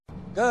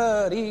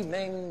Good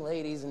evening,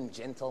 ladies and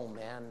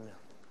gentlemen.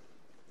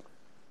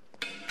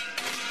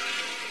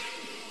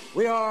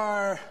 We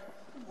are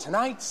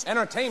tonight's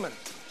entertainment.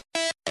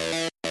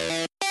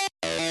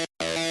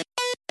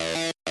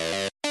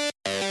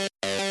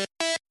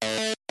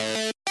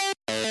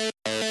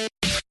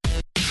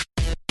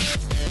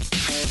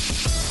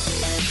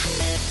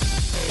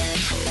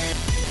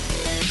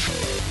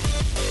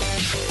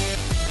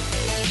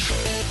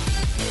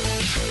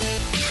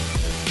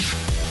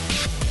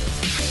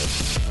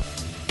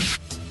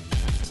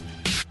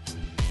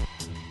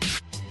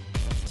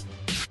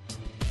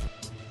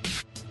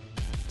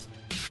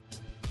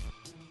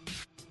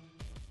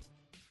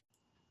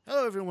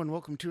 Hello, everyone.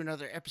 Welcome to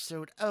another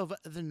episode of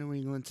the New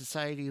England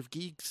Society of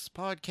Geeks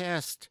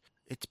podcast.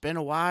 It's been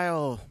a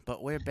while,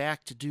 but we're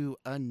back to do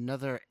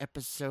another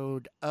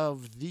episode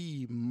of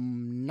the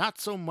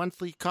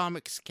not-so-monthly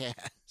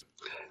Comicscast,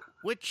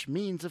 which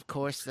means, of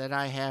course, that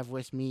I have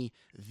with me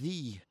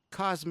the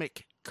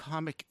Cosmic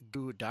Comic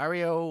Guru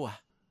Dario.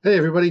 Hey,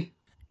 everybody.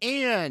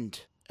 And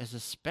as a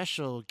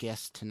special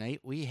guest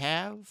tonight, we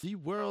have the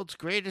world's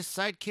greatest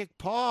sidekick,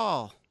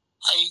 Paul.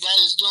 How you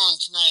guys doing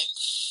tonight?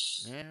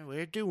 Yeah,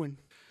 we're doing.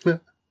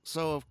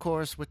 So, of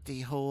course, with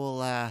the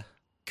whole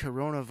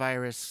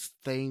coronavirus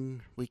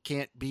thing, we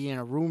can't be in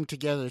a room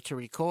together to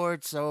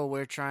record, so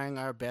we're trying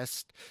our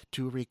best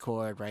to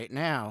record right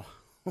now.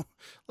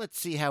 Let's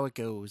see how it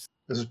goes.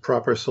 This is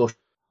proper social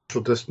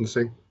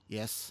distancing.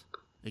 Yes,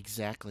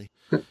 exactly.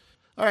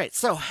 All right,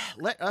 so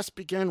let us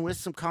begin with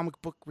some comic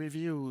book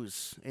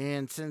reviews.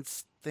 And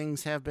since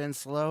things have been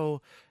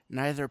slow,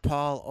 neither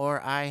Paul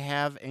or I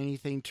have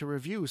anything to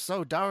review.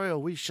 So, Dario,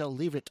 we shall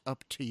leave it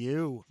up to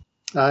you.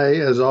 I,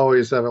 as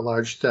always, have a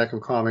large stack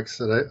of comics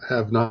that I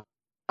have not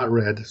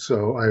read,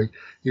 so I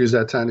use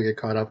that time to get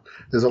caught up.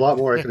 There's a lot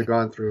more I could have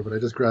gone through, but I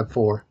just grabbed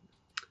 4.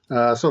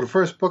 So the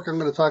first book I'm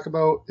going to talk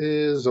about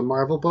is a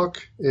Marvel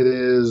book. It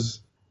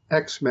is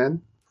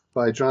X-Men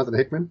by Jonathan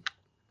Hickman.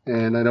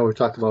 And I know we've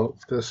talked about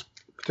this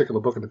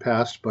particular book in the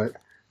past, but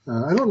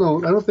I don't know.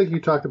 I don't think you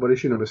talked about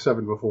issue number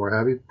 7 before,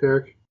 have you,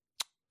 Derek?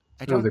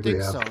 I don't think we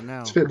have. So,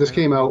 no. This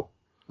came out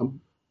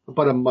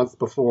about a month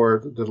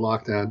before the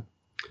lockdown.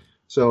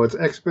 So it's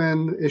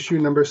X-Men issue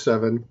number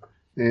 7,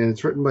 and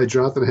it's written by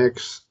Jonathan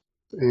Hicks,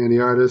 and the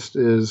artist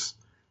is,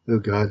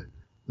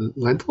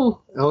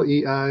 Lentil?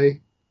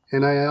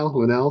 L-E-I-N-I-L,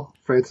 Linnell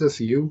Francis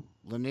Yu.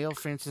 Linnell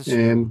Francis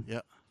Yu,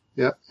 yep.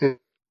 Yep,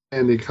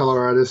 and the color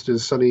artist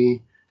is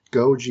Sonny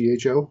Go,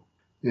 G-H-O,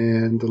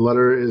 and the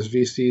letter is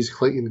VC's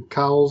Clayton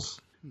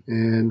Cowles,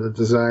 and the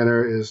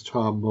designer is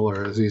Tom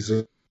Muller, as he's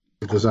the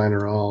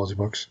designer on all his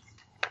books.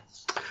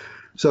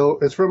 So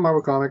it's from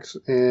Marvel Comics,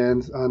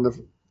 and on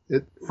the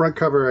front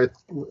cover, I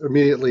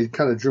immediately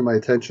kind of drew my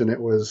attention.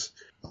 It was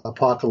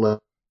Apocalypse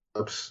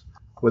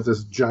with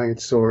this giant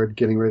sword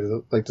getting ready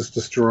to, just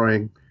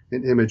destroying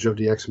an image of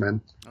the X-Men.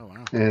 Oh,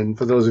 wow. And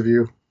for those of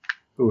you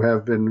who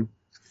have been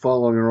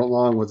following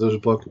along with this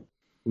book,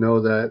 know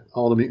that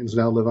all the mutants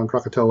now live on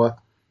Krakatoa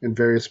in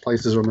various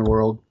places around the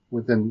world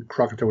within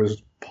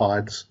Krakatoa's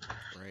pods.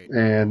 Right.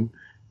 And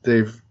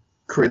they've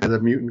created a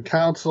mutant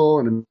council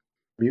and a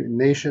mutant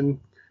nation.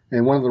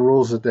 And one of the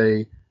rules that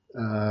they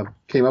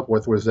came up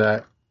with was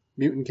that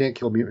mutant can't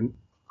kill mutant,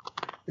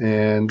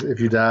 and if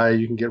you die,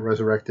 you can get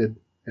resurrected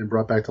and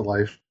brought back to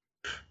life,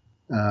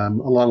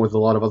 along with a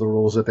lot of other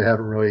rules that they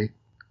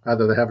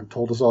haven't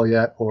told us all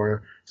yet,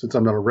 or since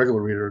I'm not a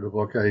regular reader of the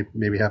book, I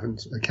maybe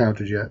haven't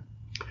accounted yet.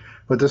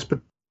 But this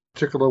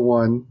particular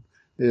one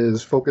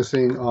is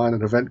focusing on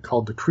an event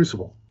called the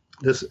Crucible.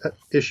 This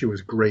issue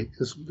is great.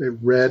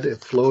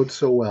 It flowed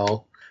so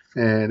well,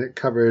 and it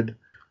covered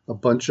a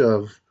bunch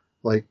of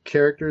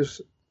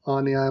characters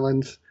on the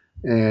island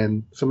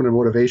and some of the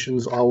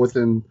motivations, all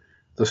within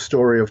the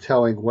story of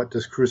telling what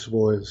this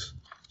Crucible is.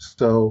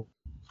 So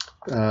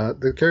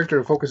the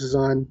character it focuses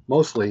on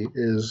mostly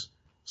is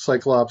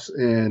Cyclops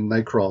and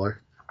Nightcrawler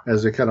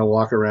as they kind of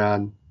walk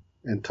around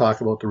and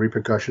talk about the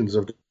repercussions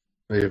of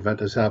the event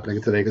that's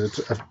happening today, because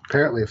it's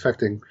apparently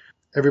affecting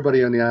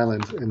everybody on the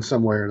island in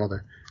some way or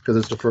another, because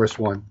it's the first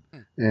one.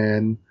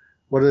 And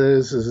what it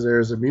is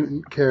there's a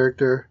mutant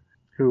character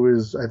who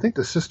is, I think,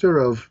 the sister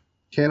of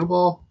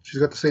Cannonball. She's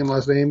got the same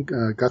last name,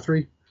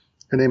 Guthrie.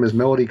 Her name is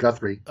Melody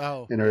Guthrie.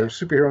 Oh, and her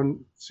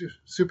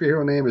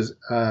superhero name is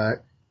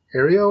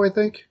Aereo, I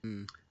think.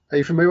 Are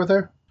you familiar with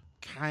her?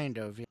 Kind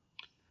of. Yeah.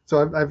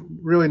 So I've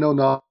really no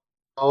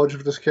knowledge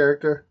of this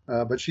character,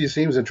 but she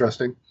seems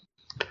interesting.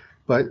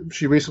 But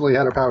she recently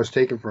had her powers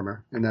taken from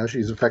her, and now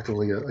she's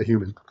effectively a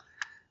human.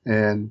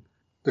 And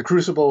the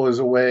Crucible is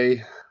a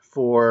way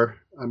for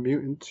a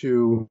mutant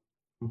to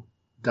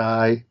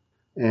die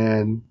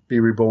and be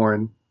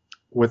reborn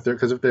with their,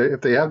 because if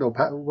they have no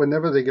power,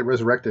 whenever they get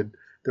resurrected,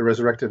 they're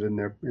resurrected in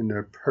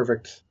their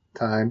perfect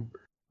time.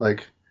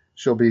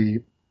 She'll be,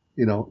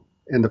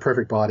 in the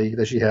perfect body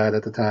that she had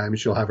at the time.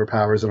 She'll have her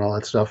powers and all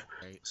that stuff.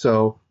 Right.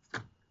 So,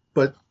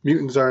 but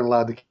mutants aren't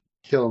allowed to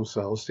kill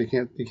themselves. You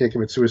can't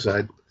commit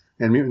suicide,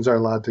 and mutants are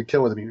allowed to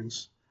kill other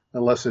mutants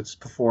unless it's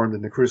performed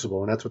in the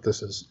Crucible, and that's what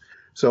this is.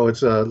 So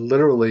it's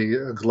literally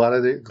a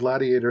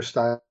gladiator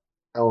style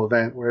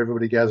event where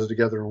everybody gathers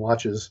together and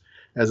watches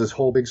as this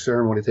whole big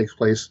ceremony takes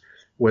place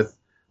with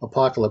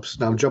Apocalypse.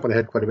 Now I'm jumping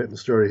ahead quite a bit in the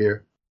story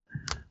here.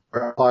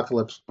 Where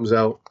Apocalypse comes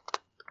out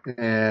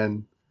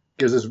and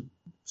gives this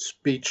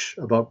speech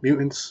about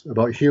mutants,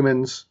 about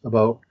humans,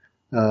 about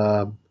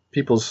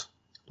people's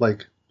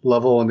like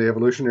level on the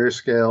evolutionary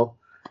scale,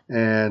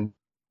 and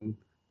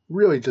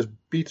really just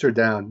beats her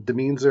down,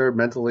 demeans her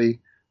mentally.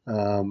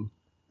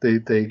 They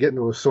get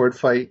into a sword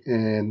fight,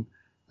 and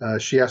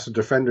she has to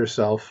defend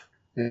herself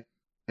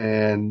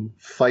and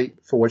fight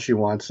for what she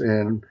wants.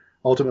 And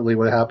ultimately,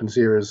 what happens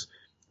here is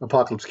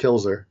Apocalypse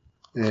kills her,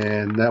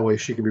 and that way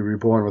she can be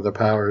reborn with her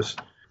powers.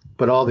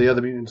 But all the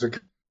other mutants are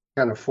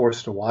kind of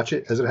forced to watch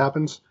it as it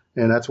happens,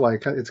 and that's why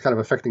it's kind of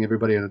affecting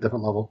everybody on a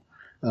different level.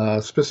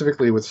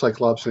 Specifically with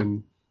Cyclops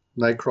and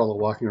Nightcrawler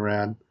walking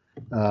around.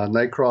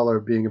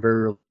 Nightcrawler, being a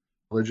very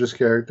religious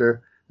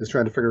character, is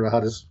trying to figure out how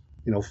this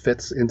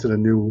fits into the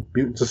new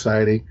mutant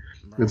society.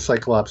 Right. And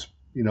Cyclops,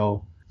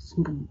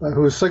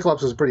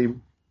 Cyclops is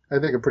I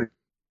think a pretty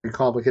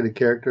complicated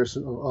character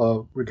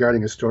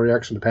regarding his story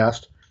arcs in the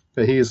past.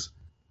 But he's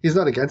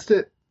not against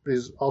it, but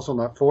he's also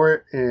not for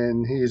it,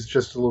 and he's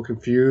just a little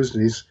confused.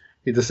 And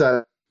he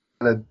decided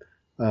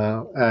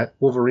at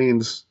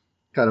Wolverine's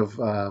kind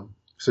of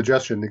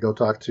suggestion to go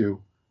talk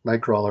to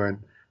Nightcrawler,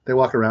 and they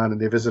walk around and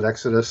they visit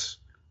Exodus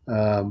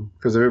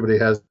because everybody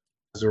has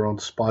their own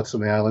spots on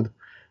the island.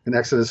 And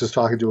Exodus is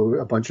talking to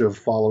a bunch of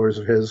followers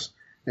of his,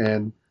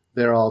 and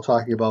they're all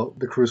talking about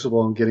the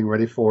Crucible and getting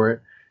ready for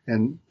it.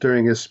 And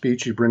during his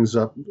speech, he brings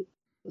up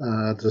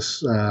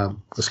the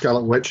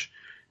Scarlet Witch,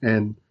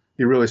 and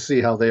you really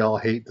see how they all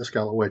hate the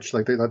Scarlet Witch.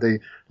 Like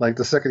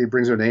the second he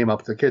brings her name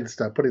up, the kids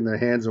start putting their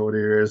hands over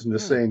their ears and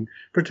just saying,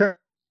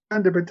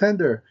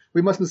 "Pretender,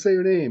 we mustn't say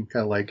your name."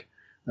 Kind of like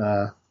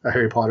a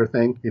Harry Potter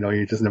thing,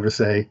 you just never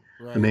say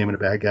the name of the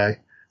bad guy.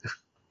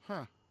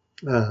 Huh.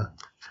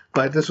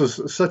 But this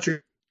was such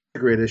a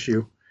great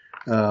issue.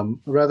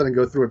 Rather than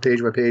go through it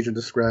page by page and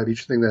describe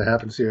each thing that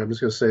happens here, I'm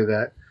just going to say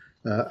that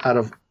out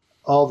of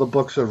all the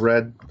books I've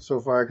read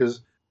so far,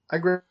 because I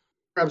grab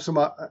some,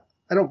 I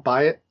don't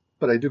buy it,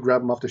 but I do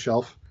grab them off the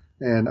shelf.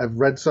 And I've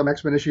read some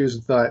X-Men issues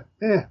and thought,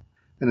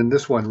 And then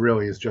this one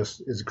really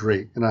is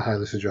great, and I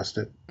highly suggest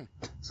it.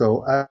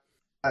 So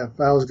if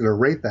I was going to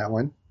rate that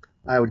one,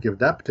 I would give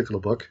that particular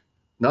book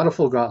not a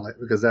full gauntlet,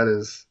 because that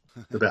is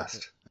the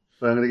best.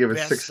 But I'm going to give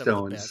it 6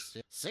 stones.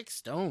 6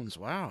 stones,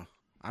 wow.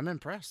 I'm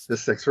impressed.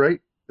 There's 6, right?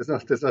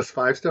 There's not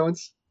 5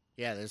 stones?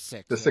 Yeah, there's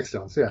 6. There's 6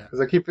 stones, yeah. Because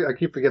I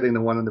keep forgetting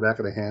the one on the back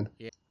of the hand.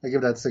 Yeah. I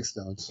give that 6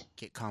 stones.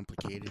 Get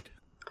complicated.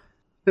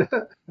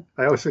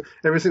 I always,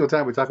 every single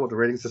time we talk about the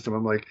rating system,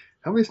 I'm like,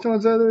 how many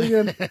stones are there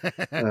again?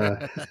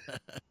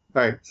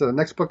 All right, so the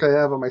next book I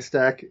have on my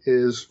stack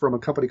is from a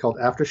company called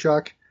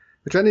Aftershock,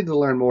 which I need to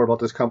learn more about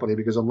this company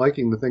because I'm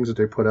liking the things that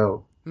they put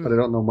out, but I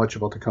don't know much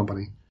about the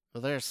company.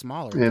 Well, they're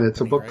smaller. And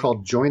it's a book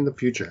called Join the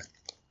Future.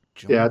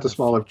 It's a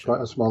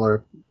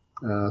smaller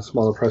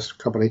press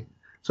company.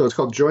 So it's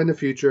called Join the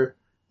Future,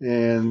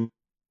 and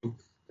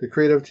the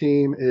creative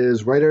team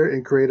is writer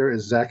and creator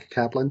is Zach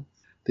Kaplan.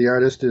 The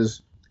artist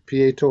is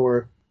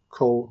Piotr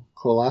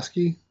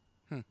Kowalski.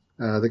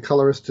 The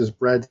colorist is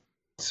Brad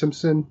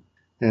Simpson,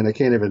 and I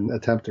can't even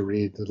attempt to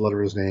read the letter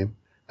of his name.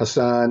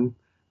 Hassan,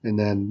 and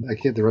then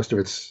the rest of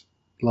it's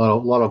a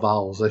lot of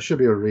vowels. I should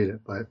be able to read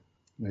it, but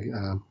I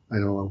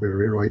don't know if we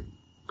read it right.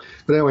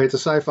 But anyway, it's a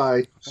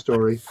sci-fi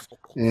story,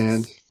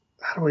 and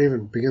how do I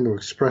even begin to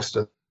express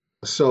it?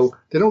 So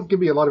they don't give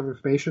me a lot of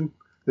information.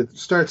 It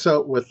starts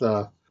out with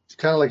kind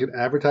of like an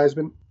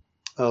advertisement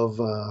of,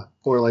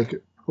 or like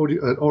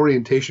an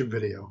orientation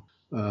video,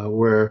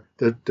 where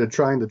they're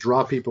trying to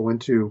draw people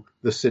into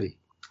the city.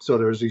 So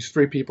there's these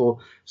 3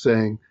 people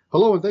saying,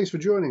 "Hello and thanks for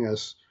joining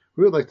us.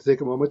 We would like to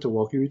take a moment to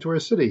welcome you to our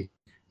city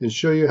and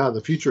show you how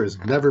the future has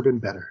never been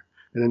better."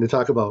 And then they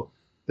talk about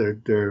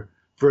their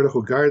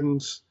vertical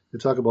gardens. They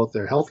talk about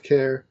their health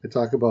care. They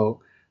talk about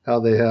how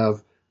they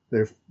have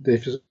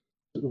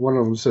one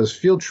of them says,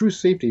 "Feel true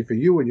safety for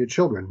you and your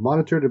children,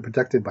 monitored and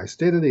protected by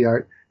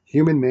state-of-the-art,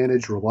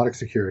 human-managed robotic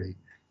security."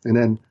 And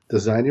then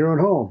design your own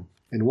home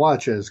and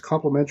watch as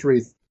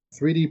complimentary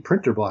 3D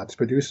printer bots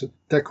produce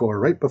decor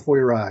right before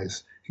your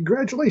eyes.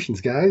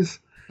 Congratulations, guys.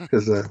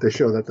 Because they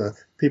show that the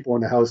people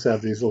in the house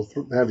have these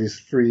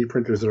 3D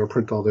printers that will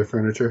print all their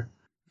furniture.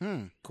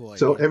 Cool.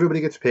 So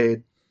everybody gets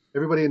paid.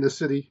 Everybody in the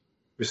city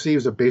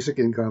receives a basic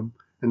income,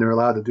 and they're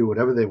allowed to do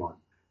whatever they want.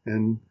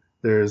 And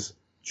there's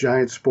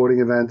giant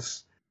sporting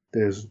events.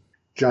 There's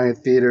giant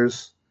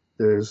theaters.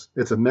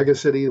 It's a mega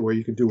city where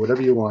you can do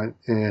whatever you want,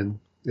 and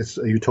it's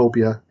a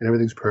utopia, and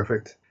everything's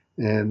perfect.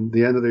 And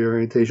the end of the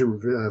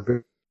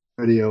orientation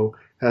video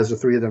has the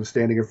 3 of them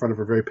standing in front of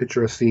a very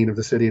picturesque scene of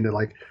the city, and they're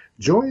like,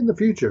 "Join the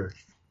future."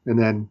 And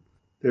then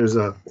there's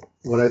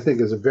what I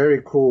think is a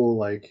very cool,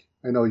 like,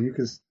 I know you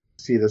can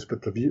see this,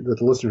 but the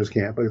listeners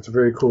can't, but it's a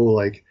very cool,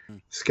 like,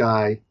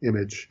 sky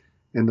image,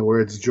 and the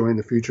words "Join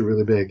the Future"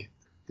 really big.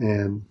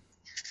 And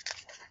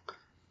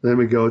then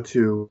we go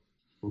to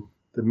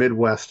the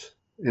Midwest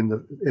in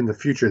the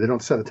future. They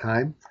don't set a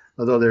time,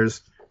 although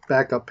there's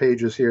backed up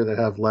pages here that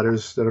have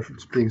letters that are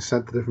being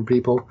sent to different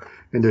people,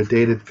 and they're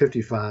dated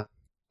 55.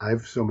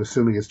 So I'm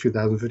assuming it's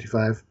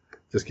 2055.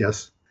 Just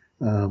guess.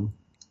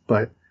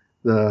 But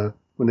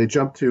when they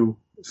jump to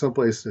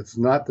someplace that's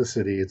not the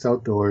city, it's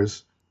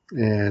outdoors,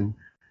 and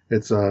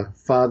it's a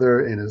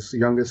father and his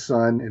youngest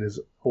son and his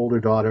older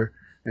daughter,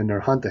 and they're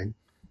hunting,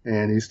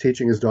 and he's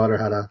teaching his daughter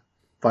how to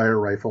fire a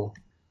rifle,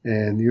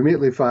 and you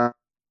immediately find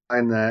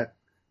that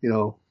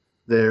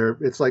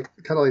it's like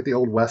kind of like the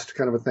Old West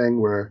kind of a thing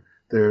where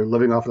they're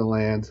living off the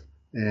land,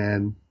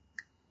 and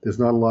there's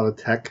not a lot of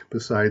tech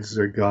besides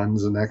their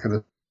guns and that kind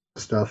of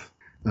stuff.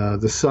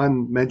 The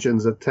son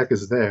mentions that tech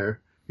is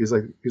there. He's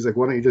like,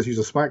 why don't you just use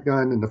a smart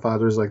gun? And the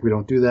father's like, we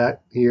don't do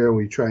that here.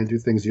 We try and do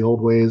things the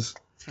old ways.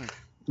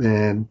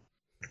 And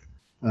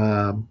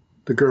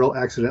the girl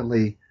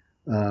accidentally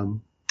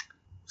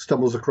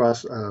stumbles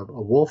across a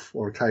wolf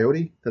or a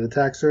coyote that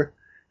attacks her,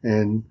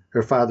 and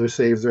her father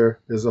saves her.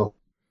 There's a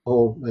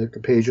whole a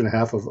page and a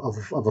half of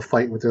a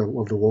fight with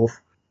the wolf,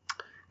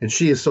 and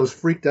she is so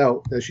freaked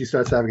out that she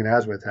starts having an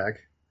asthma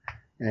attack,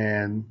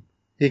 and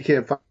he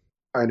can't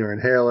find her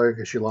inhaler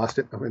because she lost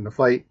it in the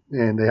fight,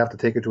 and they have to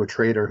take her to a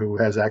trader who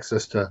has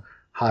access to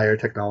higher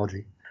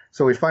technology.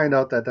 So we find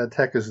out that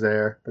tech is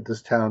there, but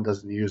this town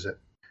doesn't use it.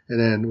 And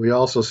then we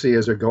also see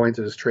as they're going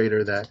to this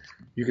trader that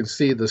you can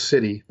see the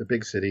city, the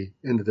big city,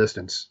 in the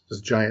distance,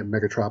 this giant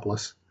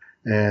megatropolis.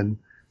 And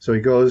so he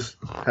goes,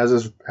 has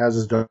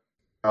his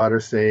daughter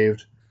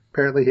saved.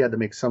 Apparently he had to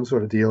make some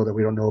sort of deal that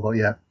we don't know about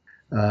yet.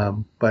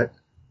 But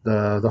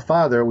the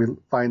father, we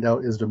find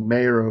out, is the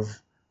mayor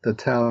of the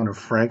town of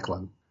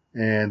Franklin.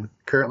 And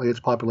currently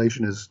its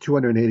population is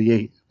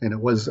 288, and it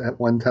was at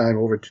one time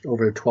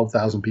over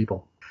 12,000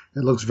 people.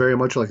 It looks very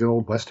much like an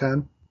old West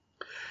town.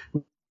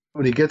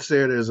 When he gets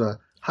there, there's a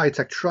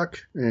high-tech truck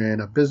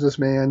and a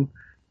businessman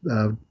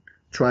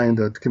trying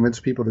to convince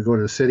people to go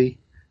to the city.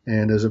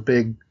 And there's a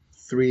big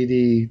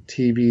 3D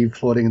TV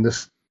floating in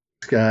the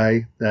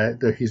sky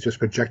that he's just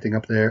projecting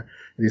up there.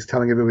 And he's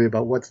telling everybody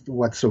about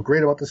what's so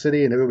great about the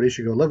city, and everybody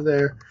should go live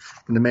there.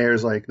 And the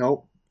mayor's like,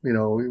 nope, we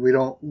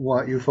don't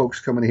want you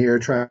folks coming here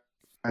trying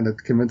to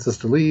convince us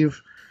to leave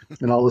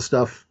and all this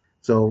stuff.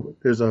 So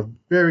there's a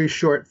very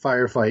short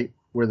firefight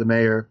where the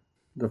mayor,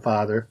 the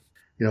father,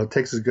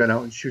 takes his gun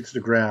out and shoots the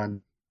ground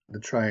to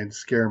try and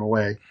scare him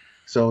away.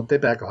 So they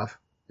back off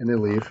and they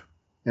leave.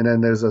 And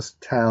then there's this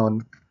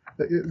town.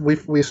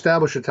 We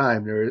establish a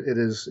time there. It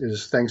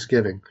is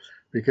Thanksgiving,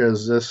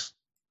 because this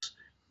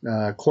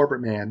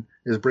corporate man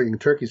is bringing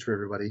turkeys for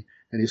everybody,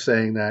 and he's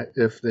saying that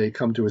if they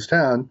come to his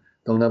town,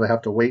 they'll never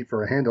have to wait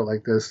for a handout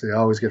like this. They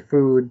always get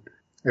food.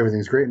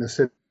 Everything's great in the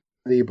city.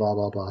 Blah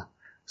blah blah.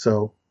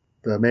 So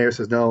the mayor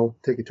says, "No,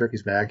 take your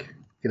turkeys back.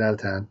 Get out of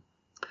town."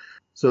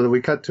 So then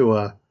we cut to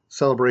a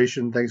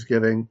celebration,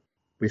 Thanksgiving.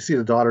 We see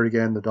the daughter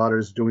again. The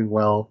daughter's doing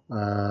well.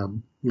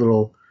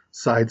 Little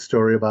side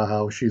story about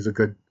how she's a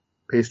good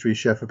pastry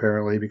chef,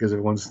 apparently, because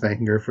everyone's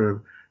thanking her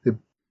for the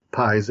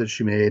pies that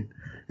she made.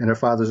 And her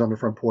father's on the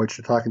front porch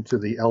talking to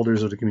the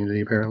elders of the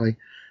community, apparently,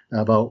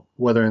 about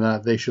whether or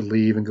not they should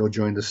leave and go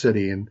join the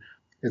city. And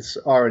it's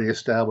already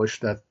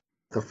established that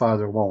the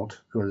father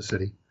won't go to the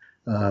city.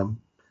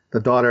 The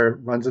daughter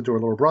runs into her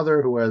little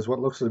brother, who has what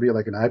looks to be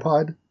like an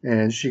iPod,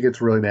 and she gets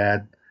really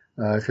mad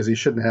because he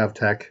shouldn't have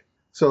tech.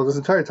 So this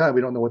entire time,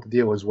 we don't know what the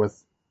deal is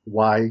with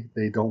why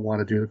they don't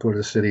want to go to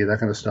the city, that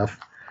kind of stuff.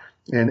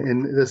 And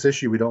in this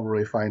issue, we don't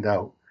really find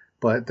out.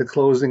 But the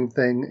closing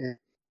thing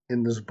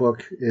in this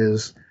book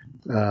is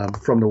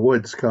from the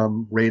woods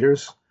come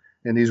raiders,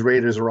 and these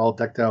raiders are all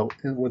decked out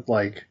with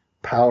like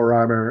power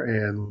armor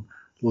and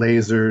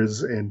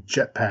lasers and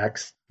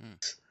jetpacks,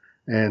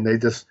 and they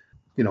just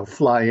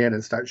fly in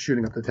and start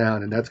shooting up the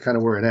town, and that's kind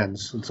of where it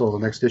ends until the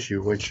next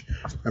issue, which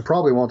I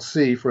probably won't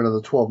see for another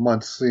 12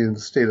 months, seeing the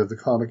state of the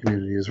comic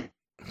community is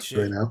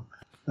right now.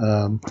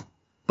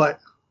 But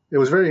it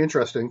was very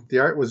interesting. The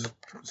art was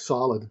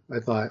solid, I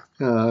thought.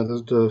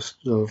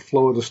 The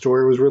flow of the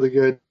story was really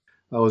good.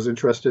 I was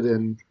interested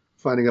in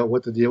finding out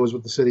what the deal was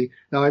with the city.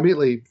 Now, I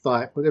immediately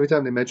thought, every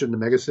time they mentioned the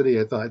mega city,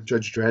 I thought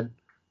Judge Dredd.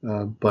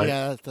 But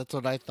yeah, that's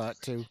what I thought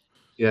too.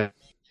 Yeah.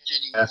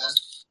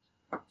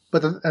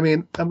 But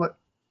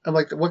I'm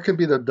like, what could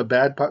be the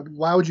bad part?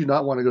 Why would you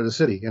not want to go to the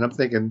city? And I'm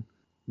thinking,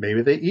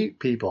 maybe they eat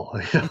people.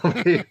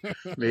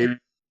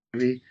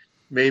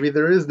 Maybe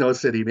there is no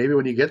city. Maybe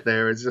when you get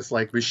there, it's just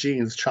like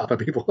machines chopping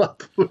people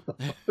up.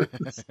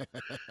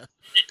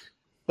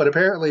 But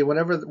apparently,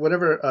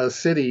 whenever a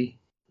city,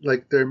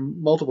 like there are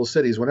multiple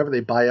cities, whenever they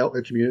buy out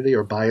a community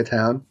or buy a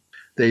town,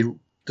 they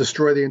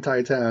destroy the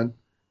entire town,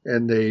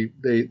 and they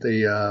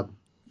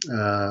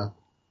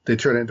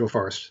turn it into a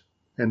forest,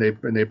 and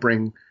they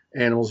bring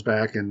animals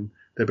back, and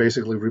they're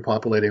basically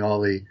repopulating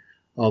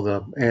all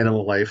the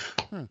animal life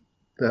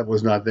that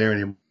was not there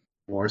anymore.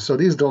 So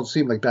these don't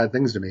seem like bad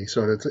things to me.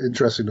 So it's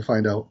interesting to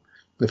find out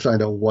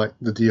what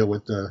the deal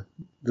with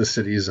the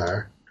cities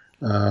are.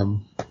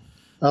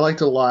 I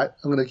liked it a lot.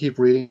 I'm going to keep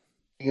reading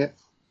it,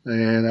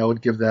 and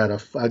I'd give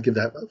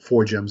that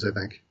 4 gems, I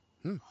think.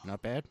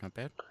 Not bad.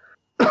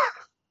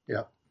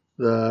 Yeah.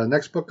 The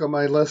next book on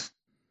my list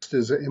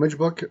is an image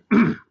book.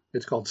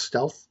 It's called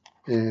Stealth,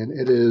 and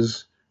it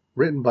is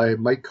written by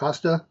Mike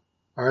Costa.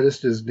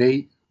 Artist is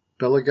Nate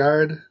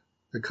Bellegarde.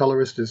 The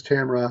colorist is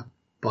Tamara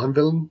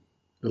Bonvillain.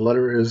 The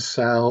letterer is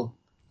Sal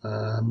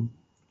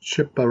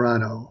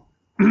Ciparano.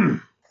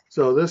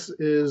 So this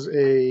is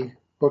a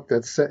book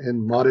that's set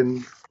in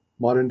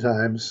modern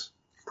times,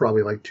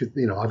 probably like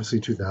obviously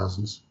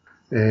 2000s,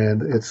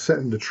 and it's set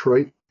in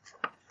Detroit.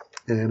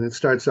 And it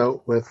starts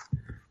out with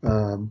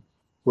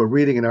we're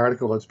reading an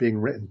article that's being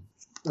written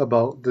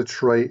about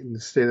Detroit and the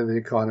state of the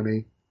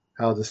economy,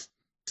 how the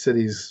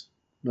city's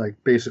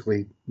like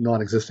basically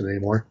non-existent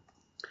anymore.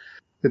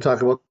 They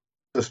talk about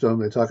the system.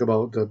 They talk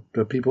about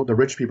the people, the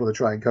rich people that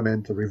try and come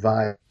in to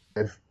revive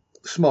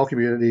small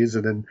communities,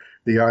 and then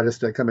the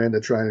artists that come in to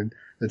try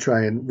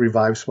and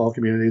revive small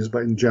communities.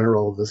 But in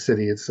general, the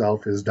city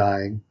itself is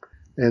dying.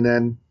 And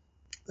then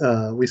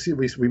we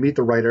meet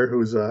the writer,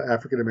 who's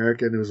African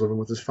American, who's living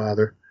with his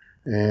father,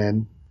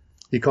 and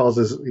he calls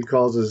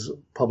his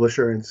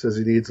publisher and says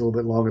he needs a little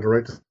bit longer to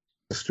write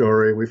the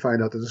story. We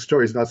find out that the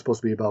story is not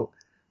supposed to be about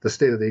the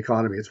state of the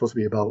economy. It's supposed to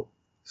be about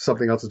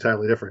something else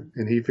entirely different,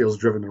 and he feels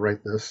driven to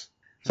write this.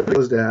 So he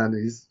goes down.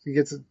 He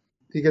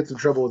gets in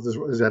trouble with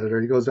his editor.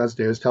 He goes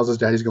downstairs, tells his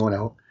dad he's going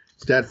out.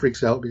 His dad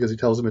freaks out because he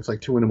tells him it's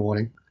like 2 a.m.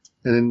 And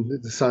then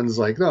the son's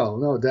like,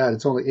 no, Dad,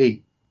 it's only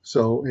 8.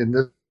 So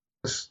in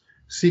this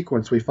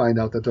sequence, we find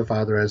out that the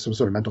father has some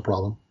sort of mental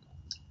problem.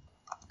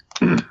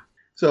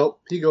 So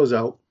he goes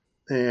out,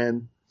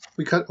 and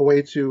we cut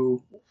away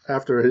to,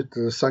 after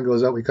the sun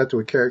goes out, we cut to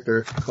a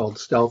character called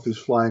Stealth who's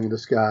flying in the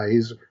sky.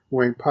 He's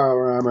wearing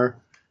power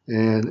armor,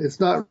 and it's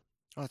not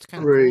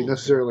really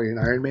necessarily an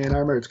Iron Man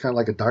armor. It's kind of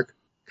like a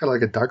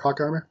Darkhawk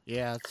armor.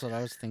 Yeah, that's what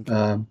I was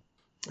thinking.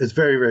 It's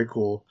very, very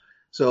cool.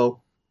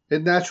 So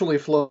it naturally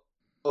flows.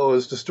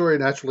 The story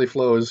naturally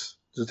flows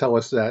to tell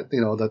us that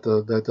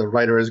that the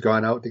writer has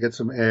gone out to get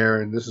some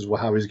air, and this is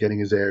how he's getting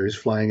his air. He's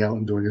flying out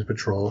and doing his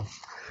patrol.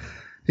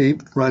 He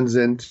runs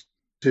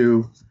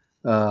into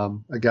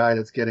a guy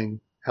that's getting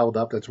held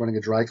up, that's running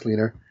a dry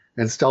cleaner,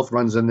 and Stealth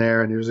runs in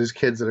there, and there's these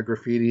kids that are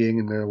graffitiing,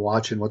 and they're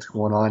watching what's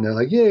going on. They're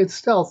like, "Yeah, it's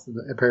Stealth."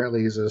 And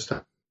apparently, he's a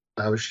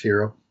stylish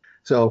hero.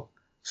 So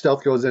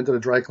Stealth goes into the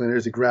dry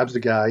cleaners. He grabs the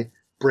guy,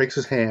 breaks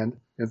his hand,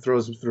 and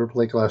throws him through a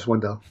plate glass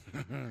window.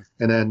 And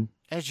then,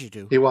 as you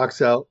do, he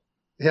walks out.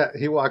 Yeah,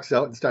 he walks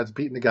out and starts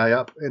beating the guy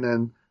up. And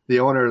then the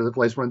owner of the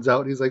place runs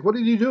out, and he's like, "What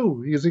did you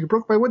do?" He goes, "You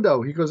broke my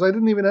window." He goes, "I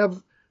didn't even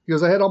have." He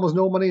goes, "I had almost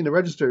no money in the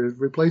register.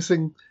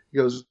 Replacing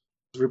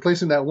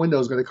that window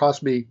is going to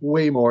cost me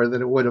way more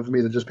than it would have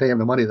me to just pay him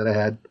the money that I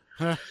had."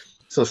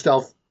 So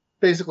Stealth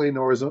basically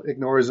ignores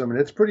him, and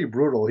it's pretty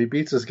brutal. He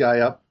beats this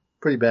guy up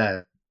pretty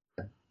bad.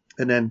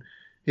 And then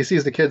he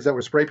sees the kids that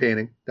were spray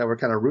painting, that were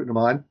kind of rooting him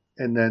on,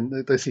 and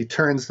then he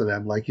turns to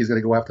them like he's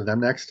going to go after them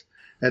next,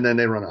 and then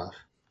they run off.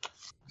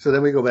 So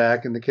then we go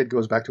back, and the kid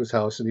goes back to his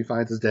house, and he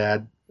finds his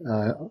dad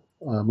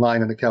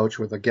lying on the couch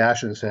with a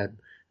gash in his head.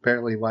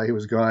 Apparently, while he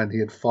was gone, he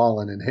had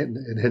fallen and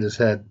hit his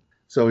head.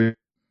 So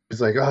he's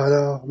like,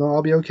 "Oh, no,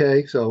 I'll be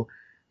okay." So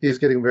he's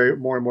getting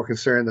more and more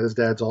concerned that his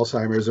dad's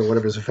Alzheimer's or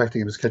whatever's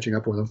affecting him is catching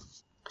up with him.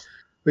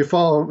 We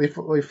follow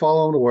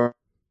him to work.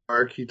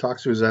 He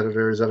talks to his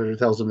editor. His editor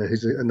tells him that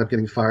he's going to end up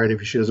getting fired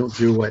if she doesn't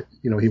do what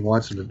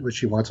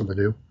she wants him to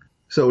do.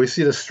 So we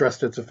see the stress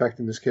that's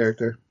affecting this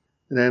character.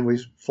 And then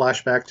we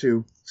flash back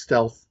to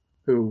Stealth,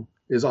 who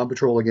is on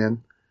patrol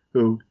again,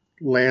 who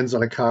lands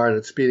on a car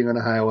that's speeding on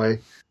the highway,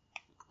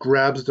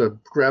 grabs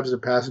the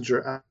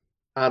passenger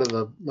out of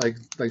the like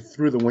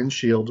through the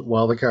windshield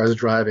while the car is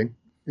driving,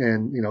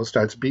 and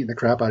starts beating the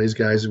crap out of these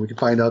guys. And we can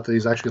find out that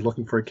he's actually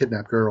looking for a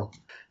kidnapped girl,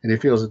 and he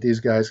feels that these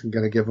guys can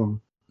kind of give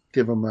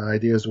him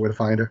ideas of where to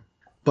find her.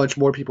 A bunch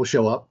more people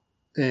show up,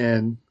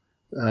 and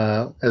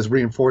as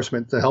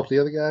reinforcement to help the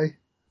other guy,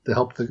 to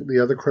help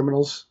the other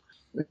criminals.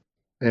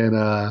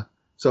 And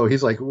so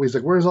he's like,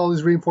 "Where's all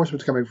these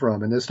reinforcements coming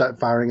from?" And they start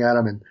firing at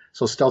him. And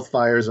so Stealth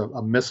fires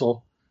a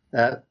missile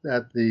at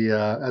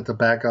the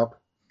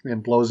backup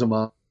and blows him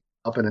up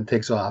and then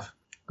takes off.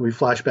 And we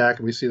flash back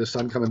and we see the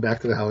son coming back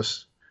to the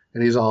house,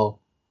 and he's all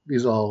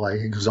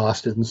like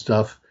exhausted and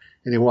stuff.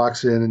 And he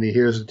walks in and he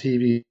hears the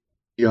TV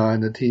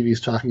on. The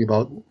TV's talking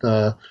about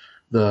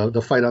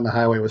the fight on the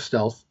highway with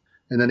Stealth.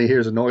 And then he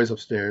hears a noise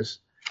upstairs,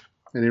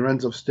 and he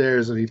runs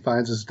upstairs and he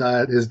finds his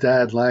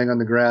dad lying on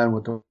the ground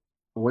with the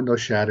window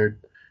shattered,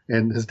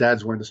 and his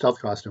dad's wearing the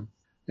Stealth costume.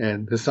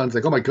 And his son's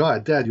like, "Oh my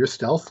God, Dad, you're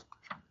Stealth?"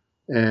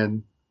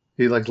 And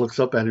he looks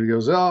up at him. He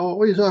goes, "Oh,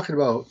 what are you talking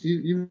about?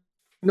 You've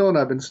known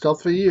I've been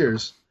Stealth for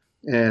years."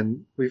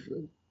 And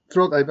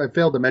I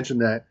failed to mention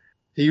that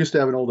he used to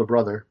have an older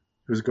brother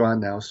who's gone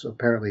now. So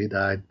apparently he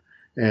died.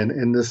 And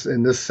in this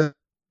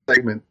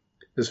segment,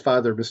 his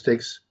father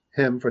mistakes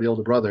him for the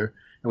older brother,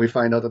 and we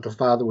find out that the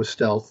father was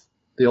Stealth.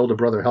 The older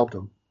brother helped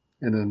him,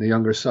 and then the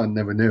younger son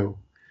never knew.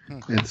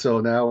 And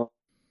so now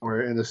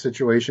we're in a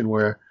situation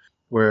where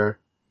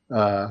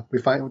we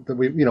find that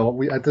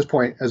we at this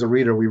point as a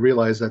reader we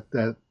realize that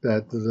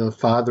the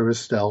father is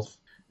Stealth,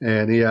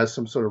 and he has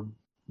some sort of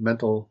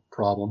mental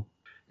problem,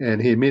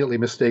 and he immediately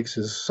mistakes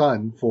his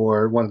son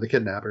for one of the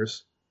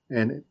kidnappers,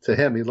 and to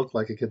him, he looked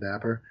like a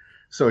kidnapper.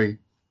 So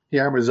he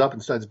armors up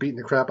and starts beating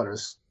the crap out of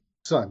his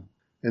son.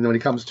 And then when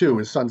he comes to,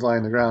 his son's lying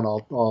on the ground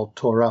all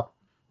tore up.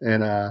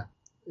 And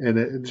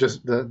it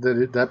just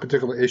that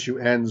particular issue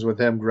ends with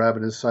him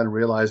grabbing his son,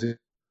 realizing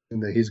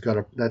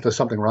that that there's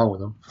something wrong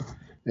with him,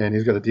 and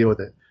he's got to deal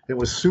with it. It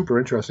was super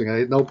interesting.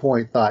 I at no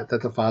point thought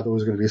that the father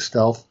was going to be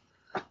stealth,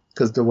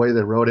 because the way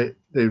they wrote it,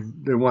 they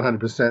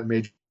 100%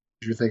 made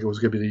you think it was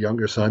going to be the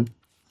younger son.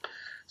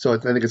 So I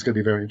think it's going to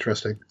be very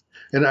interesting.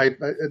 And I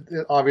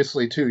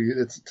obviously too,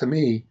 it's to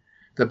me,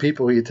 the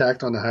people he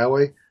attacked on the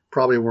highway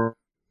probably weren't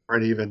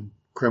even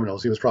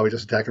criminals. He was probably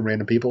just attacking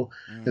random people,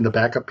 and the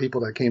backup people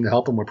that came to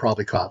help him were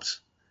probably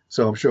cops.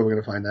 So I'm sure we're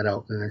going to find that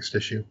out in the next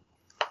issue.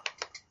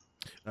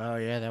 Oh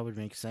yeah, that would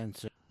make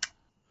sense.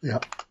 Yeah.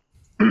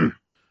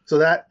 So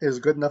that is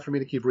good enough for me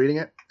to keep reading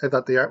it. I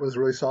thought the art was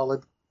really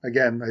solid.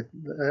 Again,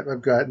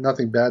 I've got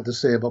nothing bad to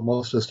say about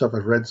most of the stuff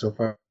I've read so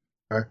far.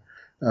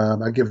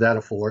 I give that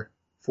a 4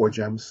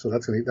 gems. So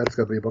that's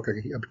gonna be a book I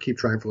can keep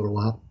trying for a little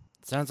while.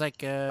 Sounds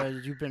like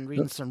you've been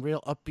reading some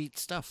real upbeat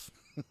stuff.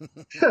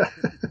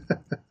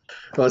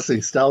 Let's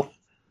see, Stealth,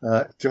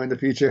 Join the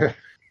Future.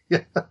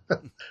 Yeah,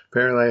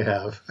 apparently I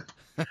have.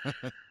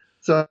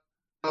 So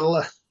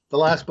the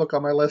last book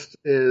on my list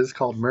is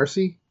called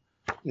Mercy,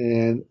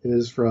 and it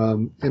is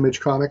from Image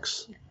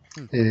Comics,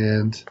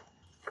 and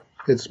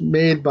it's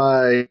made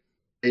by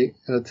an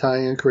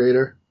Italian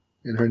creator,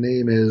 and her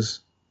name is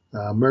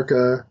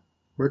Mirka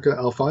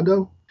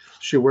Alfondo.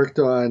 She worked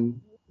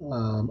on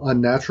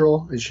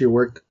Unnatural, and she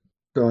worked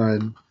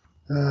on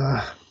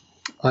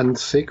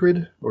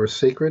Unsacred or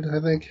Sacred, I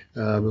think.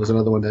 There was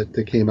another one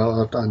that came out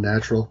after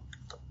Unnatural.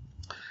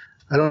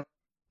 I don't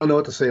know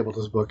what to say about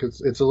this book.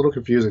 It's a little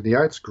confusing. The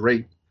art's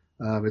great.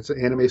 It's an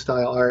anime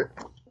style art.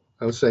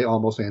 I would say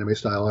almost anime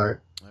style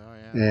art. Oh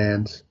yeah.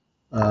 And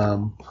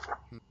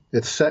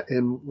it's set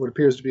in what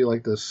appears to be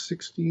like the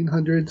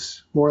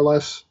 1600s, more or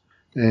less.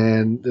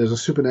 And there's a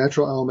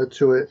supernatural element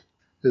to it.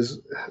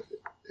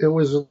 It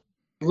was a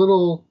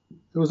little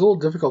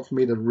difficult for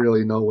me to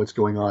really know what's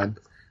going on.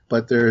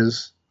 But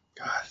this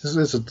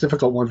is a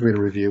difficult one for me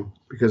to review,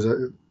 because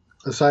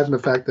aside from the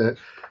fact that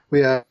we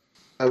have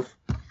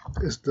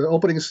the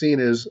opening scene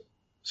is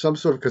some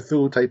sort of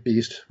Cthulhu type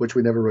beast, which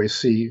we never really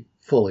see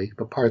fully,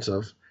 but parts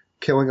of,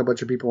 killing a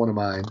bunch of people in a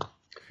mine.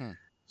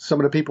 Some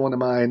of the people in the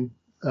mine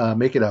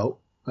make it out.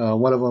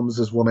 One of them is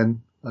this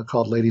woman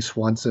called Lady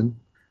Swanson,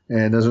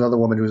 and there's another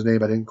woman whose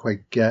name I didn't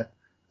quite get,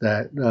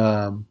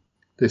 that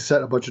they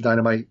set a bunch of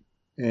dynamite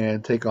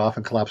and take off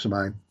and collapse a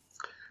mine.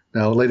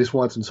 Now, Lady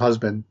Swanson's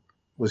husband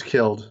was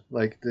killed.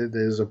 Like,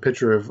 there's a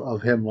picture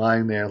of him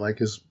lying there, like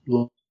his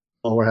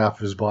lower half of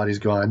his body's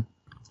gone.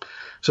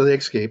 So they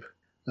escape.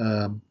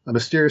 A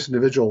mysterious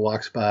individual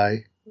walks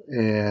by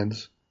and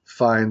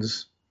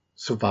finds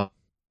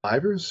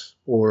survivors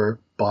or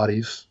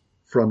bodies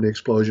from the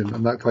explosion.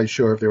 I'm not quite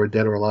sure if they were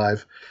dead or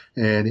alive.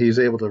 And he's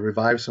able to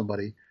revive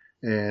somebody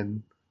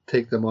and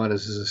take them on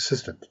as his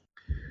assistant,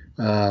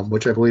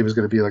 which I believe is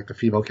going to be like the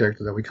female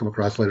character that we come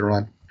across later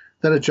on.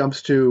 Then it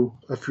jumps to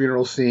a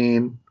funeral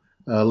scene.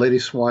 Lady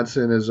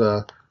Swanson is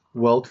a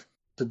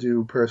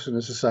well-to-do person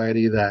in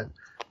society that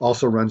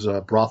also runs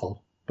a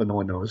brothel, but no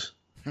one knows.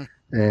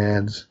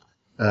 And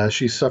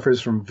she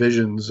suffers from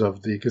visions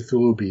of the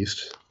Cthulhu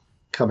beast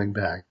coming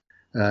back.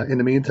 In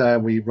the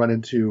meantime, we run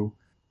into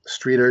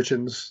street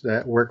urchins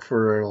that work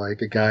for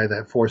like a guy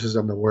that forces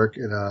them to work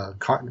in a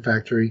cotton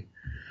factory.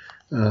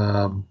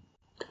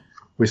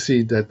 We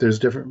see that there's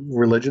different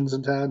religions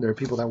in town. There are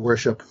people that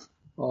worship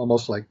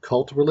almost like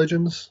cult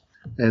religions,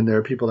 and there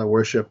are people that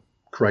worship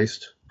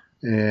Christ.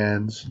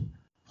 And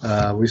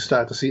we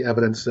start to see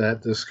evidence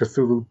that this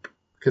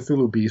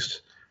Cthulhu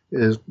beast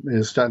is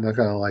starting to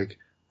kind of like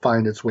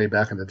find its way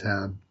back into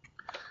town.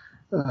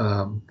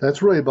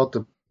 That's really about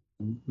the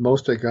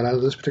most I got out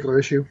of this particular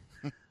issue.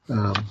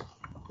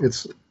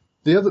 It's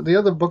the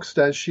other books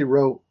that she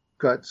wrote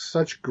got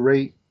such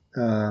great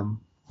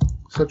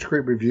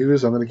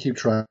reviews. I'm going to keep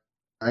trying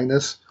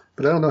this,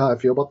 but I don't know how I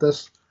feel about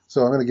this,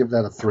 so I'm going to give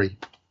that a 3.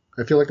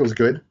 I feel like it was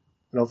good.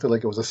 I don't feel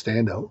like it was a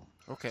standout.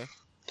 Okay.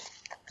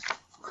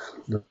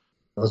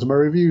 Those are my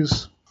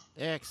reviews.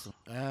 Excellent.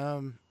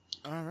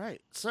 All right.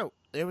 So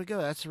there we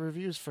go. That's the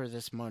reviews for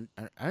this month.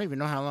 I don't even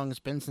know how long it's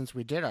been since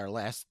we did our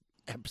last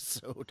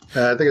episode.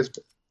 I think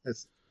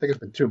it's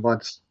been 2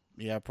 months.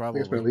 Yeah, I probably.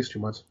 think it's been at least 2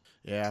 months.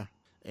 Yeah.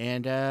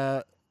 And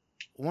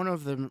one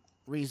of the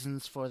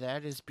reasons for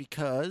that is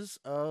because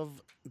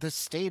of the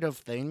state of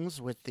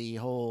things with the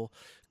whole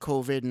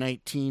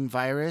COVID-19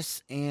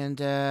 virus. And,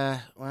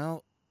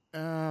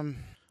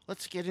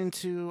 let's get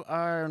into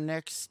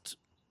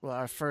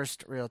our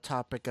first real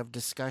topic of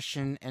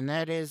discussion, and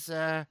that is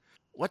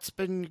what's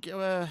been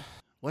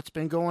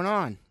going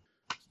on.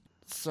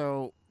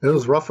 So it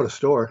was rough for the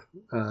store.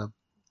 Yeah.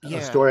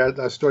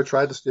 The store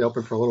tried to stay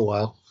open for a little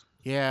while.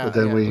 Yeah, but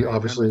then we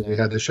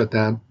had to shut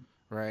down.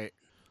 Right.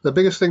 The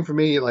biggest thing for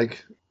me,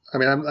 like, I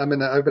mean, I've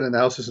been in the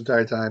house this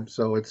entire time,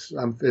 so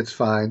it's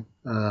fine.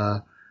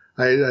 I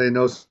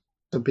know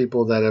some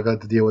people that have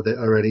had to deal with it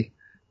already,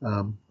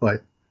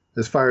 but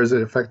as far as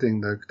it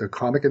affecting the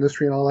comic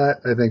industry and all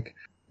that, I think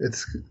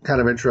it's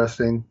kind of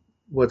interesting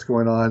what's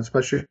going on,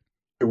 especially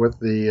with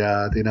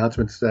the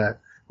announcements that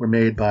were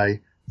made by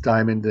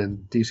Diamond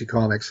and DC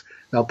Comics.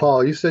 Now,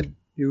 Paul, you said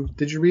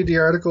did you read the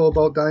article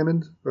about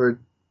Diamond? Or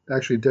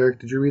actually, Derek,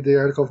 did you read the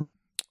article from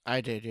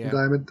I did, yeah.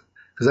 Diamond?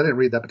 Because I didn't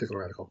read that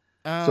particular article.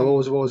 So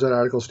what was that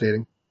article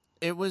stating?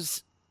 It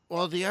was,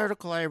 well, the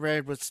article I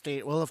read would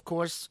state, well, of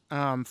course,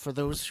 for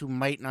those who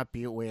might not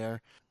be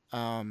aware,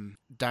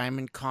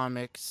 Diamond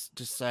Comics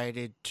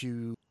decided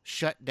to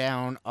shut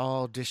down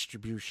all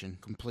distribution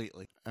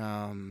completely.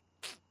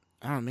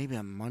 I don't know, maybe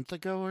a month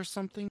ago or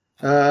something.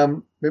 I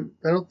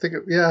don't think.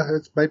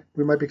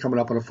 We might be coming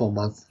up on a full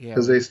month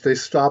because they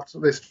stopped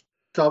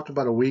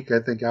about a week, I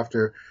think,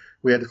 after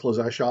we had to close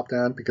our shop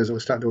down because it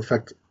was starting to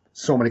affect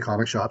so many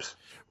comic shops.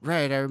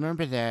 Right, I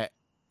remember that.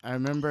 I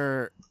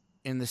remember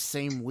in the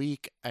same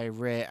week I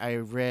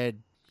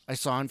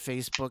saw on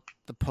Facebook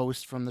the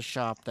post from the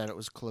shop that it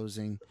was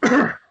closing.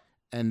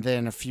 And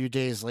then a few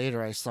days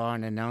later I saw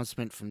an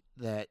announcement from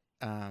that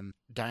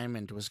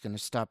Diamond was going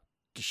to stop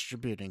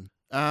distributing.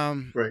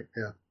 Right,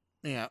 yeah.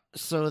 Yeah,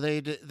 so they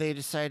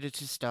decided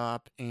to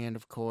stop, and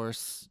of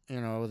course,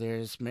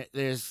 there's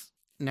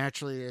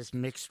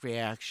mixed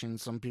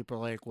reactions. Some people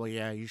are like, well,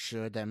 yeah, you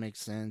should, that makes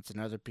sense,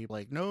 and other people are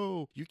like,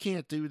 no, you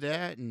can't do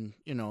that, and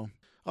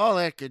all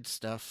that good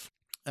stuff.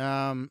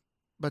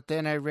 But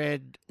then I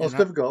read. Well, it's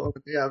difficult.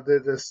 Yeah,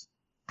 this.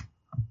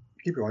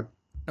 Keep going.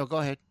 No, go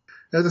ahead.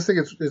 I just think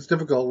it's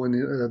difficult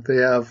when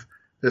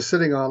they're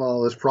sitting on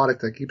all this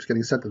product that keeps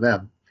getting sent to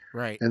them.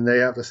 Right. And they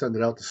have to send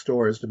it out to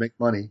stores to make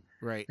money.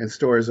 Right. And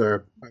stores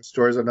are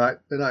not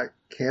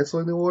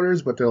canceling the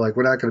orders, but they're like,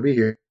 we're not going to be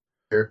here.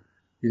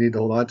 You need to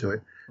hold on to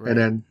it. Right. And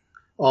then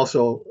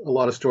also a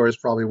lot of stores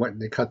probably went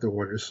and they cut their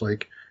orders.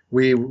 Like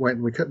we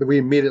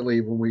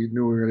immediately, when we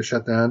knew we were going to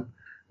shut down,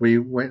 we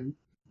went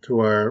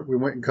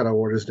and cut our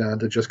orders down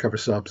to just cover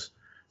subs.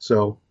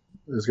 So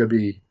there's going to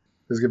be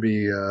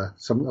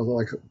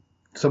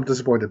some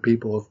disappointed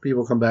people. If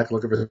people come back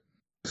looking for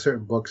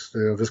certain books,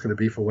 they're just going to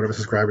be for whatever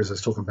subscribers that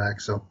still come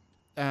back. So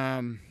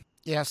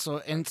yeah, so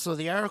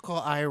the article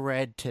I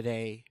read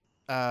today,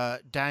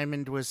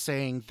 Diamond was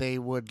saying they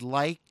would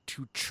like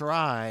to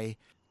try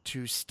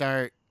to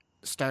start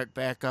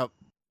back up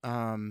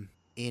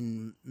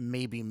in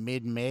maybe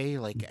mid-May,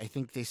 like I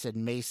think they said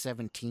May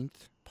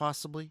 17th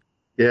possibly.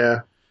 Yeah,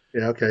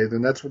 okay,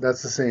 then that's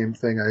the same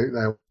thing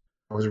I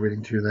was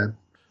reading too then.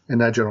 In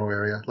that general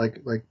area,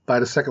 like by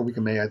the second week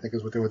of May, I think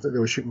is what they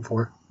were shooting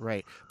for.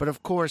 Right, but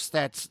of course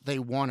they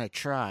want to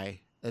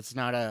try. That's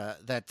not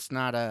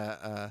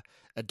a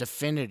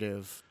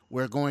definitive.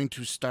 We're going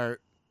to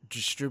start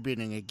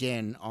distributing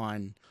again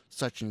on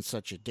such and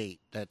such a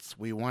date.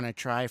 We want to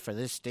try for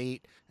this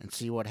date and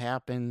see what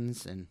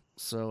happens. And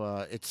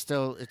so it's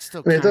still. I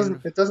mean,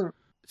 it doesn't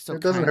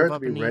hurt to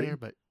be ready.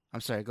 But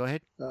I'm sorry. Go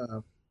ahead.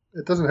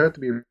 It doesn't hurt to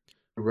be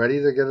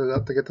ready to get it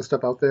up, to get the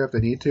stuff out there if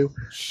they need to.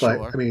 Sure.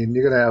 But I mean,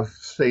 you're gonna have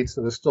states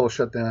that are still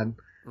shut down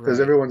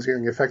because everyone's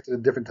getting affected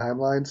at different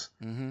timelines.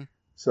 Mm-hmm.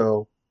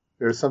 So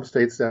there's some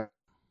states that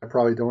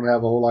probably don't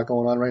have a whole lot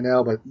going on right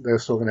now, but they're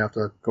still gonna have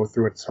to go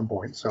through it at some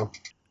point. So.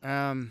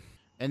 And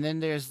then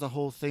there's the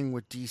whole thing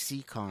with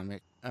DC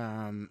Comic.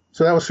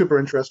 So that was super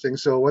interesting.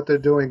 So what they're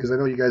doing, because I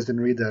know you guys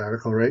didn't read that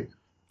article, right?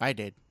 I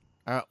did.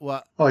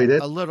 Well, oh, you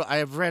did? A little.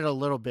 I've read a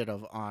little bit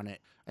on it.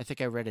 I think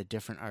I read a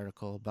different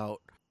article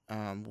about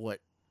what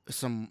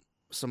some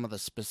of the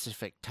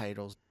specific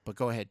titles. But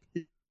go ahead.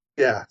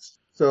 Yeah.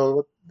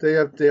 So they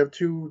have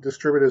two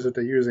distributors that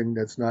they're using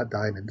that's not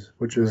Diamond,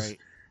 which hasn't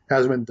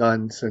been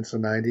done since the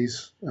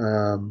 90s.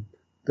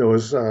 There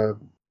was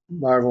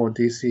Marvel and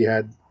DC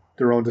had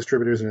their own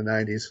distributors in the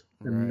 90s,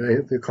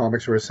 and the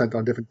comics were sent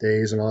on different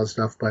days and all that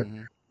stuff. But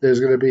there's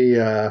going to be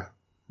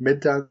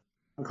Midtown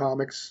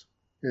Comics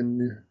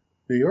in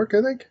New York,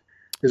 I think,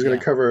 is going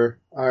to cover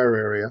our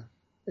area,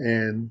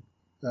 and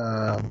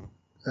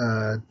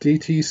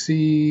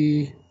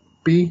DTCB,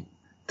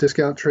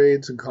 Discount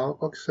Trades and Comic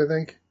Books, I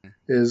think,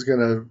 is going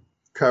to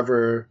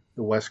cover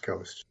the West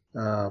Coast.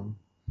 And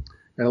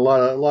a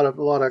lot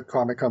of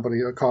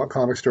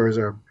comic stores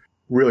are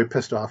really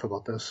pissed off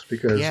about this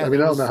because I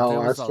don't know how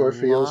our store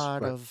feels.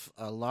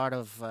 A lot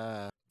of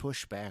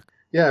pushback.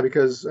 Yeah,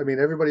 because I mean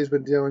everybody's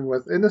been dealing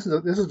with, and this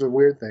is the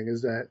weird thing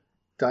is that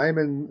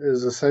Diamond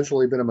has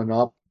essentially been a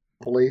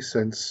monopoly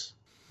since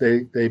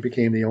they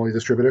became the only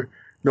distributor.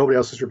 Nobody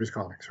else distributes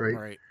comics, right?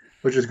 Right.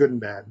 Which is good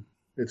and bad.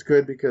 It's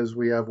good because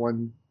we have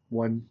one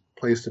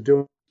place to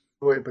do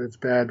it, but it's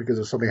bad because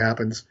if something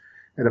happens,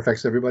 it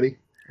affects everybody.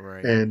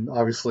 Right. And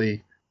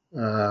obviously,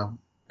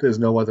 there's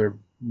no other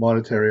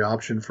monetary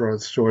option for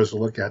stores to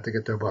look at to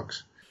get their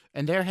books.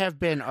 And there have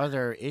been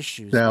other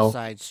issues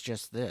besides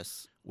just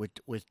this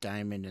with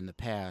Diamond in the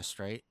past,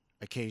 right?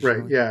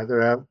 Occasionally.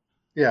 Right.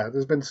 Yeah,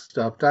 there's been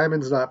stuff.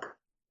 Diamond's not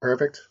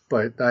perfect,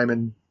 but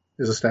Diamond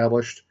is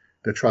established.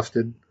 They're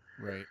trusted.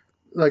 Right.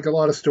 Like a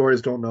lot of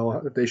stores don't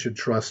know that they should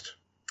trust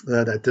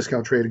that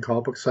Discount Trade and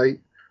comic book site.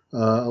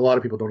 A lot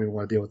of people don't even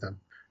want to deal with them.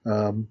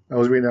 I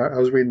was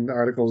reading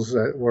articles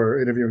that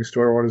were interviewing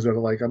store owners that are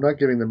like, I'm not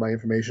giving them my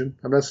information.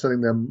 I'm not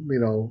sending them,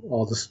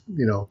 all this,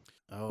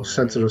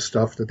 sensitive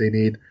stuff that they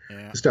need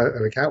to start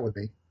an account with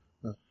me.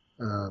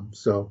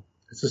 So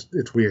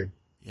it's weird.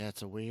 Yeah,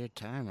 it's a weird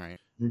time, right?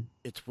 Mm-hmm.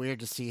 It's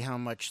weird to see how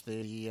much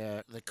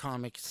the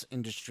comics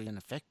industry is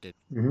affected.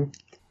 Mm-hmm.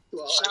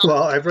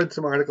 Well, I've read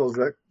some articles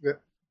that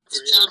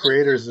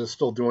creators are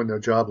still doing their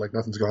job like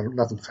nothing's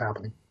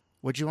happening.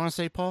 What'd you want to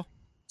say, Paul?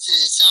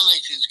 It sounds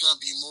like there's going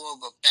to be more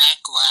of a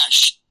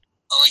backlash,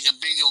 or like a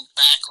bigger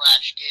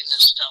backlash getting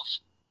this stuff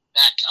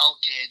back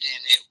out there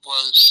than it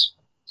was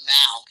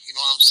now. You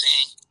know what I'm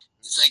saying?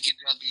 It's like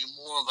it's going to be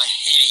more of a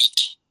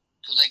headache.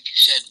 Because like you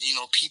said,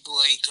 people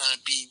ain't going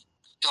to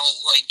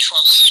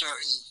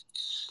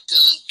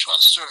doesn't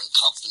trust certain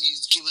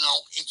companies giving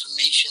out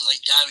information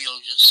like Dario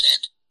just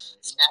said.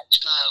 And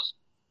that's going to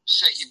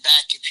set you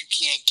back if Diamond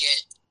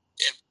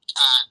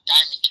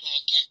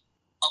can't get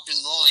up and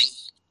rolling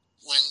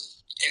when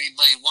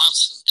everybody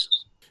wants them to.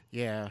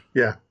 Yeah.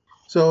 Yeah.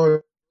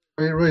 So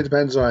it really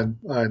depends on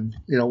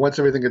once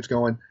everything gets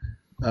going.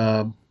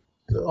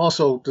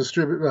 Also,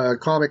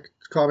 comic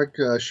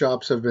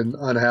shops have been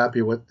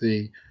unhappy with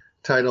the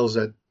titles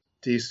that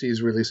DC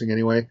is releasing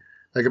anyway.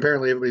 Like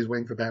apparently everybody's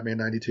waiting for Batman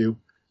 92,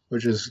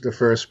 which is the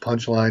first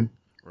Punchline.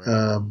 Right.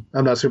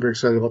 I'm not super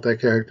excited about that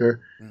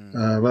character.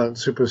 I'm not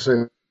super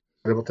excited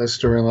about that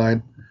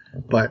storyline,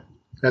 but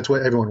that's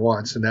what everyone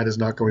wants, and that is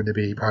not going to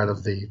be part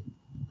of the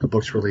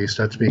book's release.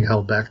 That's being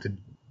held back to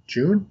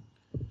June,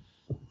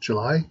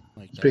 July.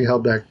 It's being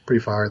held back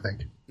pretty far, I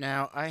think.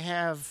 Now I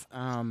have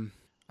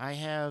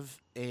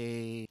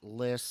a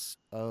list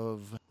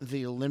of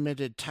the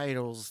limited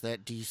titles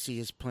that DC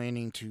is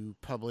planning to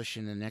publish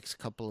in the next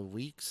couple of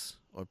weeks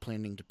or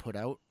planning to put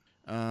out.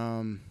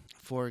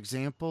 For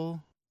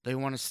example, they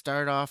want to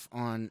start off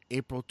on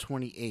April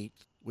 28th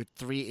with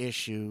 3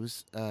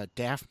 issues: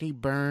 Daphne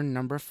Byrne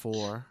number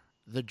 4,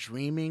 The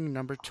Dreaming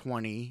number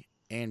 20,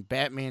 and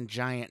Batman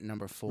Giant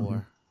number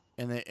 4,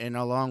 and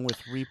along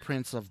with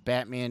reprints of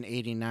Batman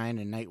 89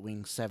 and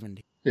Nightwing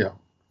 70. Yeah.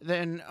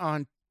 Then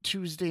on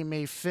Tuesday,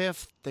 May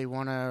 5th, they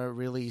want to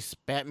release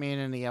Batman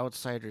and the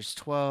Outsiders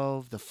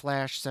 12, The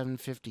Flash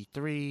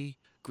 753,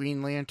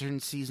 Green Lantern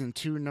Season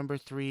 2 number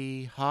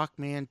 3,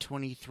 Hawkman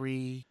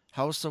 23,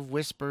 House of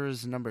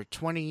Whispers number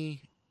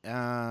 20,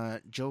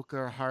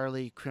 Joker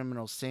Harley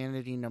Criminal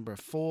Sanity number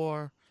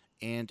 4,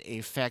 and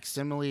a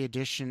facsimile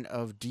edition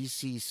of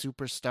DC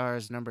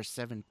Superstars number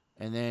 7.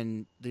 And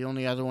then the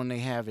only other one they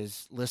have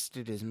is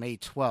listed as May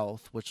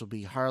 12th, which will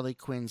be Harley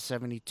Quinn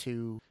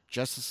 72,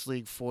 Justice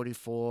League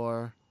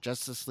 44,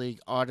 Justice League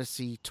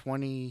Odyssey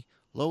 20,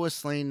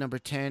 Lois Lane number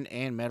 10,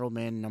 and Metal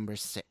Man number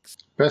 6.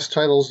 Best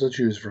titles to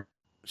choose from.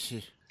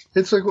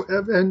 It's like,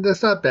 and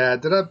that's not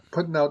bad. They're not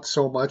putting out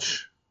so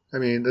much. I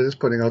mean, they're just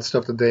putting out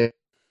stuff that they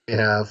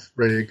have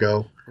ready to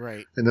go.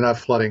 Right. And they're not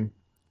flooding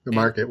the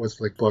market with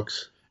like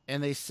books.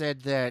 And they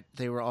said that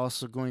they were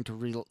also going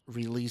to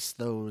release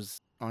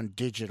those on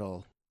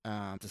digital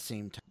at the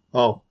same time.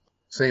 Oh,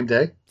 same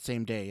day?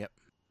 Same day, yep.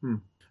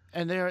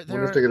 And I wonder if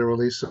they're going to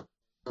release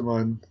them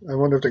on. I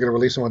wonder if they're going to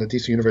release them on the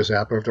DC Universe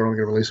app, or if they're only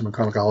going to release them in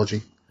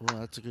Comixology. Well,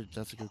 that's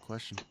a good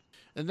question.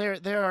 And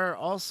there are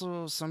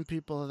also some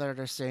people that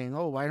are saying,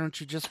 "Oh, why don't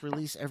you just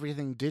release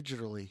everything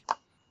digitally?"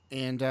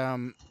 And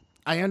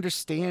I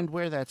understand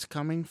where that's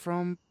coming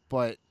from,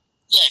 but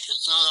yeah,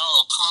 because not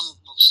all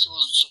comic book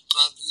stores are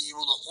going to be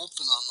able to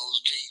open on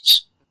those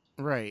dates.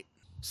 Right.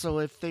 So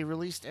if they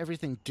released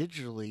everything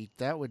digitally,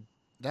 that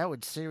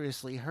would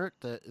seriously hurt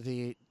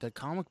the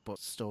comic book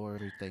store,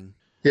 everything.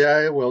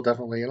 Yeah, it will,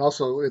 definitely. And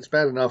also, it's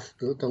bad enough.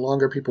 The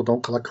longer people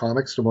don't collect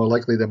comics, the more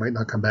likely they might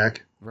not come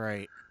back.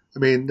 Right. I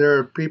mean, there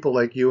are people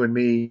like you and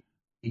me,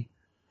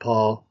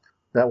 Paul,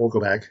 that will go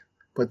back.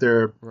 But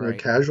there are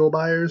casual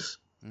buyers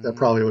that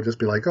probably will just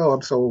be like, "Oh,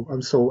 I'm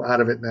so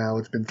out of it now.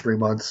 It's been 3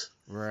 months."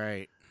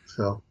 Right.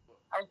 So.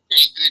 I'd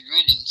say good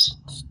riddance.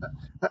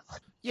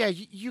 Yeah,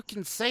 you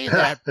can say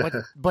that,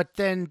 but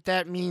then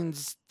that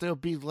means there'll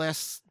be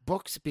less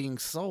books being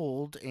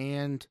sold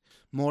and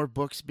more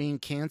books being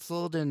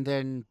canceled, and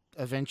then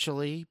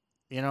eventually,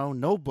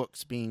 no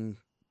books being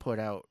put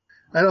out.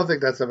 I don't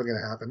think that's ever going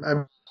to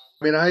happen.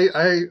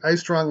 I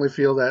strongly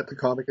feel that the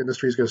comic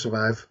industry is going to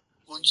survive.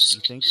 We'll just,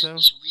 you think so?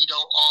 Just weed out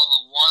all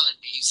the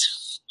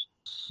wannabes.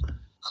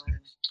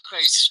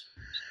 Crazy.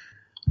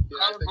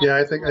 Yeah,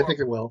 I think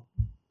it will.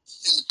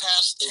 In the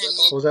past 10 years,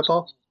 what was that,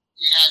 Paul?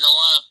 You had a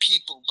lot of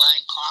people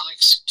buying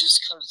comics just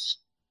because,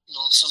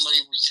 somebody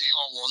would say,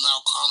 "Oh, well,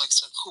 now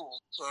comics are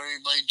cool." So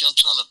everybody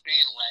jumps on the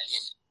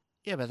bandwagon.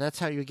 Yeah, but that's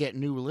how you get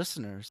new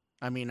listeners.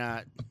 I mean,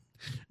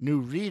 new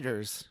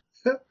readers.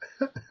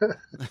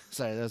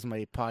 Sorry, that was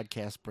my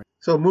podcast brain.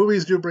 So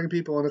movies do bring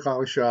people into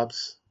comic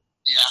shops.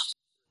 Yeah.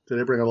 Do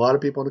they bring a lot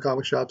of people into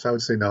comic shops? I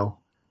would say no.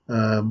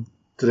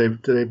 Do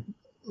they?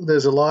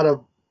 There's a lot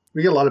of.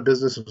 We get a lot of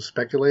business of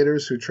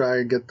speculators who try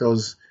and get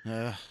those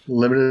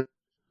limited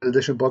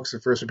edition books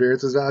at first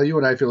appearances value,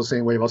 and I feel the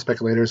same way about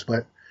speculators.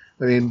 But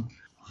I mean,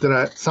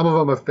 some of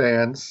them are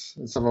fans,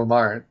 and some of them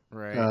aren't.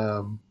 Right.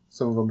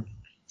 Some of them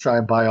try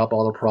and buy up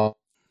all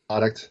the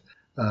product.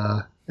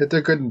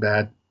 They're good and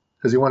bad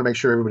because you want to make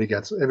sure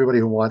everybody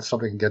who wants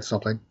something can get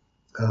something.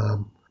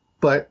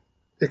 But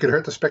it could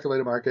hurt the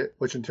speculator market,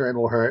 which in turn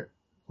will hurt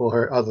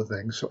other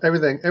things. So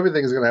everything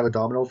is going to have a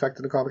domino effect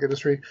in the comic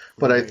industry.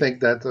 But I think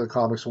that the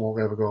comics won't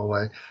ever go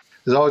away.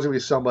 There's always going to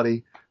be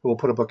somebody who will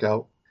put a book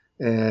out,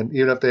 and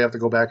even if they have to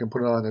go back and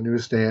put it on the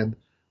newsstand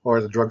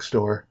or the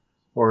drugstore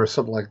or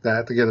something like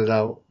that to get it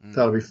out,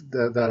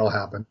 that'll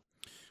happen.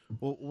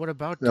 Well, what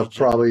about they'll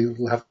digital?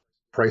 probably have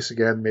price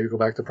again, maybe go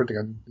back to printing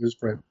on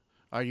newsprint.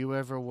 Are you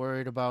ever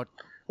worried about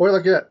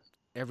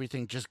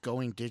everything just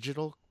going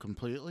digital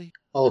completely?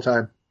 All the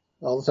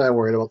time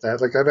worried about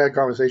that. Like I've had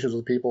conversations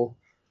with people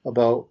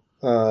about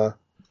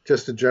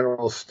just the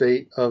general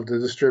state of the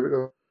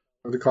distributor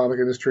of the comic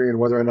industry and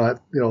whether or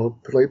not,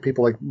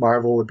 people like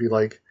Marvel would be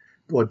like,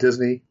 or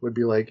Disney would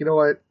be like, you know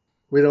what,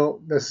 we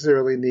don't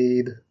necessarily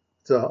need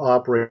to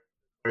operate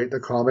the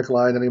comic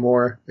line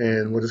anymore,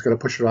 and we're just going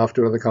to push it off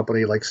to another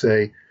company. Like,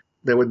 say,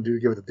 they wouldn't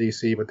give it to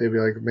DC, but they'd be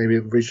like, maybe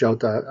reach out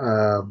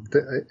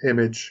to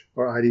Image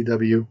or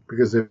IDW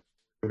because they've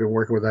been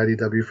working with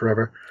IDW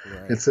forever,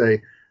 and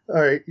say,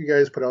 all right, you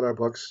guys put out our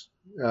books.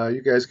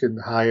 You guys can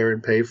hire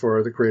and pay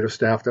for the creative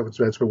staff that's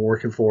been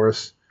working for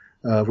us.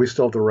 We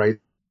still have the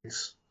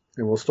rights,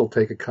 and we'll still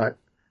take a cut.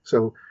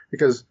 So,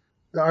 because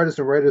the artists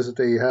and writers that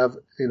they have,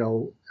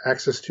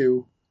 access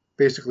to,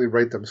 basically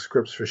write them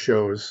scripts for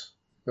shows.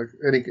 Like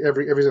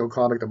every single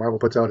comic that Marvel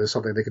puts out is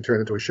something they can turn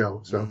into a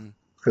show. So,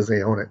 because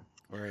they own it.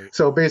 Right.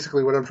 So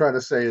basically, what I'm trying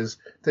to say is,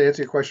 to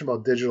answer your question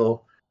about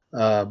digital,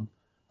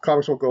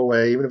 comics won't go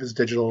away, even if it's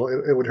digital.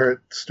 It would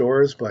hurt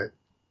stores, but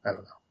I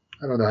don't know.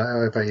 I don't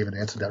know if I even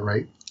answered that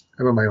right.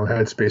 I'm in my own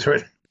headspace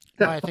right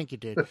now. I think you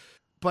did.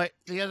 But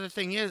the other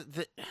thing is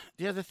that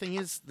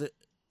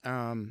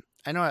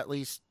I know at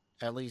least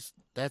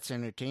that's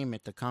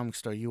entertainment, the comic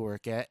store you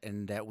work at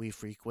and that we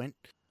frequent.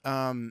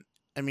 I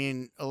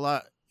mean, a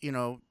lot.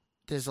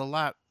 There's a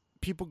lot.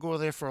 People go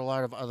there for a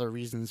lot of other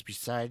reasons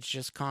besides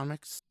just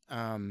comics.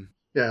 Yeah,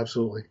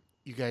 absolutely.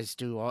 You guys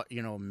do all,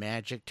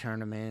 Magic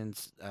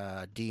tournaments,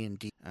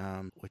 D&D,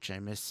 which I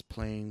miss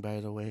playing, by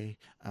the way.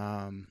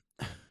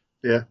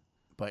 Yeah.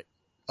 But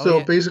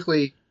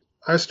basically,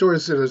 our store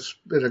is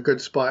in a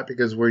good spot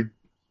because we're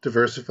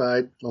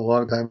diversified a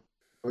long time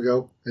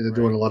ago, and they're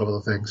doing a lot of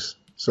other things.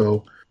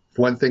 So if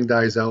one thing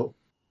dies out,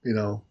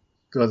 the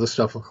other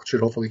stuff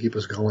should hopefully keep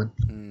us going.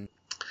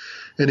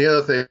 And the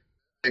other thing,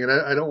 and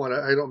I don't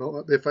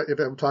know if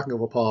I'm talking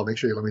over Paul, make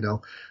sure you let me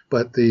know.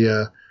 But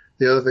the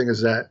other thing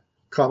is that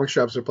comic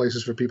shops are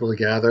places for people to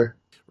gather,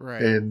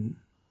 right? And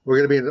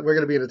we're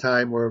gonna be in a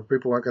time where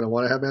people aren't going to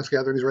want to have mass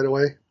gatherings right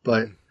away,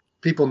 but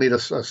people need a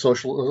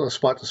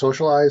spot to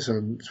socialize,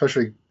 and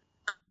especially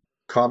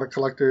comic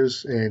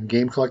collectors and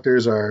game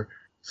collectors are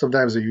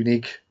sometimes a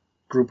unique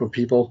group of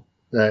people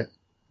that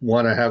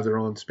want to have their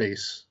own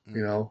space.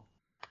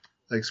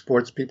 Like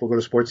sports people go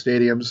to sports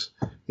stadiums,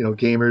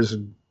 gamers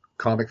and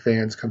comic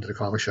fans come to the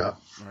comic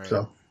shop. Right.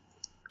 So,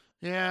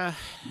 yeah,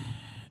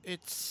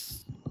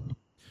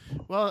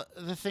 well,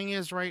 the thing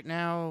is right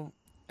now,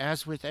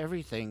 as with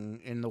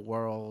everything in the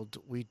world,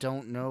 we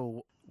don't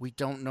know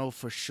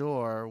for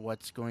sure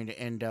what's going to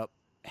end up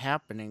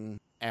happening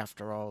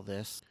after all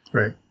this.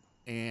 Right.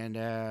 And,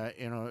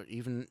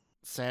 even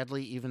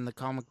sadly, even the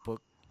comic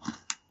book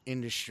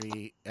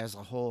industry as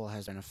a whole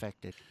has been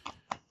affected.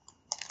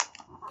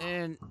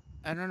 And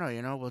I don't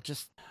know, we'll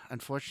just,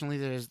 unfortunately,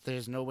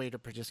 there's no way to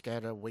just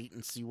gotta wait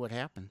and see what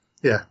happens.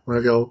 Yeah,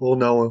 we'll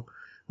know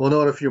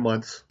in a few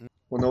months.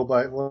 We'll know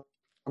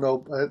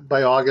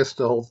by August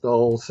the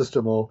whole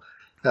system will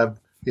have,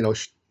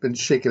 been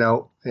shaken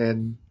out,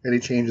 and any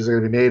changes that are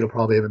going to be made will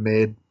probably have been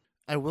made.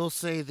 I will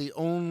say the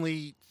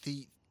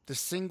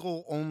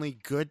single only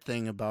good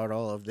thing about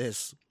all of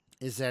this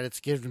is that it's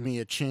given me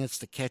a chance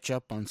to catch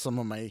up on some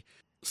of my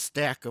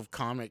stack of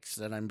comics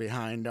that I'm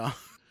behind on.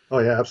 Oh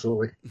yeah,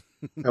 absolutely.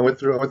 I went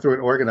through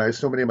and organized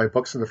so many of my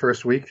books in the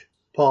first week.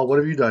 Paul, what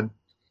have you done?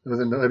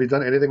 Have you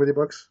done anything with your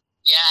books?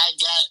 Yeah, I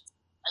got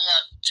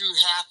 2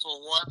 half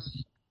of one.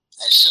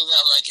 I still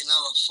got like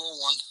another full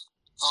one.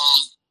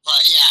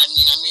 But yeah, I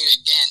made a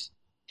dent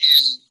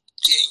in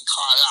getting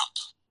caught up.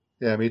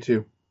 Yeah, me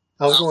too.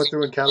 I was going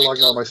through and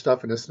cataloging all my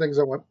stuff, and there's things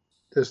I want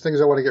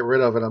to get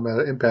rid of, and I'm at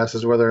an impasse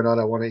as to whether or not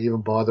I want to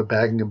even bother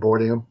bagging and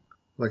boarding them.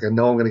 Like, I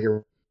know I'm going to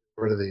get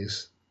rid of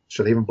these.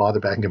 Should I even bother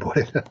bagging and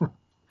boarding them?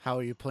 How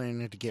are you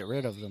planning to get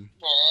rid of them?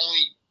 I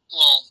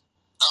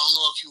don't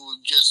know if you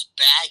would just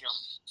bag them.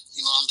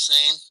 You know what I'm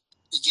saying?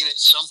 To give it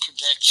some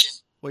protection.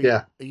 Well,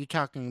 yeah. Are you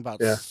talking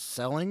about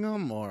selling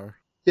them or?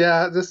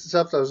 Yeah, this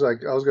stuff I was going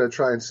to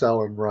try and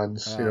sell in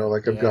runs. I've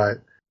got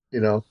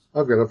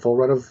a full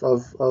run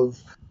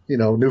of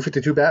New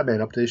 52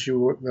 Batman up to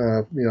issue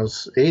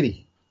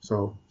 80.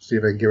 So see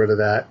if I can get rid of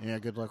that. Yeah,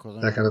 good luck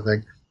with that kind of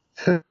thing.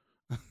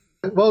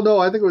 Well, no,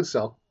 I think it would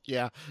sell.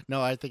 Yeah,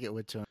 no, I think it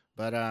would too.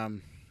 But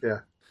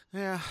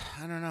yeah,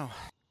 I don't know.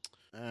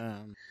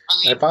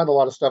 I found a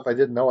lot of stuff I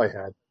didn't know I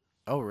had.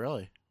 Oh,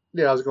 really?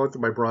 Yeah, I was going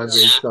through my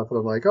Bronze Age stuff, and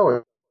I'm like,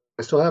 oh,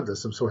 I still have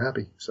this. I'm so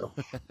happy. So.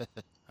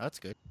 That's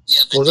good.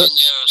 Yeah, but Was then it?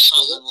 there are some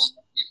of them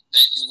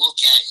that you look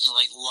at and you're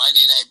like, why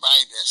did I buy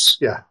this?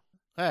 Yeah.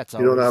 That's You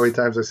don't know how many always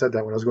times I said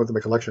that when I was going through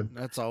my collection.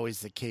 that's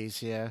always the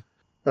case. Yeah.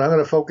 But I'm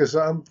going to focus.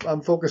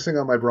 I'm focusing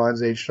on my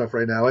Bronze Age stuff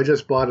right now. I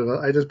just bought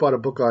a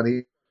book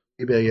on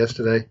eBay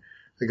yesterday.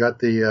 I got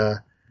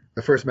the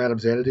first Madame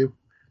Xanadu.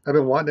 I've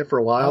been wanting it for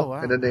a while, Oh,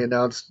 wow. and then they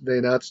announced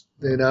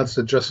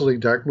the Justice League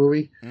Dark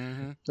movie.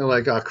 Mm-hmm. I'm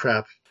like, oh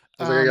crap!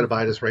 I was like, I got to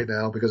buy this right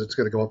now because it's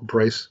going to go up in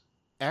price.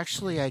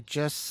 Actually, I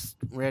just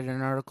read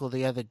an article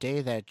the other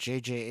day that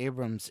J.J.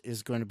 Abrams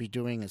is going to be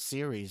doing a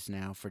series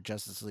now for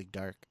Justice League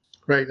Dark.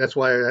 Right. That's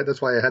why I had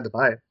to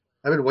buy it.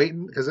 I've been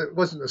waiting because it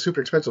wasn't a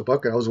super expensive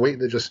book, and I was waiting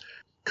to just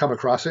come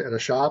across it at a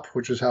shop,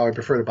 which is how I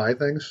prefer to buy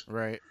things.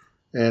 Right.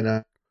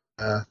 And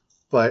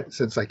but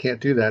since I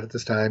can't do that at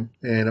this time,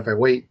 and if I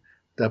wait,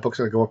 that book's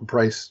going to go up in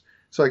price.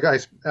 So I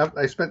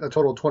spent a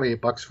total of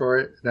 $28 for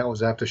it, and that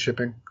was after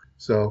shipping.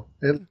 So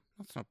it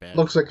That's not bad.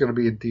 looks like it's going to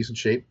be in decent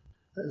shape.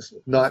 It's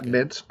not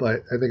mint,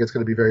 but I think it's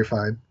going to be very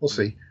fine. We'll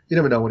see. You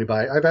never know when you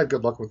buy it. I've had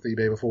good luck with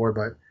eBay before,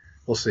 but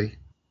we'll see.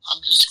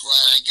 I'm just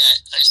glad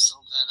I still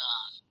got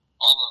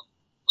all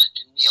the, like,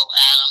 the Neil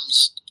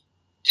Adams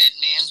Dead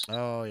Man.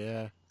 Oh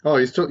yeah. Oh,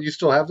 you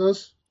still have those?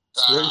 Is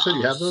that what you said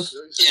you have those?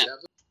 Yeah.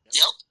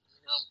 Yep.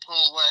 Put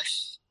them away.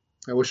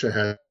 I wish I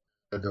had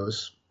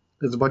those.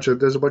 There's a bunch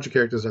of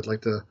characters I'd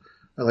like to.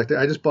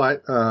 I just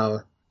bought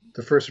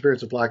the first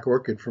appearance of Black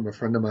Orchid from a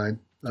friend of mine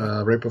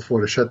right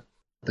before the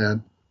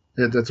shutdown.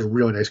 And that's a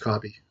really nice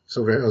copy.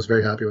 So I was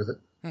very happy with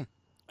it.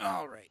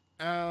 All right.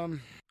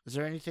 Is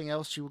there anything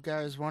else you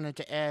guys wanted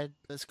to add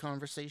to this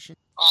conversation?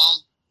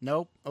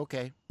 Nope.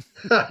 Okay.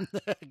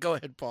 Go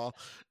ahead, Paul.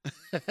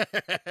 No, I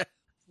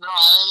don't know.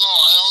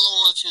 I don't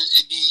know if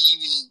it'd be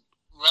even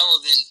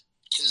relevant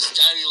because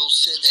Dario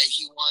said that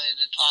he wanted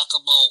to talk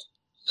about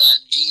the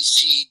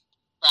DC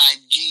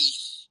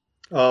 5G.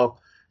 Oh,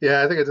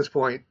 yeah. I think at this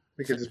point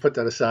we can just put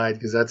that aside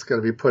because that's going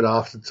to be put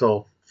off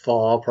until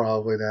fall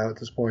probably now at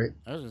this point.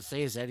 I was gonna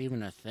say, is that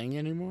even a thing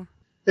anymore?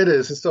 It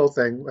is. It's still a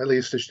thing. At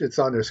least it's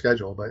on their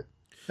schedule. But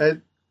I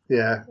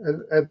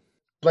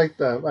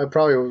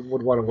probably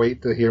would want to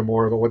wait to hear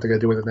more about what they're going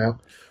to do with it now.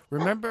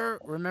 Remember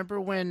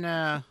when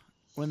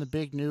the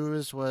big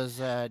news was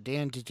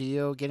Dan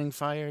DiDio getting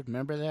fired?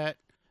 Remember that?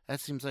 That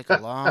seems like a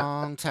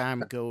long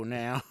time ago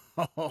now.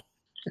 I'm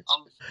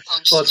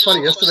Well, it's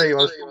funny. Yesterday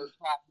was.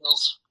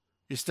 cartwheels.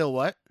 You still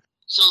what?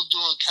 Still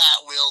doing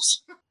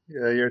cartwheels.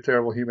 Yeah, you're a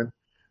terrible human.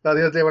 Now,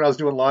 the other day when I was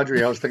doing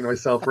laundry, I was thinking to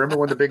myself, remember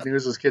when the big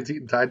news was kids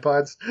eating Tide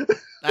Pods?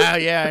 Oh,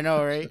 yeah, I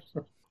know,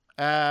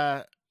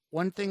 right?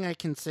 One thing I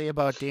can say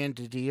about Dan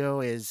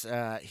DiDio is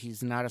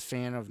he's not a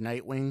fan of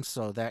Nightwing,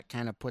 so that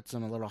kind of puts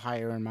him a little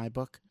higher in my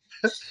book.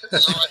 Yeah,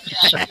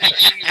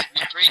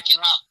 you're breaking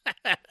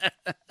up.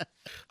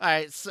 All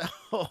right, so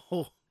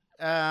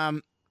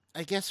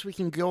I guess we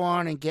can go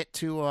on and get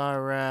to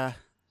our,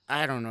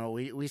 I don't know,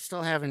 we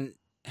still haven't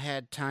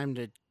had time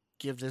to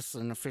give this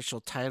an official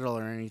title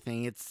or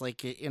anything. It's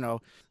like,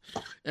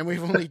 and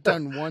we've only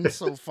done one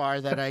so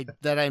far that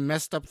I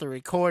messed up the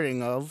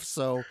recording of,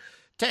 so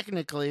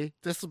technically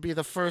this will be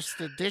the first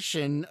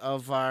edition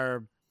of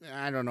our,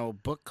 I don't know,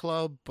 book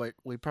club, but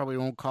we probably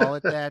won't call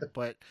it that,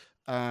 but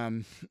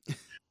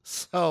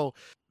so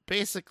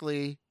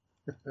basically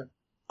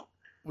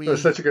It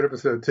was such a good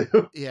episode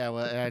too. Yeah,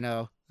 well, I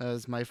know. That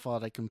was my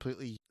fault. I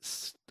completely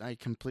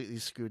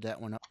screwed that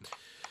one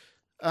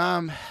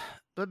up.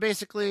 But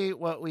basically,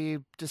 what we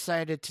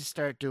decided to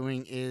start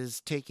doing is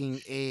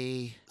taking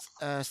a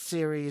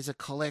series, a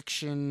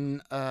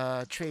collection,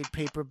 trade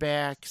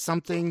paperback,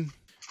 something.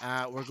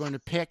 We're going to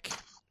pick.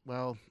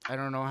 Well, I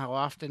don't know how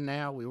often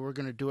now. We were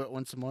going to do it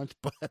once a month,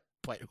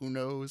 but who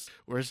knows?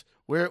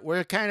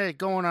 We're kind of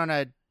going on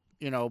a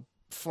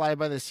fly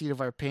by the seat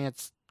of our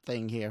pants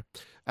thing here.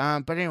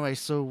 But anyway,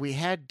 so we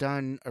had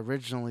done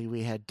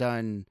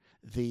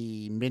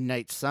the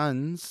Midnight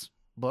Suns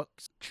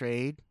books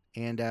trade.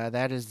 And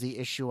that is the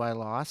issue I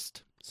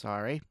lost.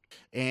 Sorry.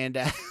 And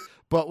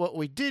but what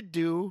we did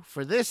do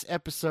for this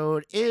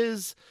episode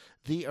is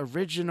the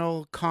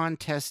original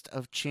Contest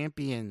of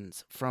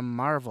Champions from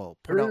Marvel,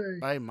 put out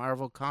by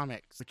Marvel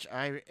Comics, which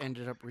I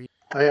ended up reading.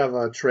 I have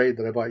a trade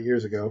that I bought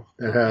years ago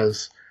that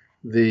has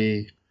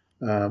the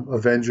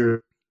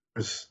Avengers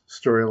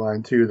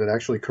storyline too that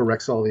actually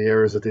corrects all the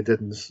errors that they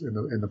did in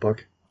the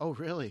book. Oh,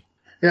 really?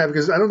 Yeah,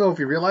 because I don't know if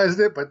you realized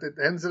it, but it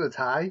ends in a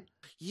tie.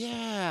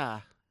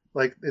 Yeah.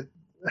 Like it,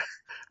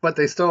 but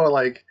they still are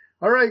like,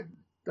 all right,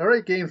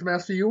 Games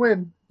Master, you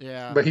win.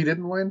 Yeah. But he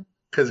didn't win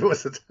because it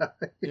was a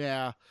tie.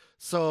 Yeah.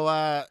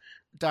 So,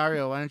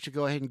 Dario, why don't you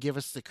go ahead and give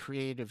us the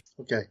creative?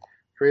 Okay.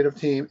 Creative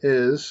team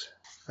is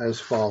as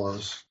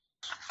follows.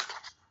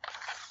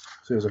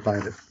 As soon as I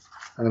find it,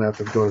 I'm gonna have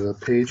to go to the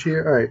page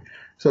here. All right.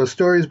 So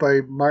stories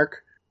by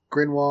Mark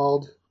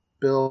Grinwald,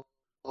 Bill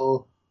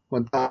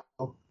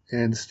Montalvo,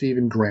 and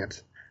Stephen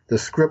Grant. The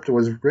script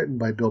was written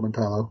by Bill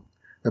Montalvo.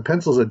 The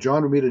pencils are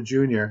John Romita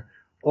Jr.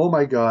 Oh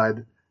my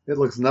God, it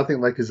looks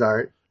nothing like his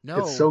art. No,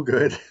 it's so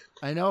good.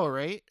 I know,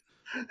 right?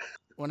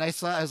 When I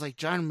saw it, I was like,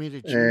 John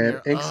Romita Jr.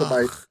 And inks are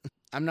by.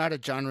 I'm not a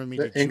John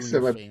Romita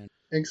Jr. fan.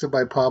 inks are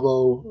by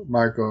Pablo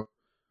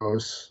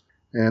Marcos,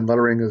 and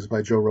lettering is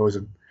by Joe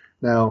Rosen.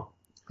 Now,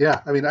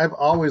 yeah, I mean, I've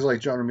always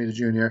liked John Romita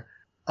Jr.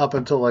 up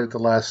until like the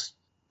last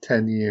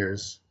 10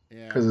 years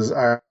because his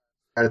art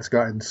it's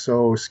gotten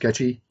so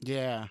sketchy.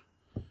 Yeah.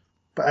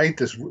 But I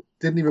just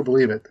didn't even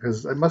believe it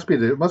because it must be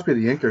the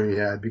inker he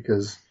had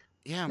because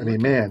yeah, I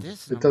mean, man,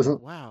 it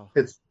doesn't. Like, wow,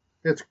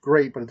 it's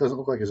great, but it doesn't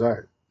look like his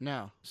art.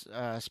 No,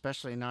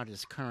 especially not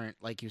his current,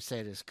 like you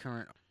said, his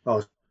current. Oh,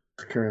 his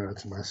current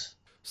art's a mess.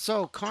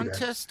 So,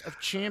 Contest of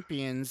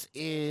Champions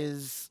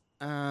is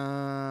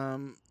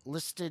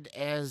listed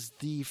as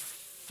the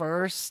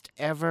first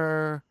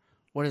ever.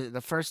 What is it?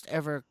 The first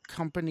ever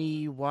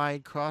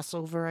company-wide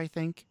crossover, I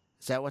think.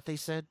 Is that what they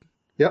said?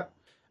 Yep.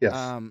 Yes.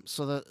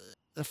 So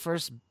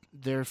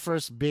their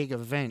first big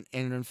event,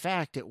 and in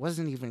fact, it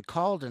wasn't even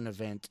called an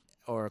event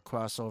or a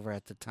crossover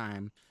at the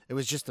time. It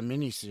was just a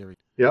miniseries.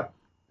 Yep.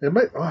 It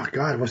might. Oh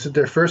God, was it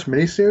their first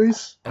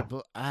miniseries?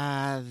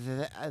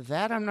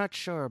 That I'm not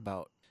sure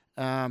about.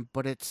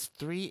 But it's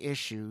 3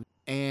 issues,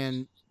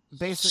 and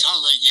basically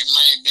sounds like it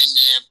might have been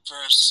their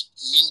first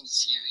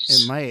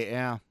miniseries. It might,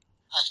 yeah.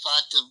 I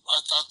thought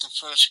the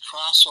first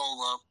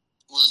crossover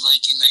was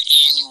like in the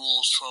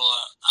annuals for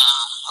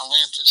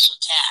Atlantis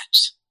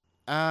Attacks.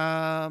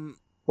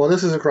 Well,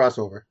 this is a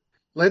crossover.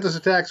 Atlantis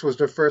Attacks was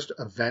their first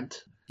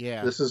event.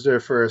 Yeah. This is their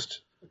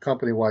first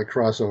company-wide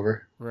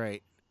crossover.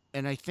 Right.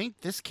 And I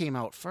think this came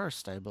out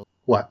first, I believe.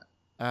 What?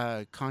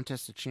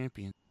 Contest of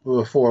Champions.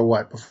 Before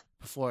what?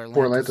 Before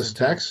Atlantis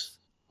Attacks?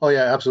 Oh,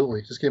 yeah,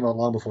 absolutely. Just came out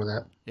long before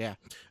that. Yeah.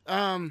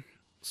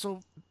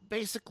 So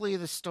basically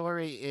the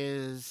story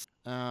is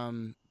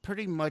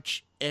pretty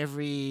much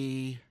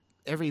every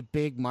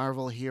big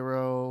Marvel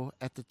hero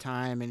at the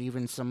time, and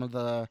even some of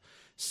the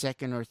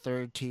second or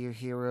third tier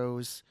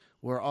heroes,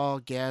 were all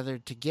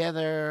gathered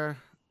together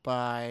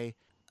by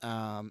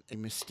a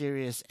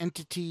mysterious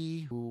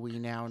entity who we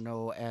now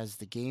know as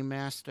the Game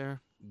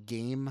Master.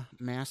 The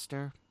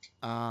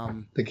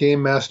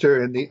Game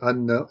Master and the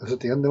Unknown. Is it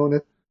the Unknown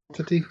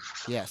entity?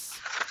 Yes.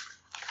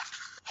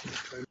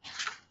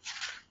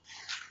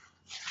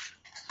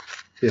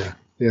 Yeah,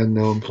 the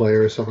Unknown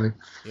Player or something.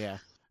 Yeah.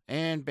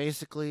 And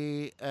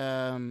basically,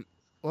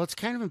 it's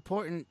kind of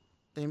important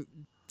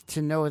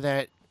to know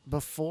that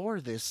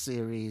before this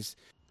series,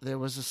 there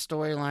was a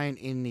storyline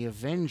in the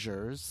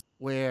Avengers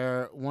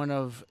where one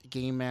of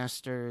Game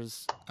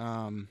Master's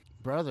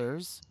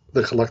brothers,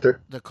 the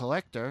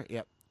Collector,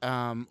 yep,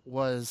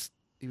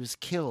 he was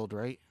killed,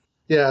 right?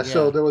 Yeah,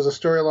 so there was a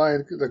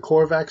storyline, the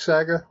Korvac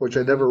saga, which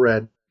I never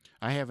read.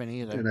 I haven't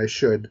either. And I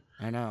should.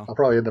 I know. I'll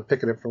probably end up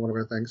picking it for one of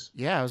our things.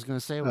 Yeah, I was going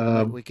to say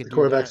we could the do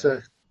Korvac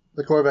that.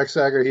 The Korvac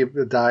saga, he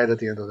died at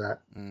the end of that.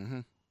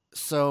 Mm-hmm.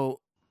 So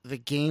the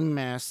Game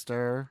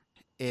Master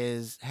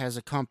has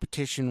a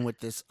competition with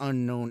this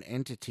unknown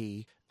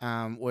entity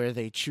where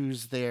they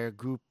choose their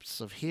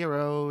groups of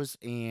heroes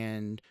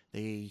and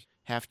they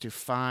have to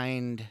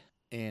find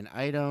an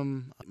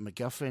item,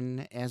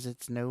 MacGuffin as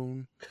it's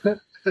known.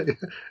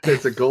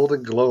 It's a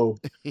golden globe.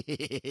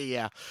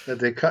 Yeah. That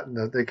they cut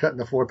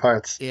into 4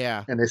 parts.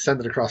 Yeah. And they send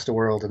it across the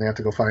world and they have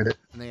to go find it.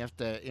 And they have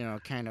to,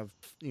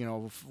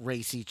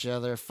 race each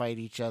other, fight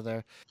each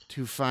other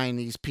to find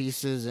these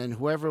pieces, and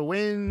whoever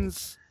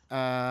wins,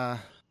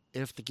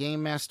 if the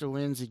Game Master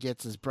wins, he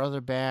gets his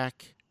brother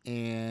back,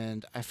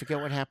 and I forget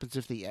what happens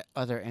if the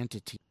other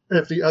entity.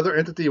 If the other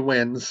entity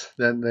wins,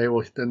 then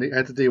the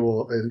entity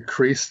will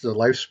increase the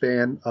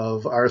lifespan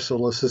of our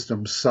solar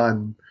system's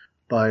sun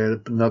by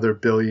another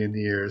billion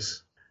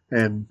years.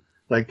 And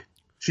like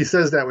she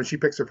says that when she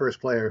picks her first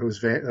player,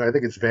 who's I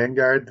think it's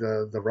Vanguard,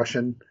 the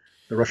Russian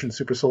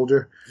super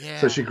soldier. Yeah.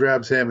 So she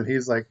grabs him, and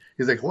he's like,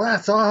 well,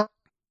 that's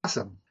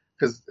awesome,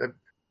 because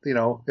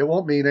it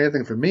won't mean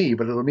anything for me,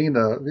 but it'll mean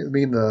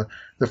the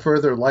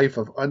further life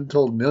of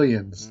untold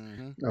millions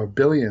or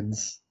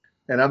billions.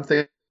 And I'm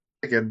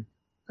thinking,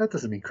 that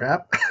doesn't mean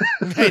crap.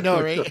 I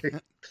know, right?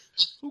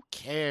 Who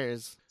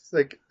cares? It's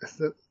like,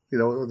 the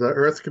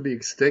Earth could be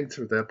extinct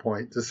at that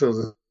point, just so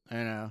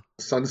the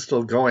sun's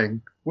still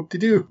going.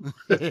 Whoop-de-doo.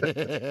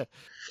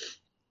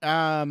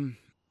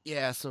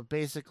 Yeah, so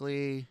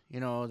basically,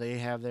 they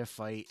have their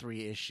fight,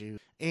 3 issues.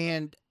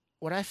 And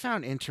what I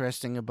found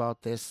interesting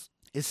about this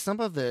is some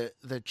of the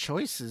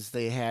choices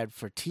they had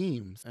for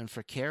teams and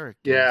for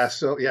characters. Yeah,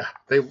 so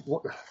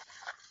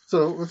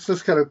let's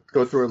just kind of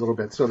go through it a little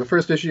bit. So the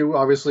first issue,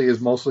 obviously, is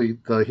mostly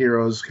the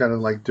heroes kind of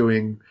like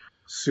doing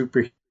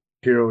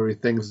superhero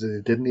things that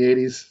they did in the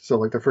 80s. So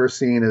like the first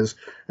scene is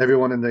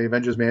everyone in the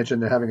Avengers Mansion,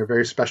 they're having a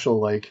very special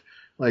like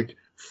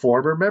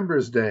former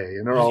members day,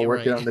 and they're all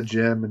working out in the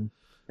gym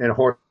and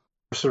horsing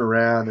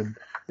around, and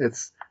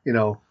it's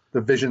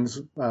the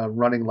Vision's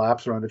running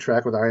laps around the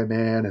track with Iron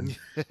Man, and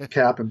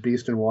Cap and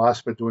Beast and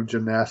Wasp are doing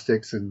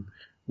gymnastics, and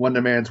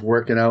Wonder Man's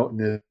working out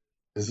in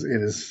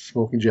his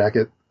smoking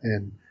jacket,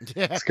 and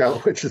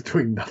Scarlet Witch is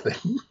doing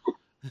nothing.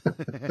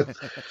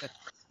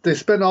 They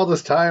spend all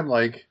this time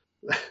like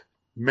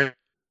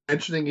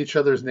mentioning each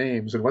other's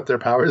names and what their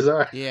powers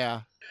are.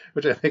 Yeah,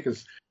 which I think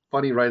is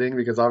funny writing,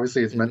 because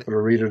obviously it's meant for the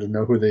reader to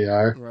know who they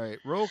are. Right.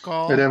 Roll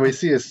call. And then we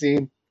see a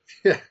scene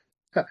Yeah.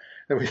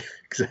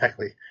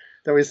 Exactly.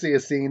 Then we see a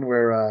scene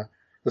where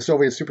the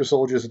Soviet super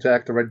soldiers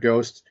attack the Red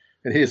Ghost,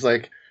 and he's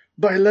like,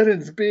 "By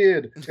Lenin's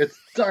beard, it's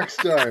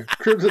Darkstar,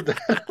 Crimson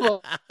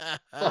Devil,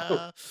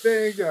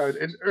 Vanguard,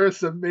 and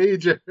Ursa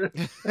Major."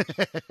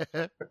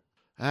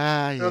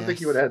 I don't think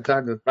he would have had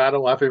time to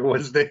battle off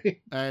everyone's name.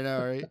 I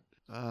know,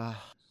 right?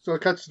 So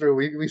it cuts through.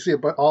 We see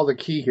all the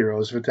key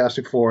heroes.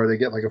 Fantastic Four, they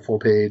get like a full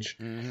page.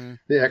 Mm-hmm.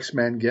 The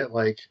X-Men get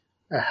like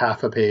a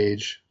half a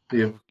page.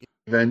 The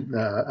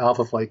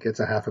Alpha Flight gets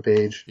a half a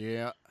page.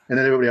 Yeah. And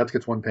then everybody else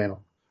gets one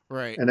panel.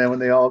 Right. And then when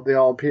they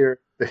all appear,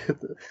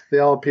 they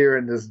all appear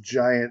in this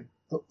giant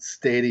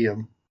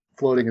stadium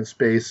floating in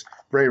space,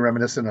 very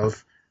reminiscent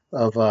of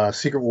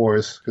Secret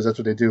Wars, because that's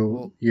what they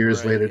do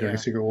years later during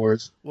Secret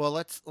Wars. Well,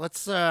 let's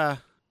I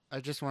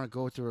just want to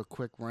go through a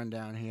quick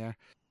rundown here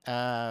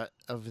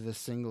of the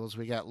singles.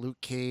 We got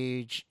Luke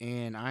Cage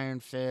and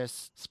Iron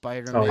Fist,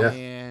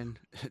 Spider-Man,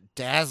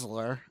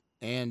 Dazzler,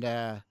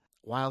 and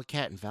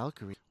Wildcat and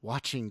Valkyrie.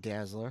 Watching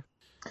Dazzler.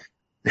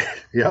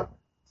 Yep.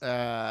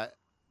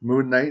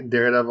 Moon Knight and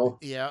Daredevil.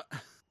 Yeah.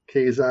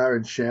 Kazar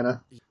and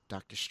Shanna.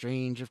 Doctor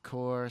Strange, of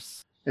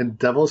course. And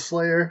Devil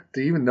Slayer.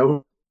 Do you even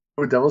know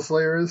who Devil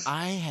Slayer is?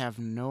 I have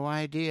no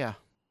idea.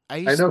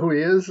 I know who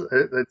he is.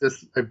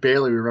 I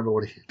barely remember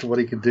what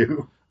he can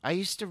do. I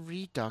used to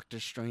read Doctor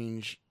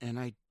Strange, and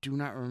I do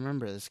not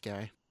remember this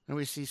guy. And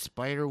we see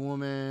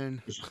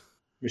Spider-Woman.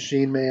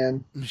 Machine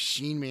Man.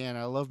 Machine Man.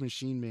 I love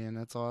Machine Man.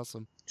 That's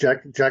awesome.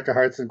 Jack of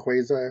Hearts and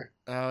Quasar.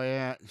 Oh,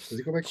 yeah. Does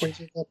he go by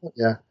Quasar at that point?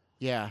 Yeah.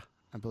 Yeah,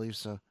 I believe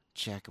so.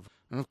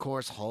 And of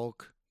course,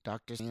 Hulk,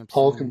 Dr. Samson.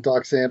 Hulk and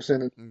Doc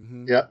Samson.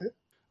 Mm-hmm. Yeah.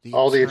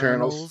 All the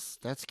Eternals.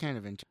 That's kind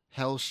of interesting.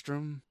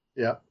 Hellstrom.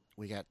 Yeah.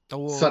 We got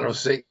Thor. Son of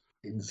Satan,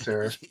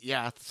 sir.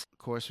 Yeah, of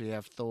course we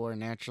have Thor,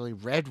 naturally.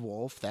 Red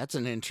Wolf. That's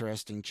an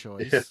interesting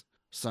choice. Yeah.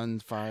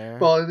 Sunfire.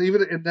 Well,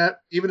 even in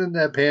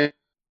that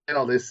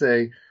panel, they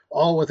say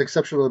all with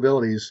exceptional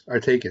abilities are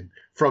taken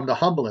from the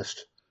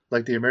humblest,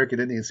 like the American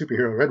Indian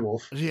superhero Red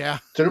Wolf, yeah,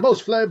 to the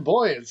most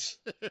flamboyant,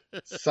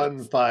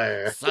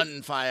 Sunfire.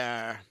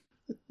 Sunfire.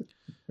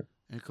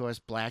 And of course,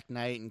 Black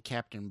Knight and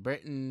Captain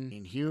Britain,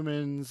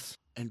 Inhumans,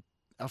 and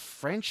a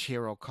French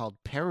hero called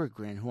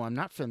Peregrine, who I'm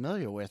not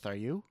familiar with. Are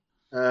you?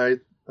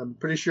 I'm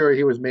pretty sure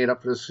he was made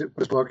up for this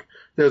book.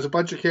 There's a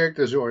bunch of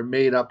characters who are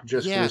made up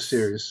just for this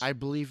series. I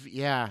believe.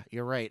 Yeah,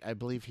 you're right. I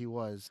believe he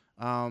was.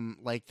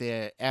 Like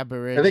the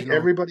Aboriginal. I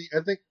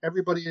think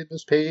everybody in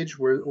this page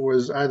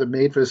was either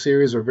made for the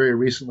series or very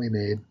recently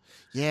made.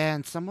 Yeah,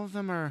 and some of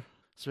them are.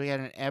 So we got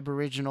an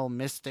Aboriginal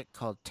mystic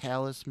called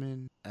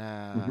Talisman.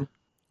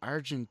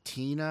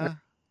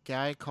 Argentina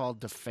guy called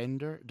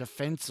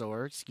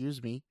Defensor.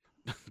 Excuse me.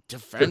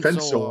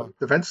 Defensor.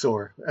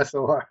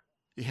 SOR.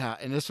 Yeah,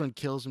 and this one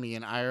kills me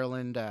in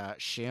Ireland.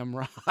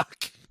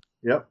 Shamrock.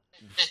 Yep.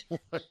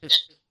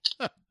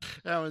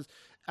 That was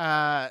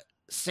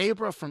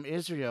Sabra from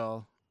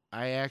Israel.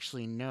 I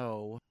actually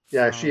know.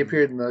 Yeah, she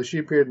appeared in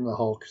the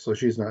Hulk, so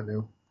she's not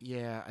new.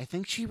 Yeah, I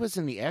think she was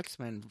in the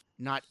X-Men,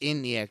 not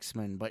in the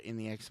X-Men, but in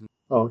the X-Men.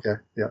 Oh, okay,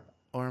 yeah.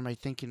 Or am I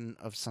thinking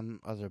of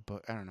some other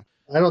book? I don't know.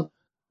 I don't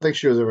think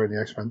she was ever in the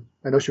X-Men.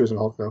 I know she was in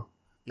Hulk though.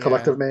 Yeah,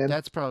 Collective Man.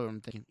 That's probably what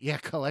I'm thinking. Yeah,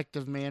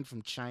 Collective Man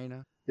from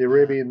China. The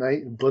Arabian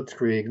Night and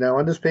Blitzkrieg. Now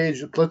on this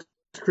page,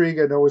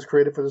 Blitzkrieg I know was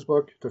created for this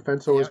book.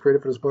 Defensor was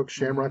created for this book.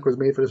 Shamrock was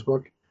made for this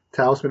book.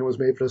 Talisman was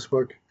made for this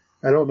book.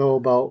 I don't know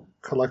about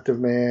Collective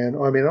Man.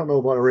 I don't know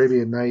about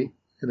Arabian Night.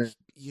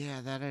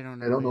 Yeah, that I don't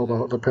know. I don't know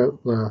about the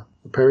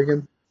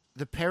Peregrine.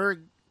 The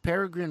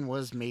Peregrine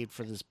was made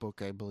for this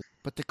book, I believe.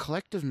 But the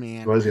Collective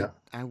Man,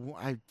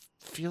 I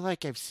feel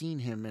like I've seen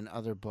him in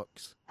other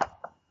books.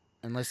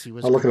 Unless he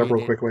was. I'll look it up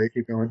real quick while you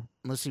keep going.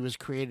 Unless he was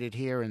created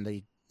here and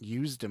they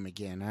used him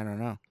again. I don't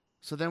know.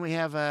 So then we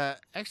have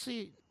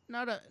actually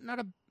not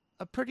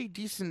a pretty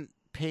decent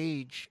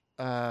page,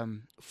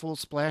 full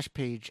splash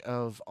page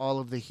of all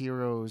of the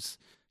heroes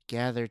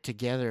gathered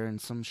together in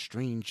some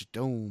strange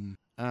dome.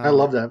 I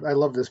love that. I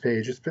love this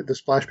page. The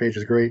splash page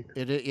is great.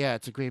 Yeah,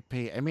 it's a great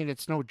page. I mean,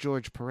 it's no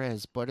George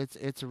Perez, but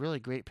it's a really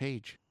great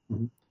page.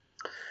 Mm-hmm.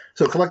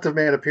 So Collective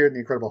Man appeared in the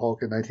Incredible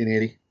Hulk in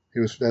 1980.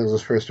 That was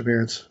his first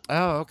appearance.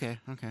 Oh, okay.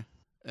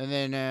 And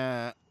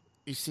then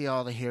you see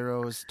all the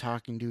heroes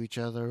talking to each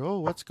other. Oh,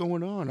 what's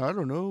going on? I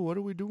don't know. What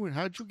are we doing?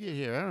 How'd you get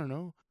here? I don't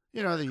know.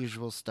 You know, the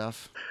usual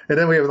stuff. And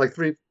then we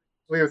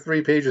have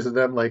three pages of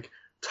them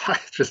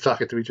just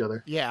talking to each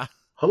other. Yeah.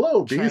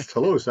 Hello, Beast.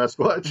 Hello,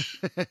 Sasquatch.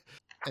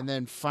 And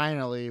then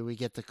finally we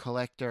get the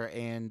Collector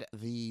and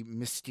the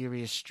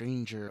mysterious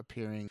stranger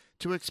appearing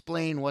to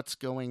explain what's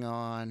going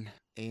on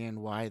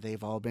and why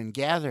they've all been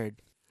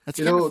gathered. That's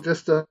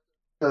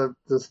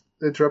just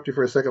interrupt you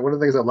for a second. One of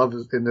the things I love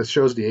and this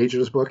shows the age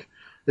of this book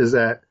is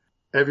that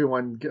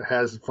everyone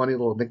has funny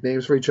little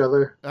nicknames for each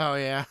other. Oh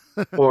yeah.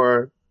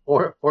 or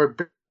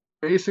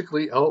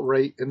basically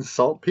outright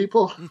insult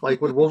people.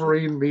 Like when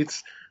Wolverine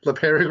meets the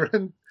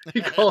Peregrine,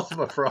 he calls him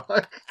a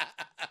frog.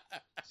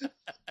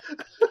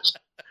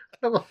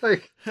 I'm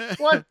like,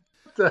 what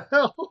the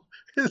hell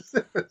is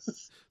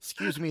this?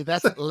 Excuse me,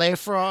 that's Le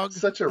Frog.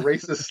 Such a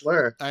racist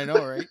slur. I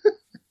know, right?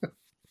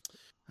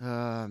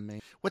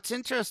 Man. What's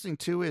interesting,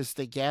 too, is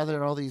they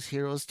gathered all these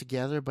heroes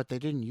together, but they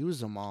didn't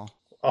use them all.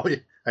 Oh, yeah,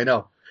 I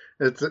know.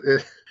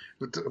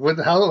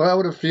 How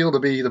would it feel to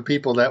be the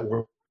people that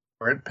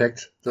weren't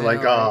picked? They're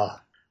like, right?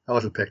 I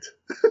wasn't picked.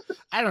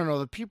 I don't know.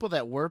 The people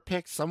that were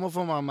picked, some of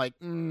them, I'm like,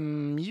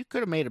 you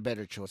could have made a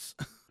better choice.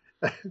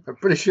 I'm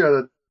pretty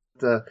sure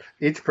that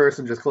each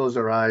person just closed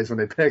their eyes when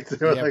they picked.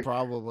 They were like,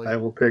 probably. I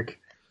will pick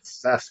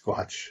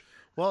Sasquatch.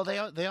 Well,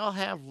 they all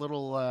have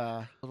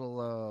little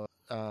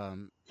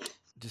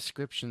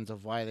descriptions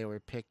of why they were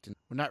picked, and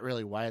well, not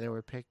really why they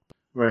were picked. But...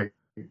 Right.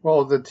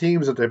 Well, the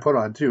teams that they put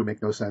on too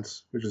make no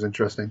sense, which is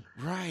interesting.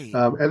 Right.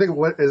 I think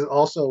what is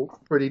also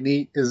pretty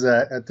neat is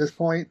that at this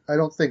point, I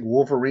don't think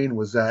Wolverine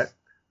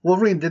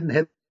didn't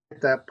hit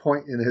that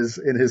point in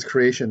his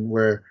creation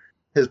where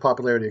his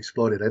popularity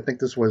exploded. I think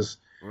this was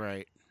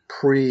right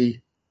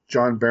pre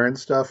John Byrne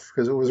stuff,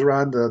 because it was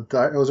around the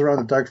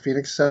Dark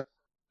Phoenix saga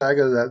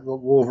that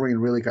Wolverine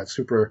really got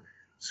super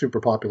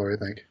popular, I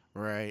think.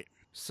 Right.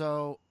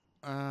 So,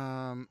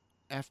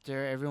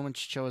 after everyone's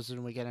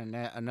chosen, we get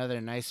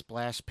another nice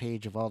splash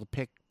page of all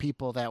the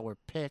people that were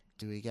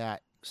picked. We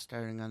got,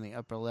 starting on the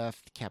upper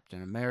left,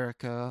 Captain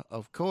America.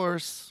 Of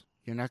course,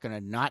 you're not going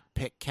to not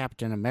pick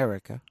Captain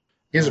America.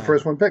 He's the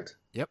first one picked.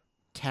 Yep.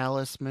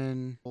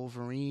 Talisman,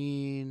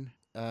 Wolverine.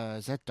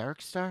 Is that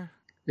Darkstar?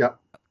 Yep.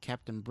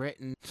 Captain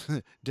Britain,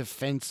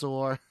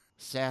 Defensor,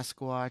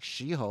 Sasquatch,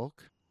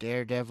 She-Hulk,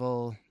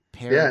 Daredevil,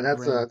 Peregrine.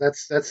 Yeah,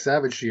 that's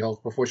Savage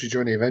She-Hulk before she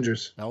joined the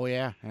Avengers. Oh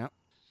yeah.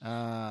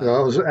 That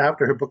was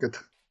after her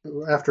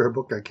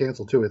book got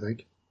canceled too, I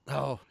think.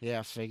 Oh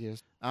yeah,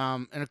 figures.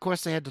 And of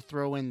course they had to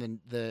throw in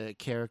the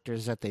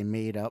characters that they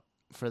made up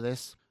for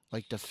this,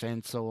 like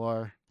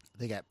Defensor.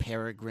 They got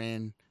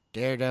Peregrine,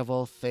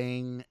 Daredevil,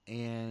 Thing,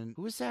 and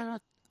who is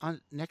that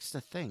on next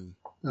to Thing?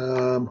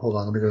 Hold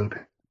on, let me go to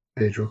the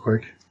page real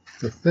quick.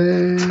 The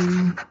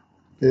Thing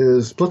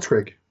is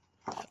Blitzkrieg.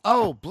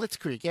 Oh,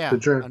 Blitzkrieg, yeah.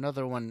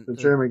 Another one. The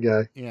German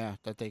guy. Yeah,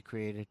 that they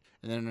created.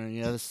 And then on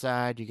the other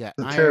side, you got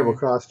Iron. Terrible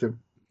costume.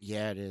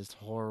 Yeah, it is.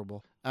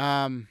 Horrible.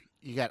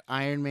 You got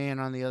Iron Man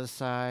on the other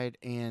side,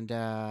 and,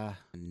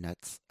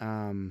 nuts.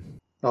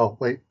 Oh,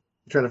 wait.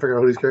 I'm trying to figure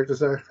out who these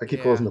characters are? I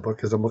keep closing the book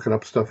because I'm looking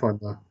up stuff on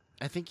the...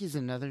 I think he's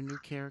another new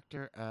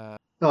character.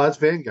 No, that's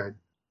Vanguard.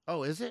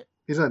 Oh, is it?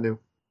 He's not new.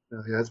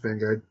 No, yeah, that's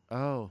Vanguard.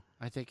 Oh,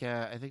 I think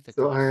the...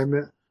 So Iron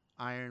Man.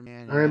 Iron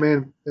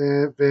Man,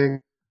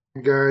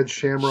 Vanguard,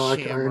 Shamrock,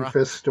 Iron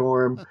Fist,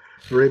 Storm,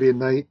 Arabian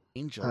Knight,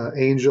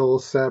 Angel,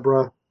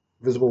 Sabra,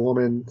 Invisible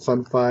Woman,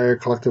 Sunfire,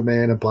 Collective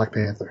Man, and Black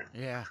Panther.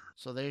 Yeah,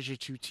 so there's your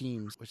two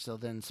teams, which they'll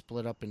then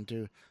split up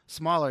into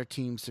smaller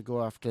teams to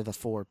go after the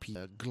 4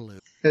 glue.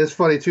 And it's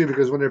funny too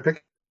because when they're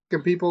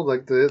picking people,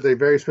 like they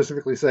very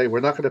specifically say, we're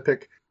not going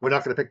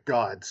to pick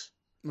gods.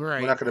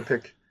 Right. We're not going to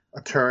pick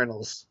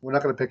Eternals. We're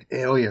not going to pick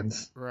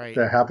aliens. Right.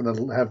 That happen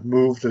to have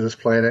moved to this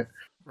planet.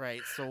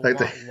 Right. So like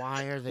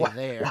why are they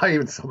there? Why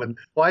even summon?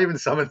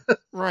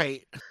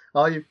 Right.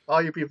 All you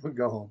people can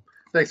go home.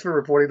 Thanks for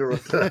reporting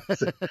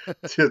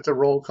to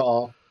roll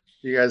call.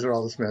 You guys are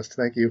all dismissed.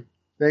 Thank you.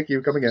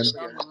 Come again.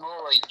 Sounded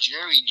more like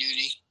jury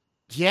duty.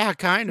 Yeah,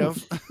 kind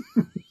of.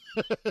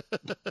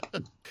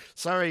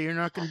 Sorry, you're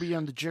not going to be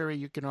on the jury.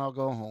 You can all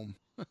go home.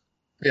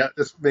 Yeah,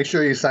 just make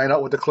sure you sign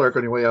out with the clerk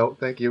on your way out.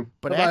 Thank you.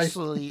 But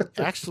Bye-bye.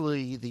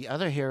 actually, the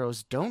other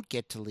heroes don't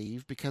get to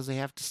leave because they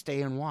have to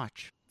stay and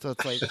watch. So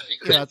it's like, It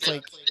could have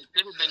been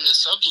the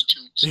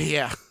substitutes.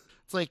 Yeah.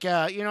 It's like,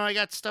 I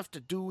got stuff to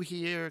do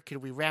here.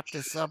 Can we wrap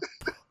this up?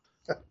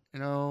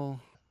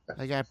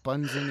 I got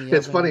buns in the oven.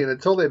 It's funny, and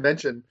until they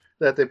mentioned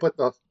that they put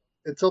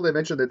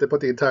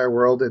the entire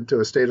world into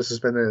a state of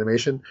suspended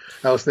animation,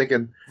 I was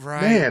thinking,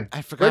 right. Man,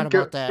 I forgot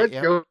about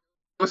that.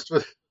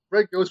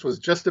 Red Ghost was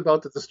just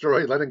about to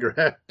destroy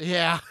Leningrad.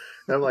 Yeah.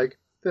 And I'm like,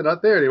 they're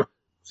not there anymore.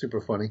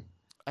 Super funny.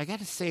 I got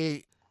to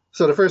say...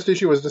 So the first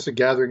issue was just a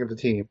gathering of the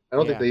team. I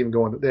don't think they even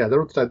go on... Yeah, they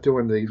don't start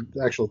doing the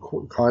actual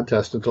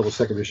contest until the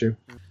second issue.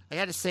 I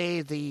got to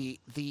say, the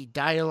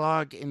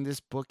dialogue in this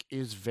book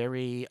is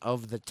very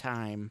of the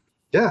time.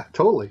 Yeah,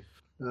 totally.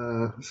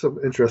 Some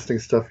interesting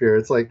stuff here.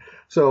 It's like,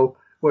 so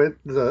when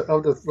of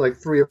the like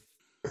 3 or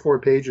 4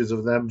 pages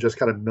of them just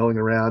kind of milling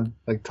around,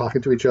 like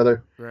talking to each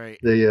other. Right.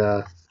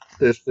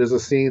 There's a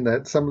scene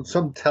that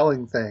some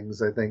telling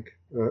things, I think,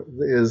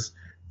 is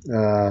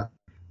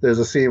there's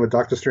a scene with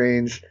Doctor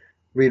Strange,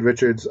 Reed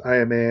Richards,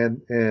 Iron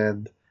Man,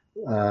 and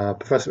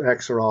Professor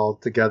X are all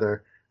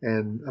together,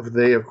 and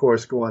they of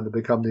course go on to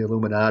become the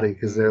Illuminati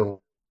because they're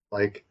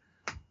like,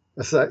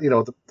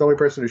 the only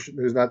person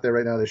who's not there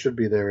right now that should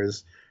be there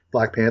is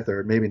Black Panther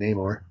and maybe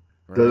Namor.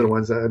 Right. They're the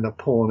ones that end up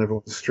pulling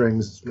everyone's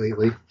strings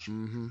lately.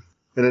 Mm-hmm.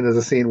 And then there's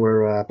a scene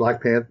where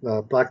Black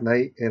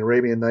Knight and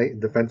Arabian Knight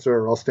and Defensor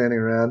are all standing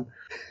around,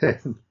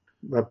 and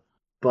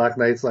Black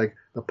Knight's like,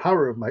 the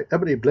power of my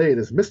ebony blade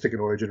is mystic in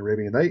origin,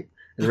 Arabian Knight.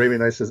 And Arabian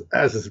Knight says,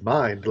 as is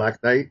mine,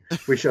 Black Knight.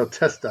 We shall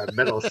test our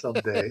metal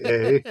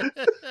someday, eh?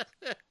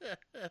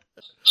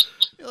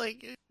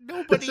 Like,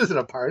 nobody... This isn't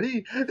a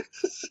party.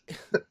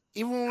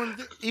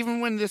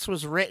 Even when this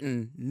was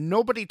written,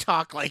 nobody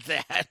talked like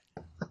that.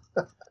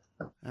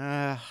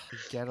 You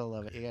gotta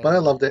love it. But I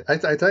loved it. I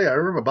tell you, I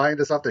remember buying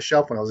this off the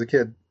shelf when I was a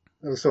kid.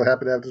 I was so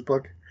happy to have this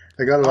book.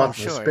 I got it off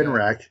of a spin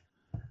rack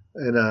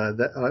in a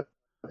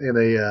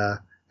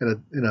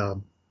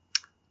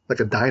like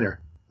a diner,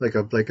 like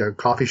a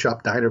coffee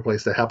shop diner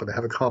place that happened to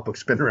have a comic book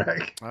spin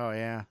rack. Oh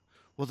yeah.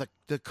 Well,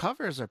 the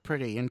covers are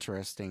pretty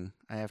interesting,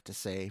 I have to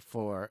say,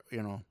 for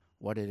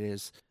what it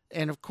is.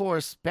 And of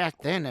course,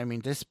 back then, I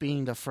mean, this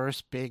being the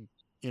first big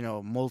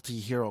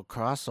multi-hero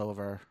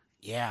crossover,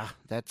 yeah,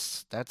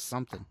 that's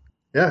something.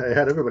 Yeah, it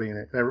had everybody in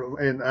it,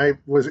 and I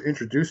was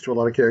introduced to a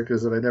lot of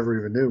characters that I never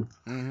even knew.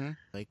 Mm-hmm.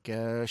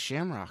 Like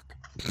Shamrock.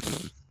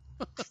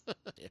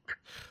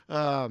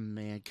 Oh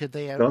man, could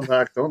they have...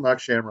 Don't knock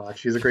Shamrock.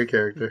 She's a great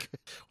character.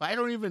 Well, I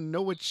don't even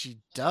know what she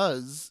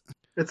does.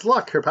 It's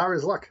luck. Her power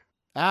is luck.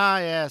 Ah,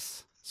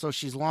 yes. So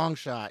she's long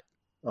shot.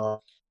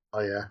 Oh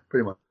yeah,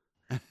 pretty much.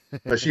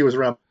 But she was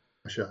around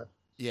shot.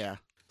 Yeah.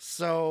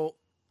 So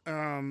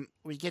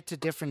we get to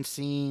different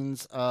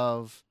scenes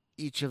of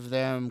each of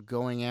them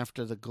going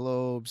after the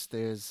globes.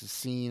 There's a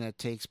scene that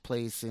takes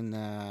place in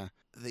the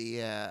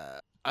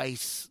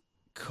ice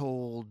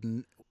cold.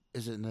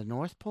 Is it in the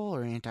North Pole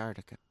or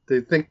Antarctica?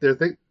 They think they're at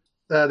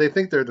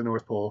the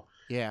North Pole.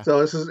 Yeah. So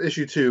this is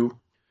issue 2,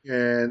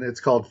 and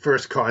it's called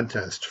First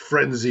Contest: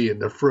 Frenzy in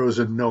the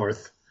Frozen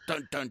North.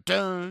 Dun dun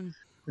dun.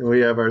 And we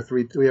have our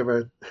 2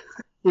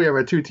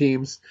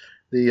 teams.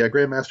 The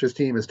Grandmaster's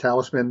team is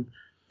Talisman,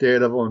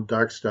 Daredevil, and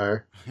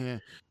Darkstar. Yeah.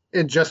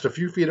 And just a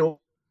few feet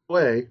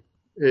away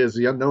is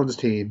the Unknown's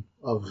team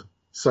of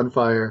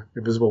Sunfire,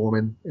 Invisible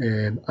Woman,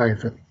 and Iron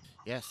Fist.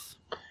 Yes.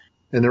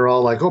 And they're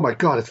all like, "Oh my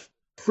God, it's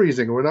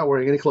freezing, and we're not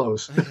wearing any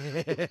clothes."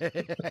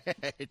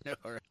 I know.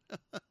 Right?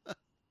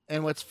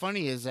 And what's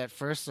funny is at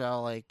first they're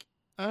all like,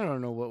 "I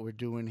don't know what we're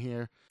doing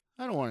here.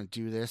 I don't want to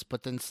do this."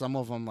 But then some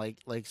of them, like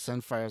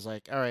Sunfire's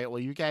like, "All right,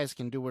 well, you guys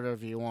can do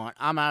whatever you want.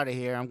 I'm out of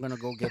here. I'm going to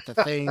go get the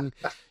thing,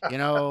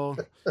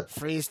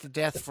 freeze to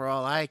death for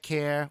all I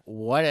care.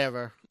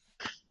 Whatever."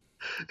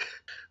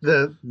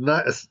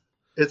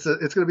 It's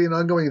going to be an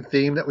ongoing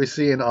theme that we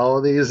see in all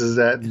of these is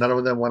that none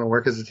of them want to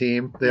work as a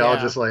team. They all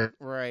just right.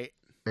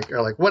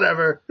 are like,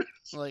 whatever.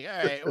 Like,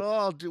 all right,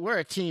 well, we're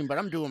a team, but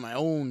I'm doing my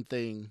own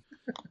thing.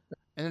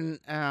 And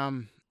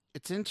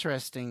it's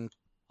interesting,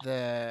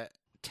 the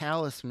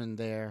Talisman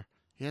there,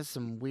 he has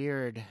some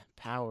weird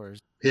powers.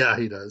 Yeah,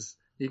 he does.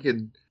 He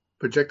can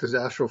project his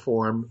astral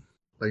form,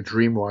 like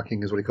dream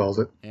walking is what he calls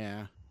it.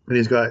 Yeah. And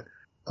he's got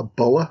a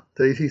boa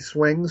that he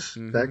swings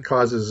that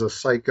causes a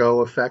psycho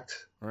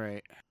effect.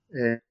 Right.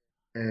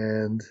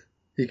 And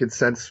he can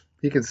sense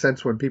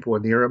when people are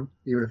near him,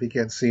 even if he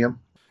can't see them.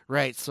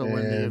 Right, so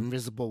when the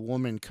Invisible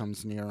Woman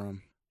comes near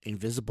him,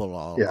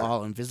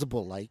 all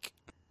invisible like.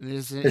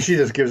 And she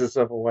just gives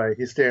herself away.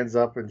 He stands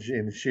up and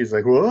she's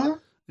like, "What?"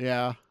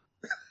 Yeah.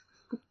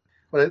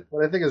 What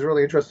I think is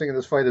really interesting in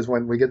this fight is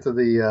when we get to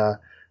the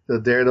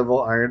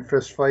Daredevil Iron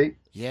Fist fight.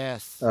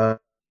 Yes.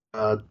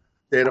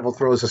 Daredevil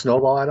throws a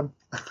snowball at him.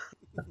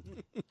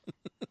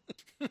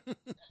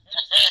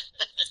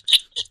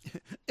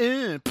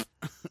 I'm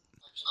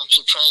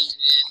surprised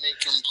you didn't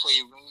make him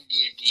play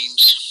reindeer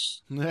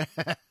games.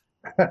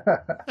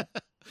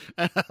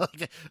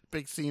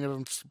 Big scene of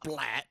him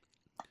splat.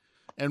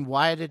 And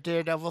why did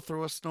Daredevil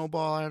throw a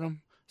snowball at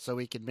him? So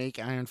he could make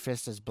Iron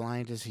Fist as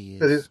blind as he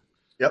is.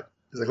 Yep.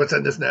 He's like, "Let's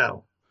end this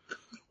now."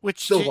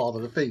 Which snowball to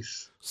the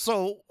face.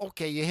 So,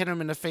 okay, you hit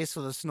him in the face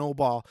with a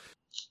snowball.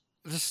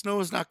 The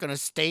snow's not going to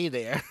stay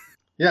there.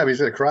 Yeah, but he's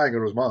going to cry and go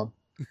to his mom.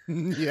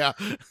 Yeah.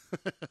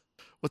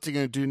 What's he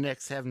going to do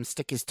next? Have him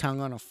stick his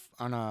tongue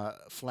on a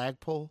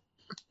flagpole?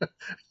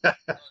 Not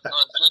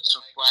just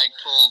a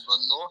flagpole, the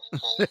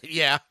North Pole.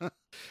 Yeah.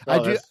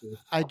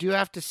 I do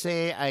have to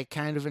say I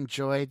kind of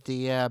enjoyed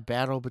the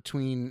battle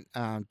between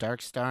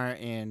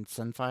Darkstar and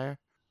Sunfire.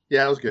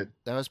 Yeah, it was good.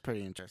 That was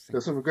pretty interesting.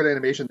 There's some good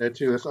animation there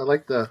too. I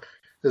like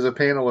there's a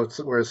panel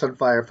where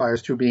Sunfire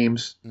fires 2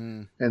 beams,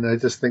 and I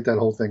just think that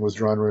whole thing was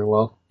drawn really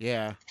well.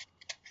 Yeah.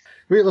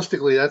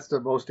 Realistically, that's the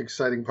most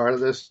exciting part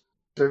of this.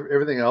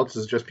 Everything else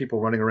is just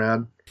people running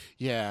around.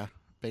 Yeah,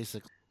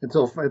 basically.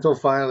 Until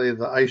finally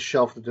the ice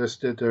shelf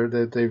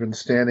that they've been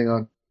standing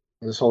on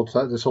this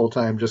whole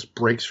time just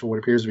breaks for what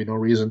appears to be no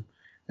reason,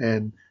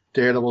 and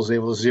Daredevil's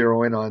able to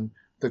zero in on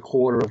the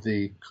quarter of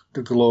the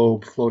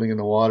globe floating in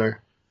the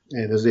water,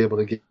 and is able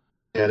to get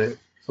it.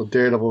 So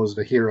Daredevil is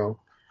the hero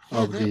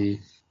of the.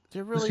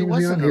 There really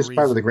wasn't. He's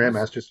part of the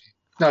Grandmasters.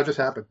 No, it just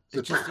happened.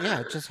 It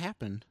just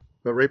happened.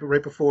 But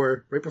right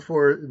before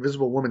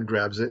Invisible Woman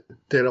grabs it,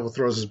 Daredevil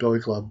throws his billy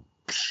club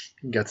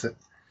and gets it,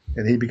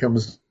 and he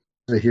becomes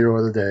the hero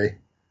of the day.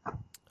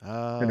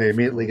 And they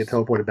immediately get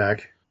teleported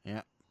back.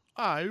 Yeah,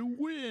 I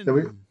win.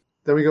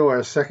 Then we go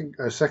our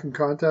second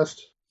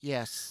contest.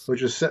 Yes,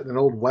 which is set in an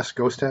old West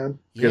ghost town.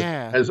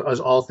 Yeah, as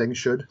all things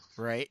should.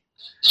 Right.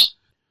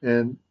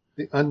 And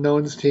the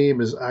Unknown's team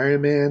is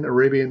Iron Man,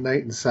 Arabian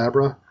Knight, and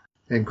Sabra,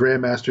 and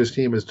Grandmaster's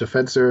team is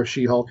Defensor,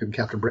 She-Hulk, and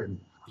Captain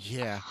Britain.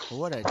 Yeah,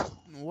 what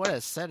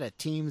a set of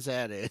teams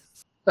that is.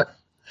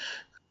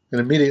 And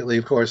immediately,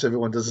 of course,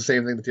 everyone does the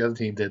same thing that the other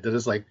team did. They're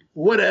just like,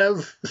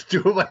 whatever,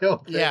 doing my own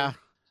thing. Yeah.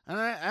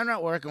 I'm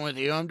not working with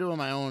you. I'm doing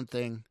my own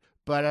thing.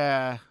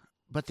 But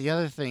the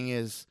other thing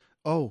is,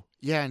 oh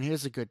yeah, and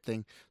here's a good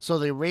thing. So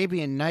the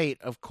Arabian Knight,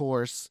 of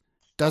course,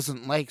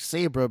 doesn't like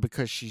Sabra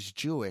because she's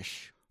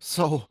Jewish.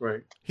 So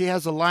Right. he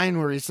has a line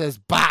where he says,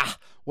 "Bah,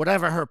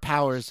 whatever her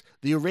powers,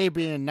 the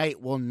Arabian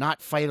Knight will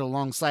not fight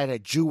alongside a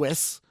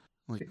Jewess."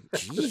 I'm like,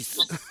 jeez.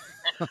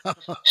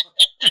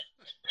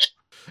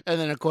 And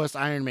then, of course,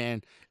 Iron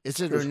Man. Is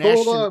it her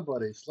Hold on,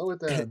 buddy. Slow it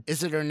down.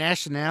 Is it her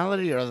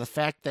nationality or the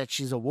fact that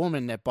she's a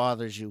woman that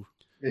bothers you?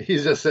 He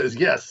just says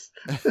yes.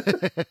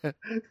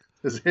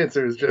 His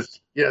answer is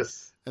just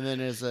yes. And then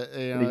there's a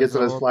and he gets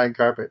on his flying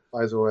carpet,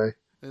 flies away.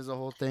 There's a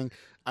whole thing.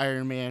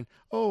 Iron Man.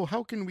 Oh,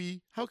 how can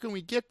we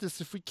get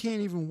this if we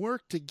can't even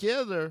work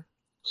together?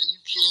 Are you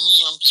kidding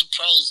me? I'm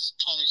surprised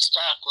Tony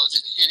Stark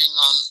wasn't hitting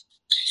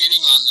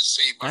on the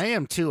Saber. I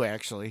am too,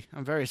 actually.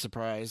 I'm very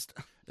surprised.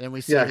 Then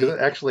we see. Yeah, because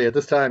actually at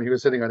this time he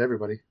was hitting on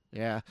everybody.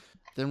 Yeah.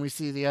 Then we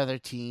see the other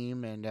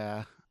team, and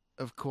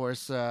of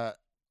course,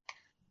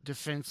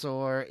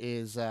 Defensor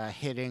is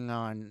hitting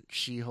on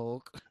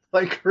She-Hulk.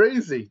 Like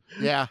crazy.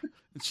 Yeah.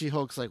 And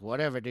She-Hulk's like,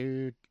 whatever,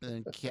 dude.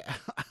 And then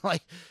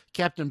like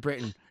Captain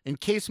Britain. In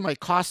case my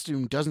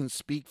costume doesn't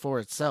speak for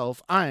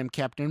itself, I'm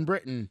Captain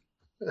Britain.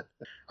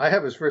 I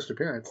have his first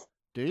appearance.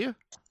 Do you?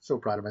 So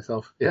proud of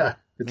myself. Yeah,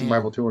 it's Man. a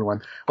Marvel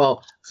 2-in-1.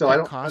 Well, so That I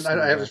don't. costume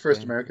I have his back first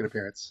then. American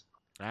appearance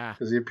Ah,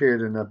 because he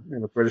appeared in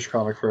a British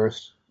comic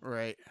first.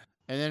 right.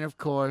 And then of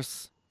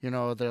course, they're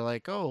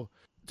like, oh,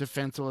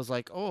 Defensor was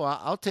like, oh,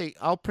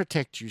 I'll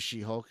protect you,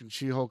 She-Hulk, and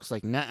She-Hulk's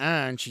like, nah,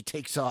 and she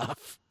takes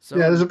off. So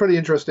Yeah, this is pretty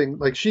interesting.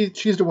 Like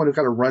she's the one who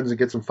kind of runs and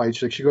gets some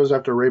fights. Like she goes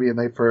after Arabian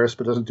Knight first,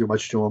 but doesn't do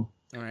much to him.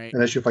 all right, And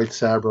then she fights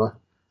Sabra,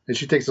 and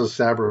she takes those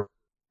Sabra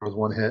with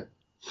one hit.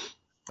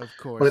 of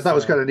course. What I thought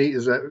was kind of neat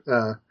is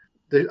that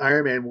the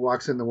Iron Man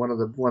walks into one of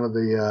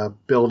the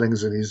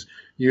buildings and he's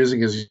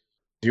using his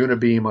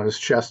unibeam on his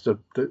chest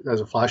as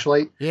a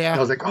flashlight. Yeah. And I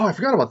was like, oh, I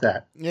forgot about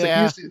that. It's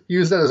Yeah. like,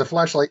 use that as a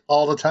flashlight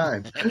all the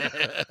time.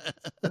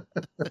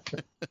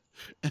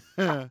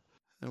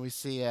 And we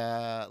see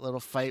a little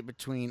fight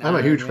between. I'm a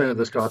Iron huge Man fan of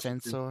this and costume.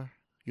 Defensor.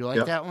 You like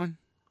Yep. that one?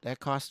 That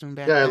costume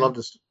back Yeah, then? I love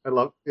this. I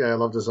love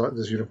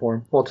this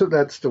uniform. Well,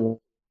 that's the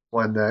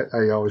one that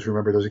I always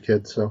remembered as a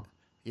kid. So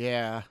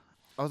Yeah.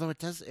 Although it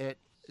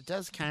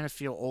does kind of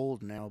feel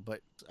old now,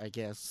 but I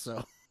guess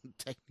so.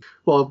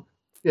 well,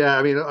 yeah.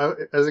 I mean,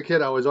 as a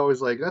kid, I was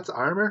always like, "That's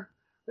armor."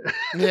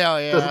 Yeah,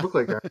 It doesn't yeah. look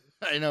like armor.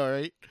 I know,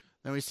 right?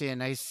 Then we see a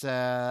nice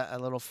a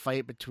little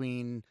fight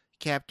between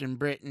Captain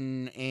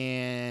Britain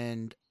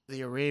and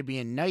the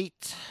Arabian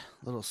Knight.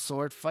 Little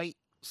sword fight.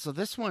 So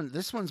this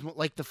one's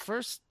like the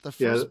first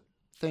Yeah.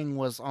 thing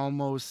was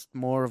almost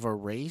more of a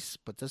race,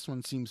 but this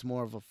one seems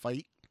more of a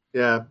fight.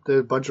 Yeah,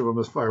 a bunch of them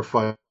are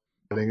fighting,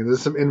 and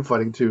there's some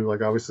infighting too.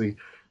 Like obviously,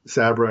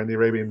 Sabra and the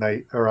Arabian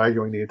Knight are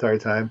arguing the entire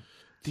time.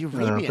 The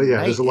Arabian But yeah,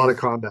 Knight there's a lot is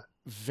of combat.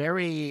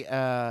 very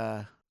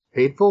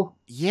Hateful,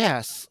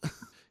 yes.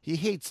 He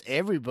hates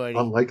everybody.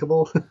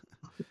 unlikable.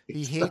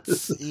 He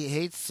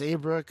hates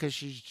Sabra because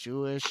she's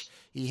Jewish.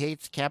 He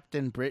hates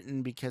Captain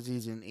Britain because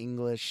he's an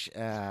English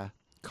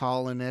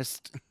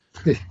colonist.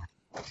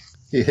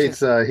 He hates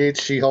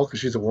She-Hulk because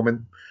she's a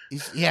woman.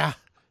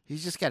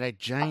 He's just got a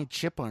giant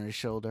chip on his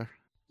shoulder.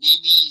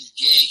 Maybe he's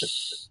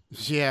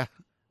gay. Yeah,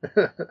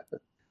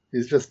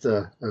 He's just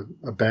a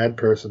bad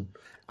person.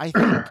 I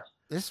think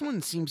this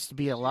one seems to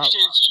be a lot.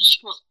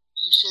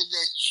 You said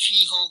that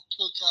She-Hulk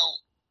took out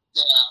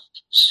the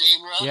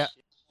Sabra Yeah.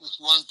 with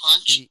one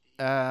punch,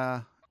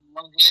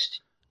 one hit.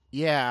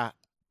 Yeah,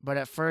 but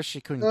at first she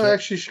couldn't No, get.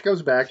 actually, she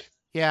comes back.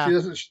 Yeah, She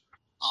doesn't. She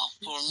Oh,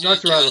 for a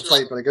knocks her minute, out of the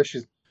fight, but I guess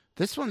she's.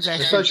 this one's I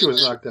actually thought she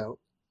was knocked out.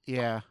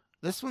 yeah.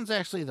 This one's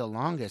actually the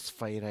longest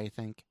fight, I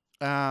think.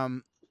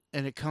 And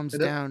it comes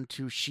And it- down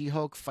to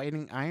She-Hulk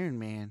fighting Iron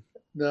Man.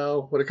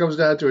 No, what it comes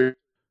down to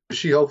is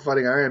She-Hulk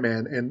fighting Iron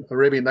Man and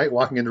Arabian Knight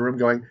walking in the room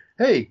going,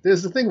 "Hey,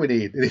 there's the thing we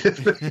need." And he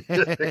just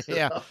picks it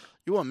Yeah. up.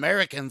 You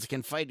Americans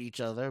can fight each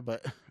other,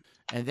 but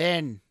and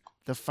then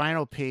the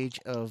final page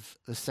of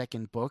the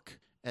second book,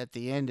 at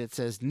the end it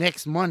says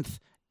next month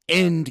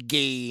end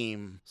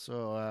game.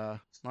 So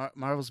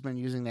Marvel's been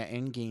using that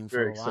end game for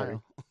Very a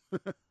exciting.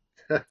 while.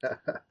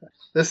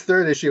 This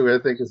third issue, I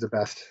think, is the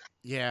best.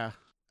 Yeah.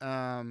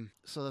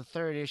 So the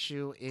third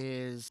issue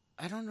is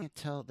I don't know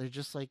tell they're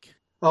just like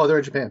Oh, they're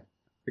in Japan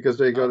because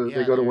they go Oh, to yeah,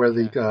 they go to they're- where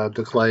yeah.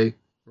 the clay.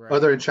 right. Oh,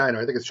 they're in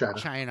China. I think it's China.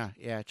 China.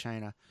 Yeah,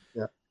 China.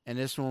 Yeah. And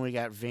this one we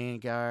got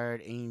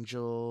Vanguard,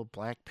 Angel,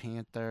 Black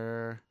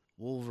Panther,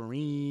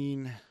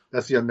 Wolverine,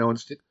 That's the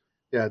Unknowns.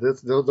 Yeah,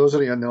 those are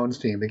the Unknowns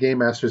team, the Game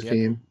Masters Yep.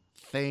 team.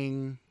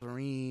 Thing,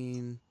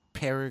 Wolverine,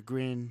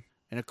 Peregrine,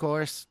 and of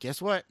course,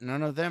 guess what?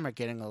 None of them are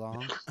getting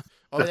along.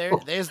 Oh,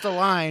 there's the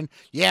line.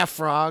 Yeah,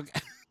 Frog.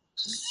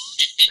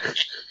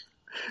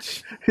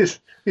 He's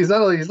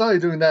not only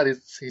doing that.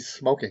 He's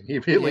smoking. He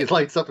immediately Yeah.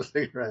 lights up a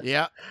cigarette.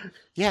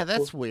 Yeah,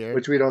 that's weird.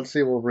 Which we don't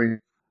see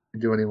Wolverine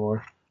do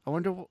anymore. I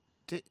wonder.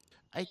 Yeah,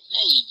 you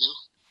do.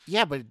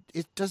 Yeah, but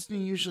it doesn't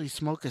he usually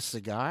smoke a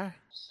cigar.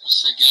 A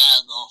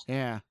cigar, though.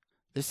 Yeah,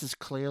 this is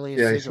clearly a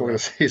Yeah, he's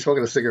cigarette.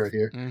 smoking a cigarette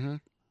here. Mm-hmm.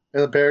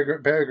 And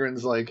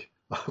Peregrine's like,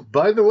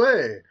 by the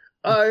way,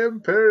 I am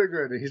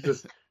Peregrine. And he's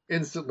just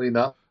instantly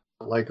not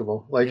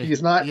likable. Like,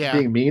 he's not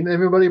being mean to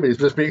everybody, but he's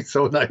just being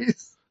so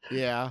nice.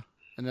 Yeah.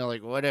 And they're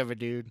like, whatever,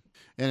 dude.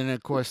 And then,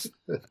 of course,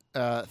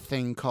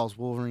 Thing calls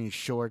Wolverine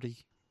Shorty.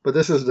 But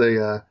this is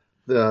the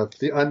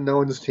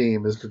Unknowns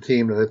team is the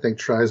team that I think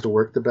tries to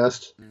work the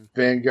best.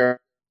 Vanguard,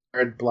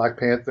 Black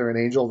Panther, and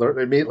Angel,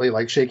 they immediately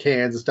like shake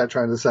hands and start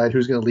trying to decide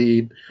who's going to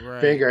lead.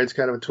 Right. Vanguard's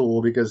kind of a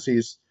tool because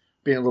he's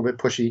being a little bit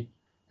pushy.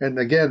 And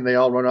again, they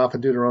all run off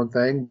and do their own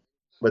thing,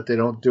 but they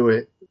don't do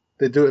it.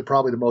 They do it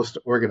probably the most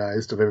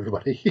organized of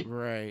everybody.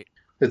 Right.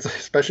 It's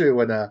especially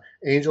when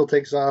Angel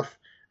takes off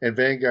and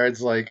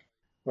Vanguard's like,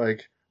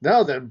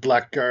 now then,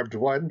 black-garbed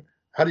one,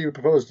 how do you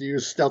propose to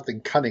use stealth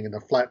and cunning in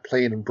a flat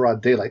plain in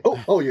broad daylight?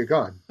 Oh, you're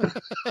gone.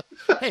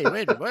 Hey,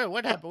 wait,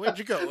 what happened? Where'd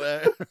you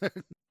go?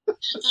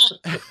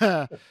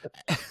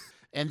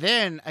 And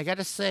then, I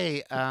gotta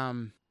say,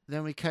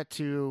 then we cut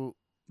to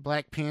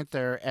Black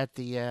Panther at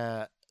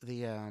the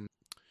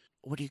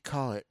what do you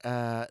call it?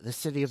 The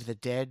City of the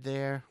Dead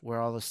there, where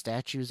all the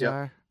statues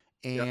are.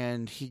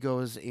 And he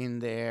goes in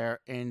there,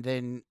 and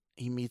then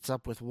he meets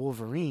up with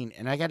Wolverine.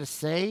 And I gotta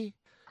say,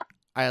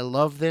 I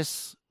love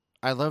this.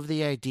 I love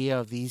the idea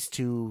of these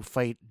two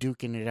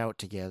duking it out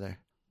together.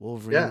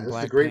 Wolverine and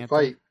Black Panther. Yeah, it's a great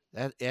fight.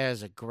 That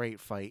is a great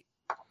fight.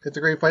 It's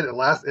a great fight. It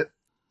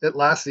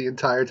lasts the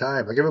entire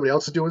time. Like everybody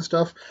else is doing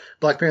stuff,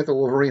 Black Panther and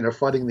Wolverine are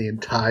fighting the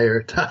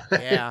entire time.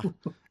 Yeah,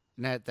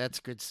 that's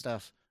good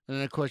stuff. And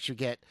then, of course, you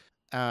get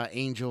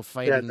Angel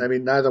fighting. Yeah, I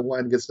mean, neither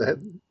one gets the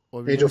head.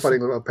 Angel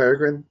fighting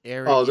Peregrine.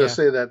 I was going to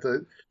say that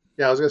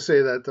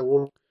the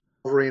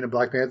Wolverine and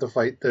Black Panther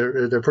fight,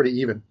 they're pretty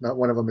even. Not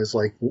one of them is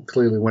like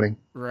clearly winning.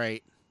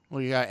 Right.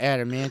 Well, you got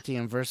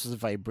Adamantium versus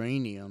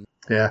Vibranium.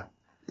 Yeah.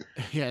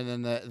 Yeah, and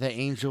then the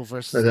Angel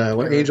versus.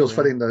 When Angel's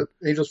fighting the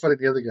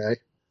other guy,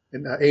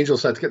 and Angel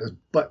starts getting his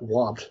butt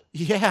whomped.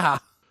 Yeah,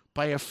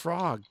 by a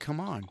frog. Come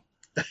on.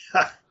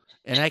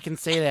 And I can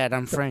say that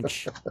I'm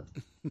French.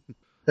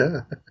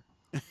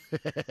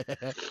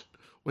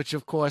 Which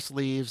of course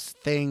leaves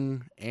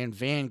Thing and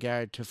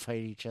Vanguard to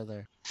fight each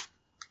other.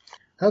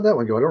 How'd that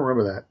one go? I don't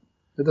remember that.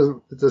 It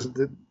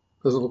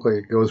doesn't look like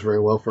it goes very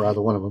well for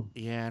either one of them.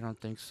 Yeah, I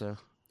don't think so.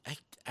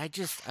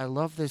 I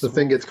love this. The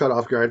Thing gets caught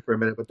off guard for a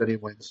minute, but then he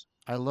wins.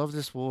 I love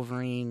this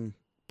Wolverine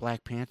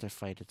Black Panther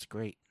fight. It's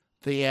great.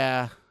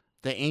 The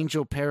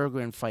Angel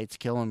Peregrine fight's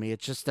killing me.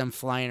 It's just them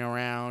flying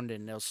around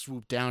and they'll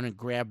swoop down and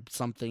grab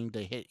something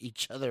to hit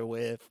each other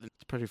with.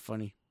 It's pretty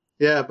funny.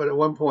 Yeah, but at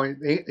one point,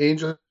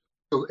 Angel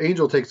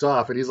takes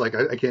off and he's like,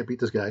 I can't beat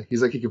this guy.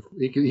 He's like,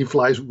 he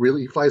flies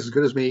as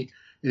good as me,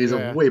 and he's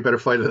a way better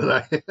fighter than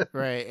I am.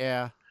 Right,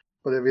 yeah.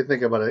 But if you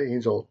think about it,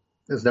 Angel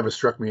has never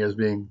struck me as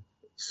being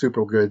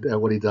super good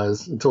at what he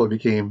does until it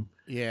became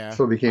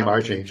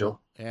Archangel.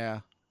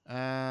 Yeah.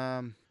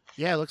 Yeah,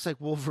 it looks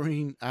like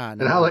Wolverine. No.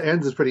 And how it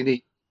ends is pretty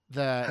neat.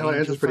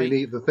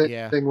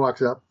 The Thing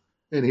walks up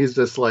and he's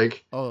just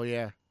like, oh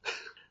yeah.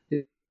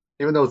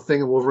 Even though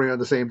Thing and Wolverine are on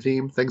the same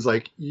team, Thing's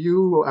like,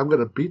 I'm going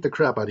to beat the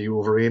crap out of you,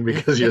 Wolverine,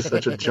 because you're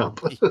such a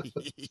jump.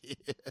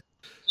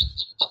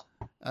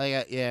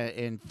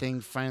 And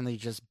Thing finally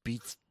just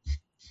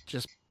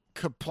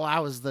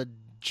plows the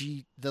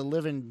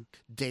living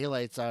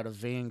daylights out of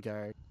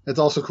Vanguard. It's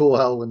also cool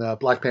how when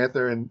Black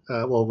Panther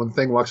when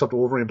Thing walks up to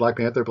Wolverine and Black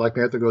Panther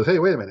goes, hey,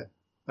 wait a minute.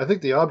 I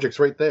think the object's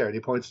right there. And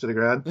he points to the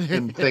ground,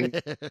 and Thing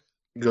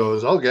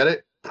goes, I'll get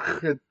it.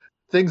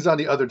 Thing's on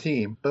the other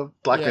team, but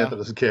Black Panther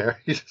doesn't care.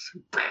 He just,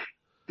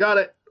 got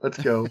it. Let's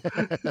go.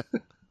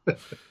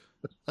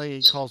 Like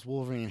he calls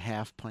Wolverine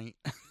Half Pint.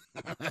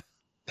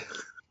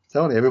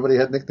 Telling you, everybody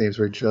had nicknames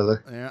for each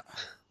other. Yeah.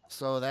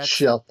 So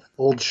that's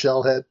old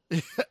Shellhead.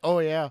 Oh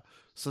yeah.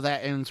 So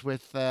that ends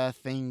with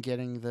Thing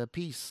getting the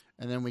piece,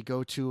 and then we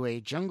go to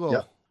a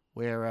jungle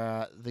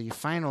where the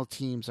final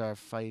teams are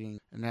fighting,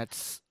 and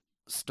that's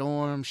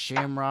Storm,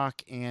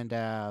 Shamrock,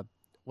 and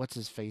what's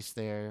his face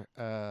there?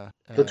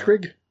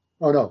 Blitzkrieg?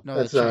 Oh no,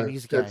 that's the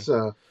Chinese guy. That's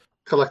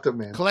Collective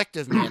Man.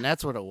 Collective Man,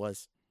 that's what it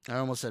was. I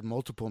almost said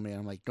Multiple Man.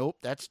 I'm like, nope,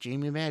 that's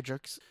Jamie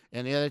Madrox.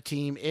 And the other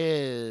team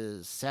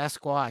is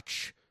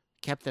Sasquatch,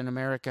 Captain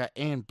America,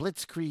 and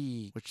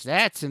Blitzkrieg, which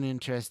that's an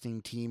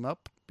interesting team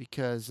up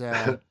because,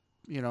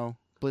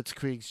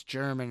 Blitzkrieg's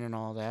German and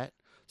all that.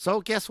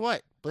 So guess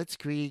what?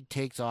 Blitzkrieg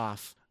takes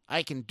off.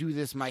 I can do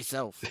this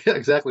myself. Yeah,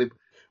 exactly.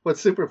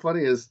 What's super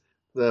funny is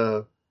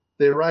they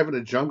arrive in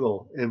a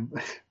jungle and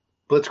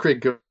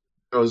Blitzkrieg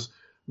goes,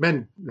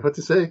 men, what's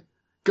he say?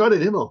 God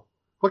in Himmel,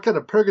 what kind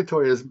of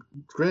purgatory has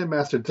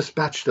Grandmaster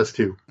dispatched us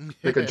to?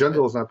 Like a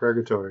jungle is not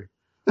purgatory.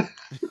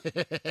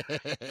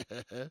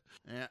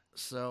 Yeah.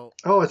 So.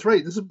 Oh, that's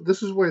right. This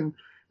is when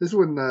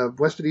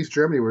West and East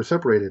Germany were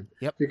separated.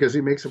 Yep. Because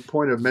he makes a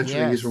point of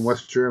mentioning he's from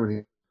West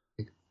Germany.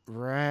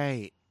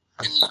 Right.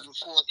 It was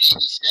before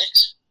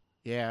 86.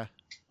 Yeah.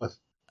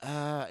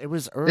 It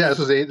was early. Yeah,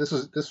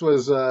 this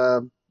was.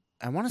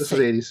 I want to say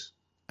 80s.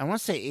 I want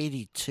to say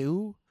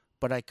 82,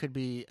 but I could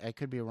be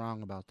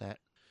wrong about that.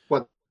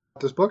 What,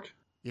 this book?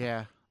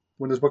 Yeah.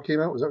 When this book came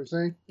out, was that what you're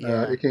saying?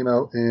 Yeah. It came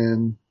out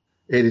in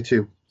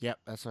 82. Yep,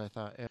 that's what I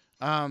thought. Yeah.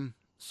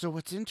 So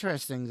what's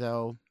interesting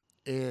though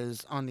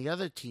is on the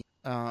other team,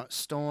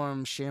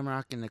 Storm,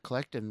 Shamrock, and the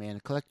Collective Man.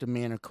 The Collective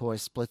Man, of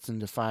course, splits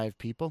into 5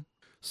 people.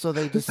 So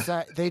they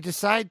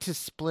decide to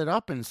split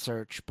up and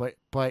search, but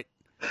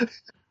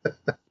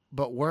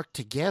work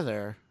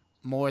together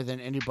more than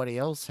anybody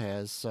else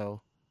has.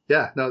 So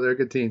Yeah, no, they're a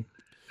good team.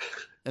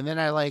 and then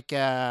I like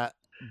I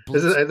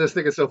just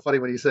think it's so funny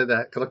when you said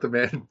that. Collective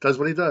Man does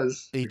what he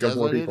does. he does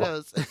what he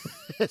does.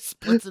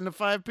 Splits into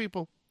 5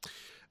 people.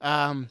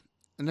 And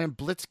then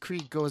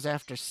Blitzkrieg goes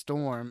after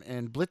Storm,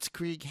 and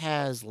Blitzkrieg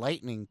has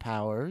lightning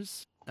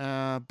powers.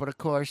 But of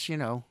course,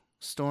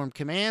 Storm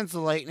commands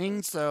the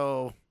lightning,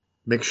 so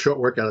Make short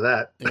work out of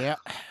that. yeah.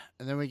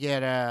 And then we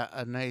get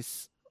a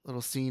nice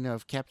little scene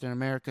of Captain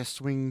America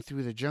swinging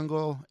through the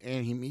jungle,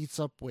 and he meets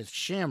up with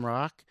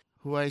Shamrock,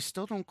 who I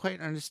still don't quite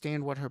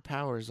understand what her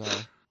powers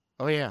are.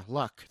 Oh yeah,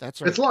 luck.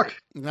 That's right. It's luck.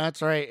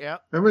 That's right. Yeah.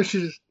 Remember,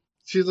 she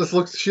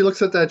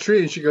looks at that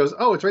tree and she goes,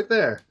 "Oh, it's right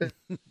there."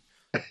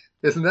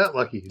 Isn't that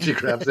lucky? She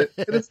grabs it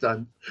and it's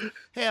done.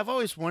 Hey, I've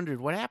always wondered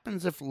what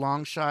happens if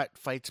Longshot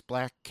fights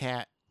Black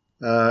Cat.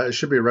 It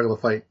should be a regular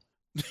fight.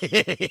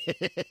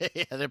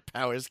 Yeah, their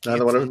powers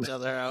cancel each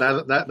other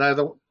out.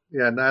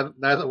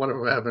 Neither one of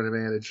them have an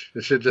advantage.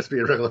 It should just be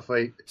a regular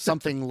fight.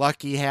 Something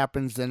lucky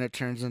happens, then it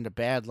turns into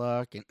bad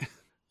luck. And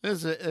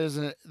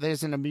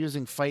there's an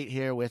amusing fight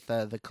here with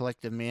the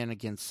Collective Man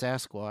against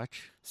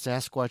Sasquatch.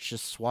 Sasquatch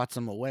just swats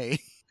him away.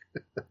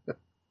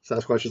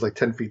 Sasquatch is like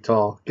 10 feet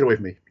tall. Get away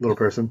from me, little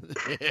person.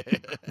 Be gone,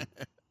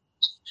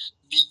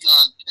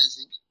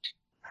 peasant.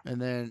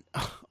 And then,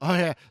 oh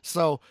yeah,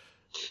 so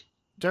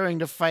during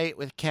the fight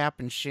with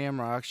Cap and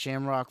Shamrock,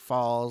 Shamrock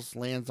falls,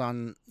 lands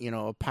on,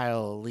 a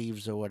pile of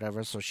leaves or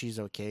whatever, so she's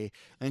okay.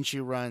 Then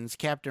she runs,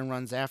 Captain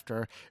runs after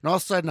her, and all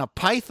of a sudden a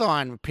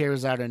python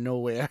appears out of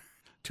nowhere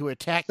to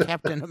attack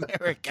Captain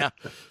America.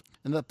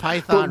 And the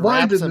python But why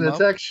wraps didn't him it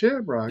up. attack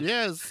Shamrock?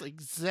 Yes,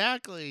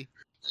 exactly.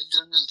 That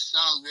doesn't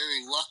sound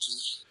very lucky.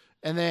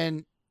 And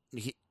then,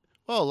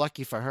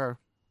 lucky for her,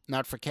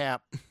 not for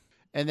Cap.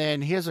 And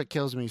then here's what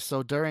kills me.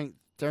 So during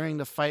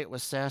the fight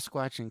with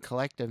Sasquatch and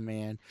Collective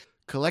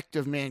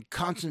Man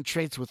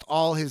concentrates with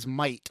all his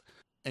might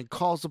and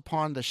calls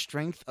upon the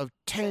strength of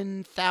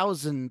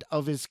 10,000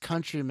 of his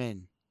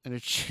countrymen. And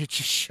it just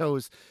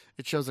shows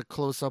a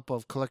close up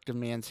of Collective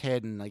Man's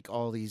head and like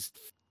all these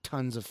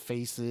tons of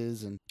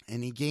faces, and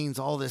he gains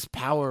all this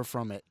power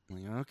from it.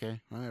 Like,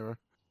 okay, whatever.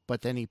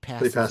 But then he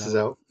passes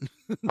out.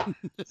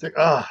 It's like,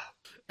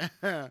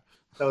 that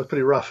was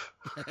pretty rough.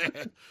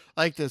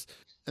 Like this.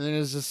 And then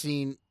there's a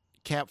scene,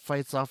 Cap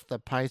fights off the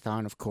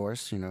python, of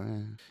course,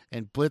 and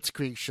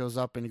Blitzkrieg shows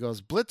up and he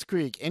goes,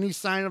 "Blitzkrieg, any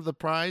sign of the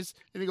prize?"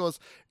 And he goes,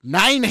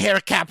 "Nein, Herr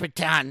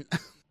Kapitan."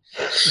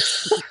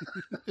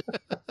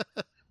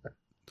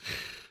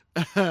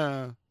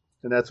 And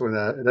that's when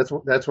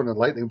the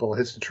lightning bolt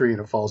hits the tree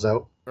and it falls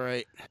out.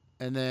 Right.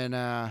 And then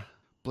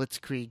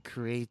Blitzkrieg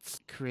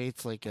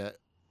creates like a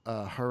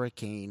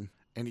hurricane,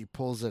 and he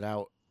pulls it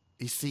out.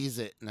 He sees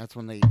it, and that's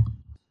when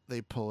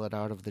they pull it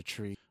out of the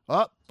tree.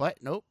 Oh,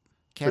 but nope.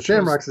 But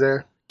Shamrock's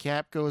there.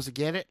 Cap goes to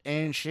get it,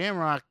 and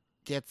Shamrock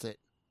gets it.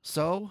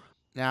 So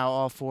now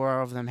all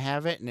 4 of them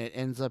have it, and it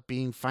ends up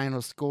being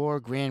final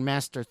score: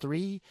 Grandmaster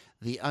 3,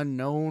 the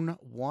Unknown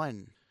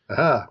 1.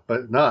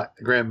 But not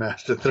the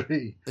Grandmaster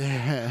 3.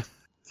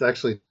 It's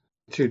actually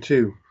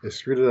 2-2. They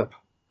screwed it up.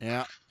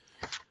 Yeah.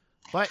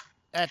 But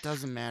that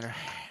doesn't matter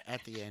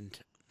at the end.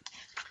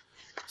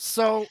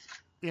 So,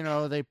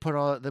 they put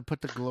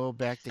the globe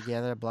back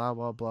together, blah,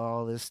 blah, blah,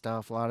 all this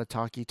stuff, a lot of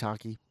talky.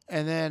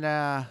 And then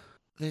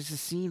there's a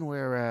scene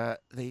where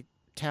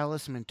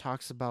Talisman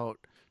talks about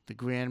the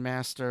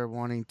Grandmaster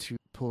wanting to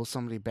pull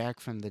somebody back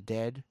from the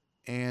dead.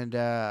 And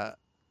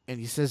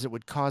he says it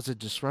would cause a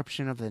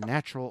disruption of the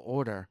natural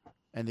order,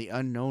 and the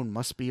Unknown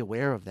must be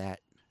aware of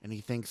that. And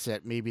he thinks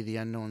that maybe the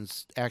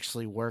Unknown's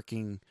actually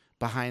working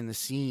behind the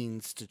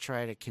scenes to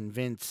try to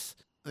convince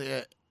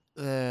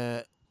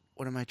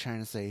what am I trying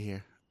to say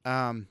here?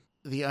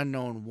 The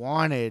Unknown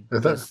wanted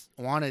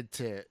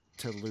to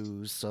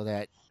lose so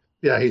that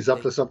he's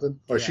up to something,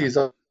 or she's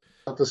up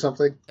to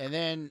something. And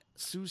then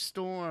Sue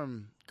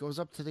Storm goes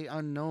up to the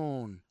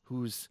Unknown,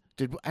 I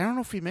don't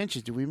know if we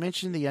mentioned. Did we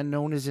mention the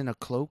Unknown is in a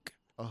cloak,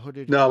 a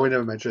hooded? No, we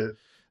never mentioned it.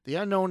 The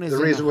Unknown is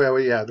the reason why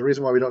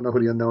we don't know who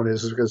the Unknown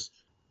is because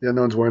the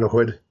Unknown's wearing a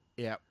hood.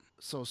 Yeah.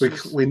 So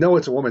we know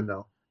it's a woman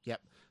though.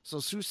 Yep. So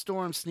Sue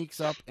Storm sneaks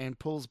up and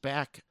pulls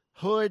back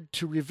hood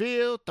to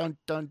reveal. Dun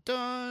dun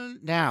dun.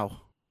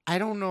 Now, I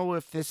don't know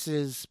if this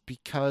is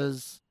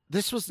because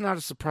this was not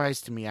a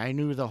surprise to me. I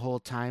knew the whole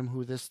time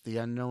who the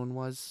Unknown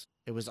was.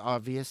 It was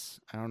obvious.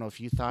 I don't know if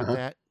you thought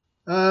that.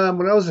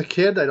 When I was a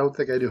kid, I don't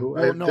think I knew who.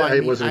 I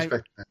wasn't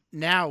expecting that.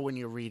 Now, when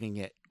you were reading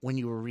it,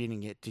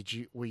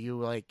 were you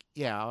like,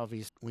 yeah,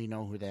 obviously we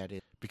know who that is?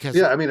 Because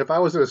I mean, if I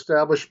was an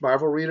established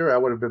Marvel reader, I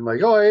would have been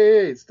like, oh,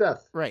 hey, it's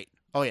Death. Right.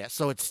 Oh yeah.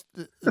 So it's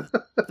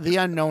the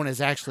Unknown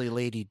is actually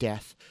Lady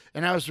Death.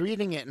 And I was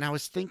reading it, and I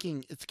was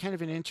thinking it's kind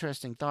of an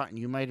interesting thought, and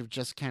you might have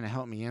just kind of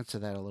helped me answer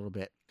that a little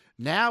bit.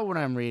 Now when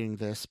I'm reading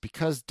this,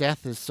 because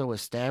death is so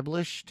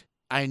established,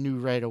 I knew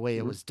right away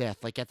it Mhm. was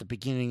death. Like at the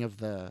beginning of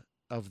the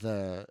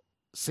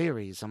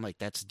series, I'm like,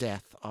 that's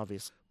death,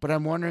 obviously. But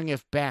I'm wondering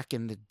if back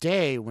in the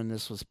day when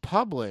this was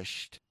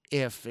published,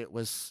 if it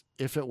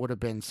would have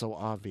been so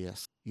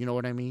obvious. You know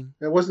what I mean?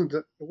 It wasn't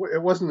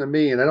to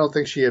me, and I don't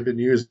think she had been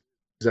used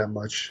that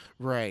much.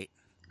 Right.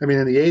 I mean,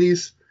 in the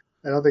 80s,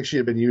 I don't think she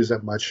had been used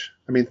that much.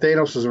 I mean,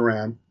 Thanos was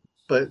around,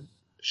 but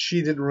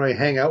she didn't really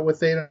hang out with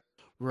Thanos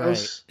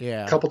Right. a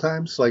Yeah. couple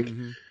times. Like,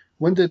 Mhm.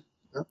 when did...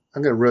 I'm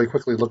going to really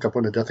quickly look up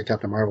when the death of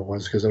Captain Marvel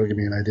was, because that'll give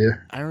me an idea.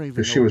 I don't even know.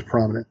 Because she was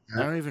prominent.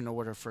 I don't even know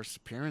what her first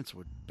appearance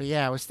would. But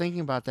yeah, I was thinking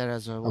about that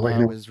as I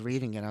know. was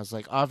reading it. I was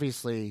like,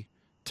 obviously,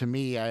 to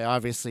me,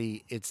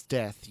 it's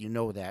death. You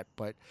know that.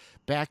 But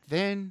back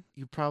then,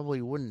 you probably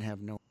wouldn't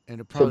have known.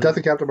 And it So probably, Death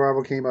of Captain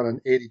Marvel came out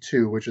in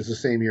 82, which is the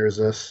same year as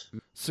this.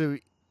 So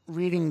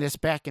reading this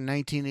back in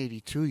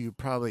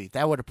 1982,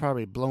 that would have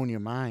probably blown your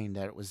mind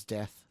that it was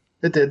death.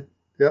 It did.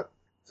 Yep.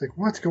 It's like,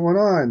 what's going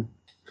on?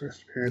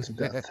 First appearance of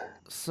death.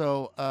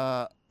 So,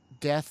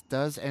 death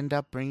does end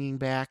up bringing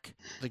back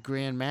the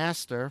Grand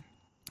Master.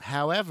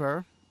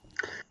 However,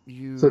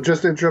 So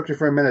just to interrupt you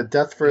for a minute,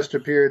 Death first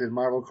appeared in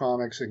Marvel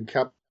Comics in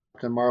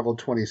Captain Marvel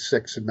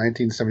 26 in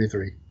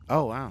 1973.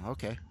 Oh, wow.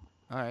 Okay.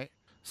 All right.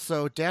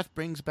 So death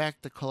brings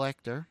back the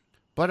Collector.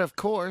 But of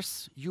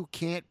course, you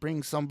can't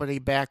bring somebody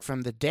back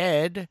from the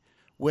dead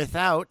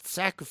without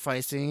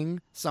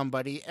sacrificing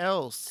somebody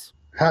else.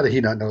 How did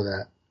he not know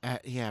that?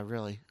 Yeah,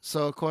 really.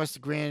 So, of course, the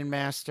Grand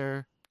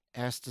Master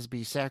has to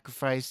be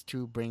sacrificed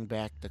to bring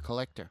back the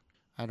Collector.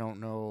 I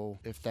don't know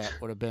if that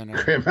would have been a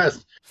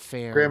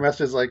fair...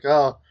 Grandmaster's like,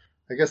 oh,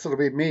 I guess it'll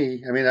be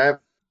me. I mean, I have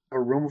a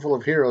room full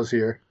of heroes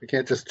here. I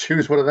can't just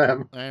choose one of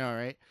them. I know,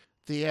 right?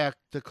 The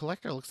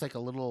Collector looks like a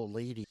little old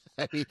lady.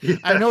 I mean, Yeah.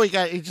 I know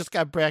he just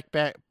got brought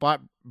back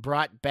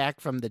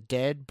from the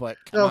dead, but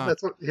come on.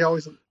 That's what he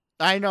always.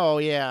 I know,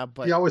 yeah,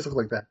 but He always looked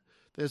like that.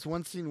 there's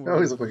one scene He where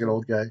always looked like an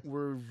old guy.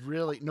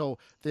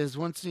 there's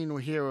one scene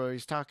here where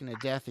he's talking to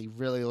Death. He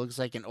really looks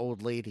like an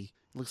old lady.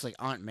 Looks like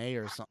Aunt May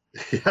or something.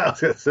 Yeah, I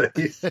was gonna say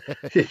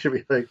he should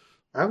be like,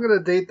 I'm gonna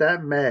date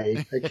that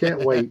May. I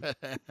can't wait.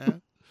 Hey,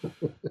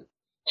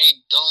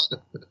 don't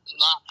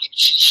knock it.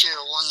 She should have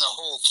won the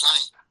whole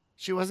thing.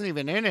 She wasn't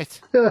even in it.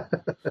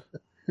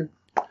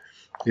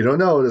 You don't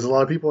know. There's a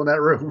lot of people in that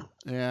room.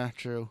 Yeah,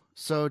 true.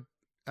 So,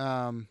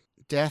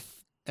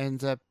 Death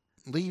ends up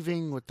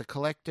leaving with the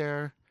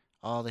Collector.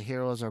 All the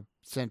heroes are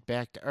sent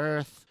back to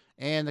Earth,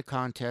 and the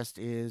contest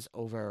is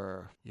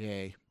over.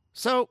 Yay.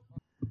 So,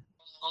 From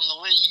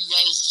the way you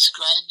guys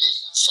described it,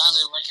 it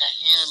sounded like a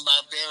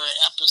Hanna-Barbera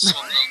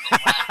episode of the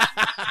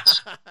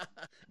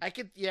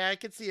Wacky. I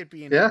could see it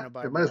being Yeah,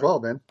 Hanna-Barbera. it might as well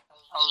have been.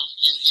 I was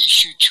in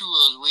issue 2. I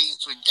was waiting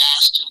for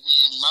Dastardly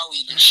and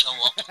Maui to show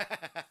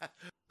up.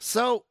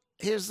 So,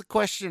 here's the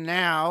question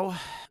now.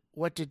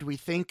 What did we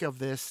think of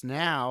this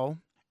now?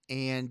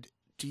 And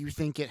do you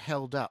think it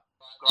held up?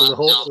 Does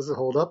it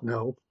hold up?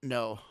 No.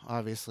 No,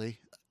 obviously,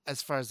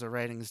 as far as the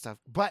writing and stuff.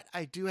 But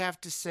I do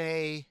have to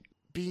say,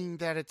 being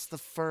that it's the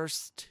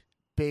first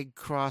big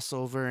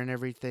crossover and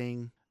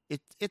everything,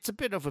 it's a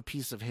bit of a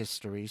piece of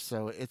history,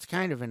 so it's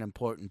kind of an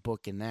important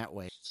book in that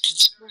way.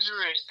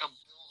 Consider it a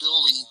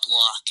building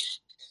block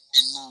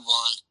and move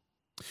on.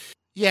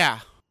 Yeah,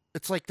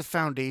 it's like the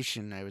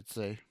foundation, I would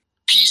say.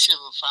 Piece of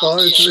a Well,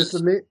 foundation.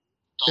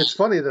 it's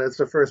funny that it's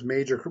the first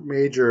major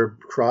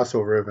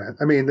crossover event.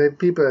 I mean,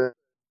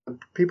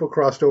 people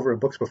crossed over in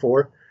books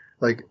before,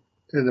 like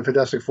in the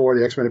Fantastic Four,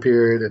 the X-Men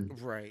appeared,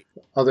 and Right.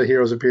 other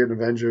heroes appeared in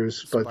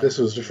Avengers. But this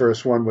was the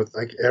first one with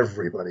like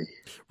everybody.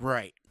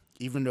 Right.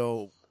 Even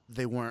though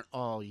they weren't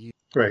all you.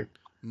 Right.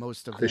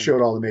 Most of them. They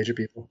showed all the major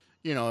people.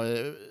 You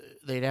know,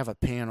 they'd have a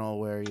panel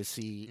where you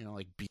see,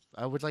 like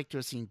I would like to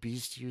have seen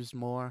Beast used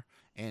more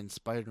and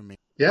Spider-Man.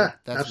 Yeah,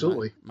 That's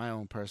absolutely. My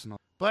own personal.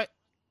 But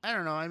I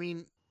don't know. I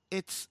mean,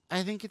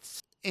 I think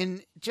it's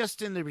in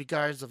the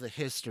regards of the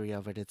history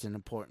of it, it's an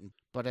important.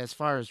 But as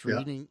far as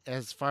reading,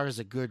 as far as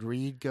a good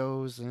read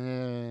goes,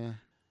 and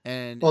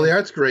the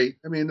art's great.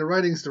 I mean, the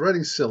writing's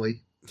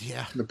silly.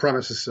 Yeah. The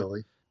premise is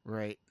silly.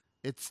 Right.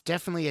 It's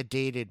definitely a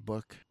dated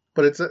book.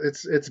 But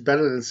it's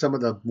better than some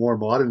of the more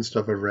modern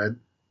stuff I've read.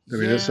 I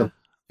mean, there's some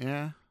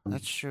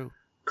that's true.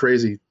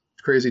 crazy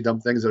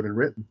dumb things that have been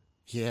written.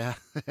 Yeah.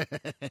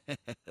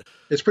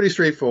 It's pretty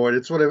straightforward.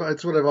 It's what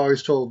I've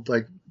always told,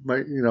 like,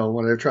 when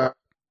I try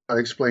to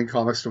explain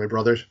comics to my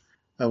brothers.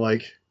 I'm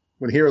like,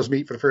 when heroes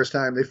meet for the first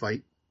time, they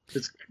fight.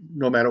 It's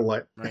no matter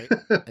what. Right.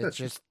 It's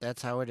just,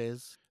 that's how it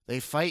is. They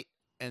fight,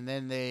 and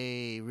then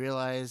they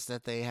realize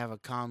that they have a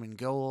common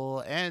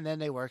goal, and then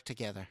they work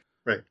together.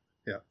 Right.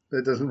 Yeah.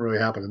 That doesn't really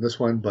happen in this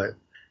one, but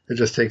it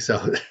just takes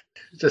the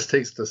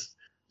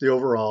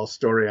overall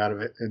story out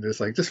of it, and it's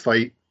like, just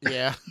fight.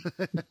 Yeah.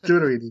 Do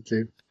whatever you need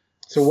to.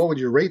 So what would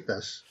you rate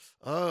this?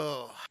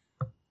 Oh.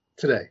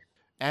 Today.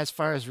 As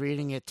far as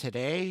reading it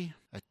today,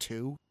 a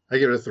 2. I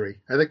give it a 3.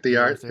 I think the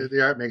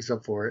art makes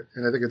up for it,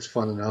 and I think it's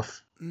fun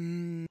enough.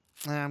 I'm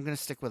gonna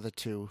stick with a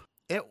 2.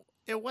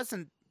 It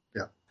wasn't.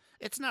 Yeah.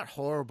 It's not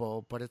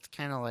horrible, but it's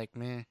kind of like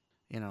meh.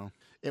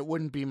 it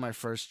wouldn't be my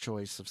first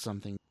choice of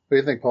something. What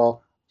do you think,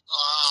 Paul?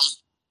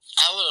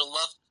 I would have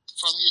left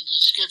from your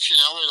description.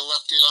 I would have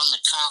left it on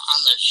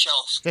the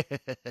shelf.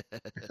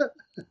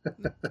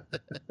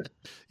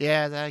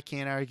 Yeah, I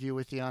can't argue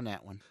with you on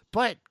that one.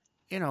 But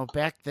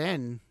back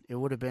then it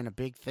would have been a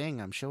big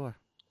thing, I'm sure.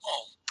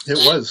 Oh, It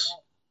was.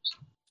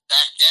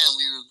 Back then,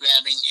 we were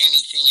grabbing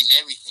anything and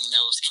everything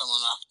that was coming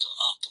off the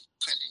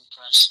printing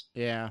press.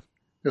 Yeah.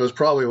 It was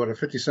probably, what, a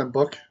 50-cent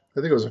book?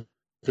 I think it was a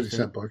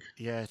 50-cent book.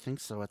 Yeah, I think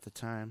so at the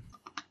time.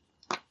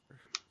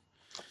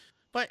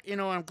 But,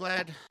 I'm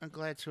glad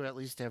to at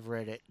least have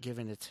read it,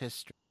 given its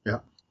history.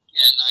 Yeah.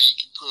 Yeah, now you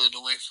can put it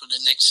away for the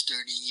next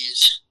 30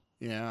 years.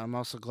 Yeah, I'm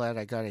also glad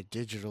I got it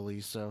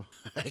digitally, so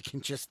I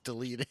can just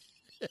delete it.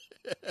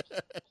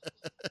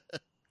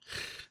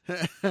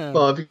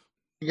 Well, if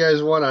you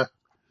guys want to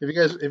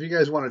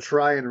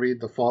try and read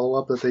the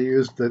follow-up that they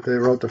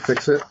wrote to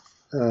fix it,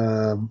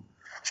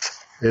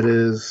 it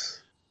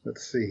is,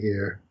 let's see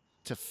here.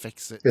 To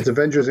fix it. It's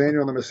Avengers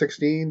Annual number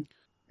 16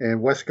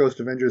 and West Coast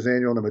Avengers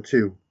Annual number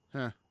 2.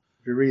 Huh.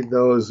 If you read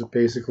those, it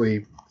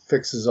basically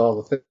fixes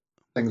all the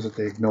things that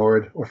they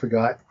ignored or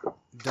forgot.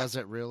 Does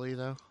it really,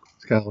 though?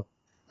 It's kind of.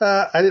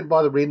 I didn't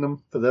bother reading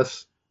them for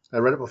this. I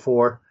read it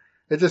before.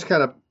 It just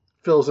kind of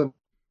fills in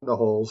the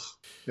holes,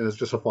 and it's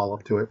just a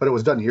follow-up to it. But it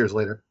was done years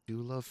later. Do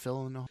love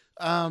filling the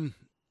holes.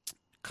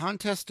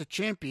 Contest of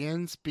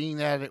Champions, being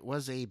that it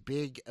was a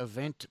big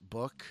event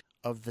book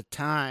of the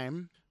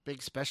time,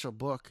 big special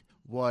book,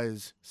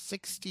 was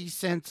 60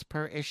 cents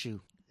per issue.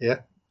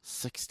 Yeah.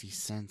 60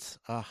 cents.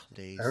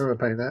 Days. I remember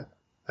paying that.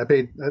 I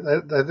think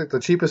the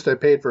cheapest I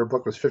paid for a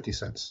book was 50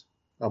 cents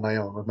on my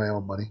own, with my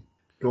own money.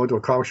 Go into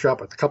a comic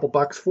shop with a couple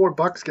bucks,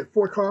 $4, get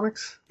 4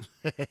 comics.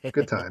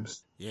 Good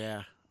times.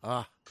 Yeah.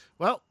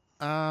 Well,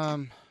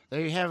 there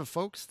you have it,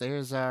 folks.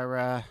 There's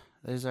our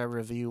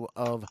review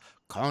of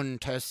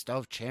Contest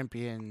of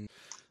Champions.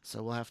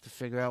 So we'll have to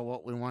figure out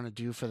what we want to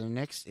do for the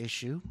next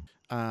issue,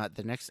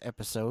 the next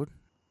episode.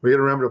 We got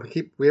to remember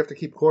we have to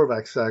keep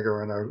Korvac Saga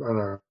on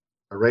our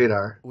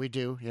radar. We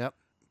do, yep.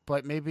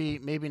 But maybe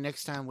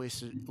next time we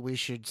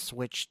should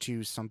switch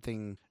to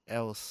something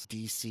else,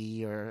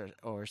 DC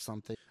or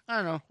something. I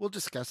don't know. We'll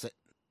discuss it.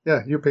 Yeah,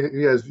 you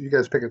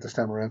guys pick it this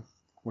time around.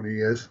 One of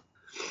you guys.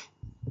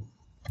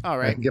 All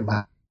right. I can get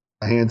my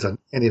hands on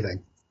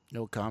anything.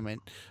 No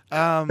comment.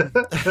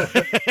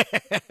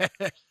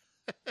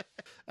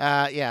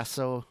 Yeah.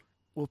 So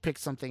we'll pick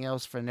something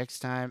else for next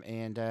time,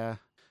 and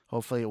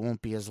hopefully it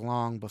won't be as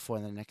long before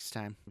the next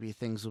time. Maybe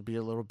things will be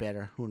a little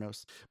better. Who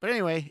knows? But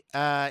anyway,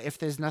 if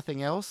there's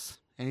nothing else,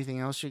 anything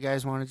else you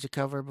guys wanted to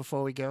cover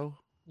before we go?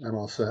 I'm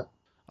all set.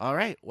 All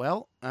right.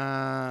 Well,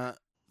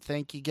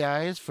 thank you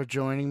guys for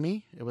joining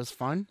me. It was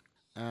fun.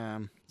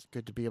 It's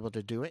good to be able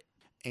to do it.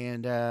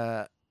 And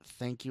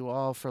thank you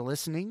all for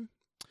listening.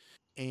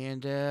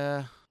 And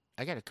I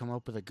got to come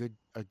up with a good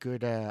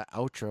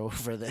outro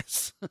for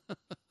this.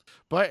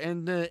 But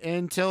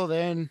until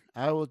then,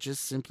 I will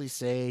just simply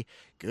say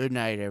good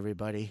night,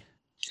 everybody.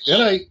 Good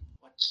night.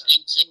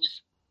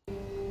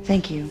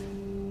 Thank you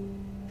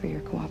for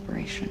your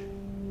cooperation.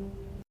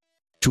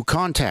 To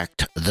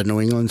contact the New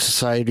England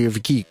Society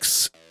of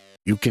Geeks,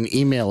 you can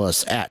email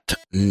us at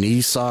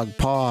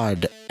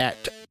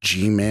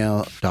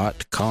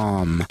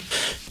nesogpod@gmail.com.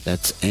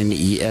 That's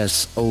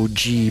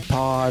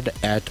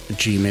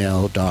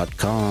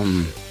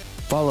nesogpod@gmail.com.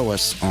 Follow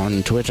us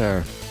on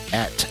Twitter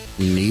at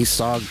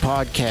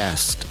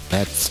nesogpodcast.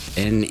 That's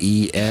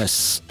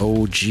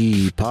NESOG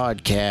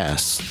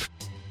podcast.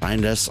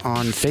 Find us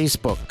on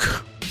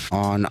Facebook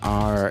on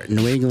our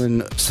New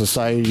England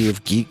Society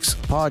of Geeks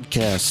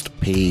podcast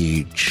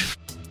page.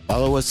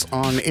 Follow us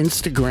on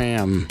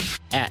Instagram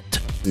at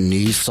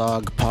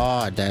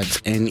nesogpod. That's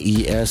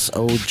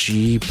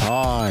NESOG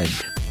pod.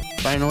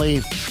 Finally,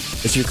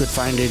 if you could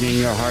find it in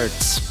your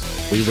hearts,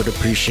 we would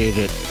appreciate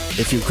it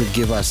if you could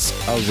give us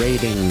a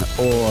rating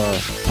or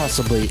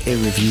possibly a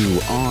review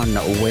on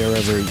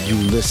wherever you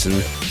listen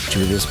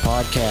to this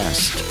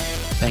podcast.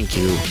 Thank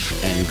you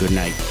and good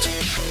night.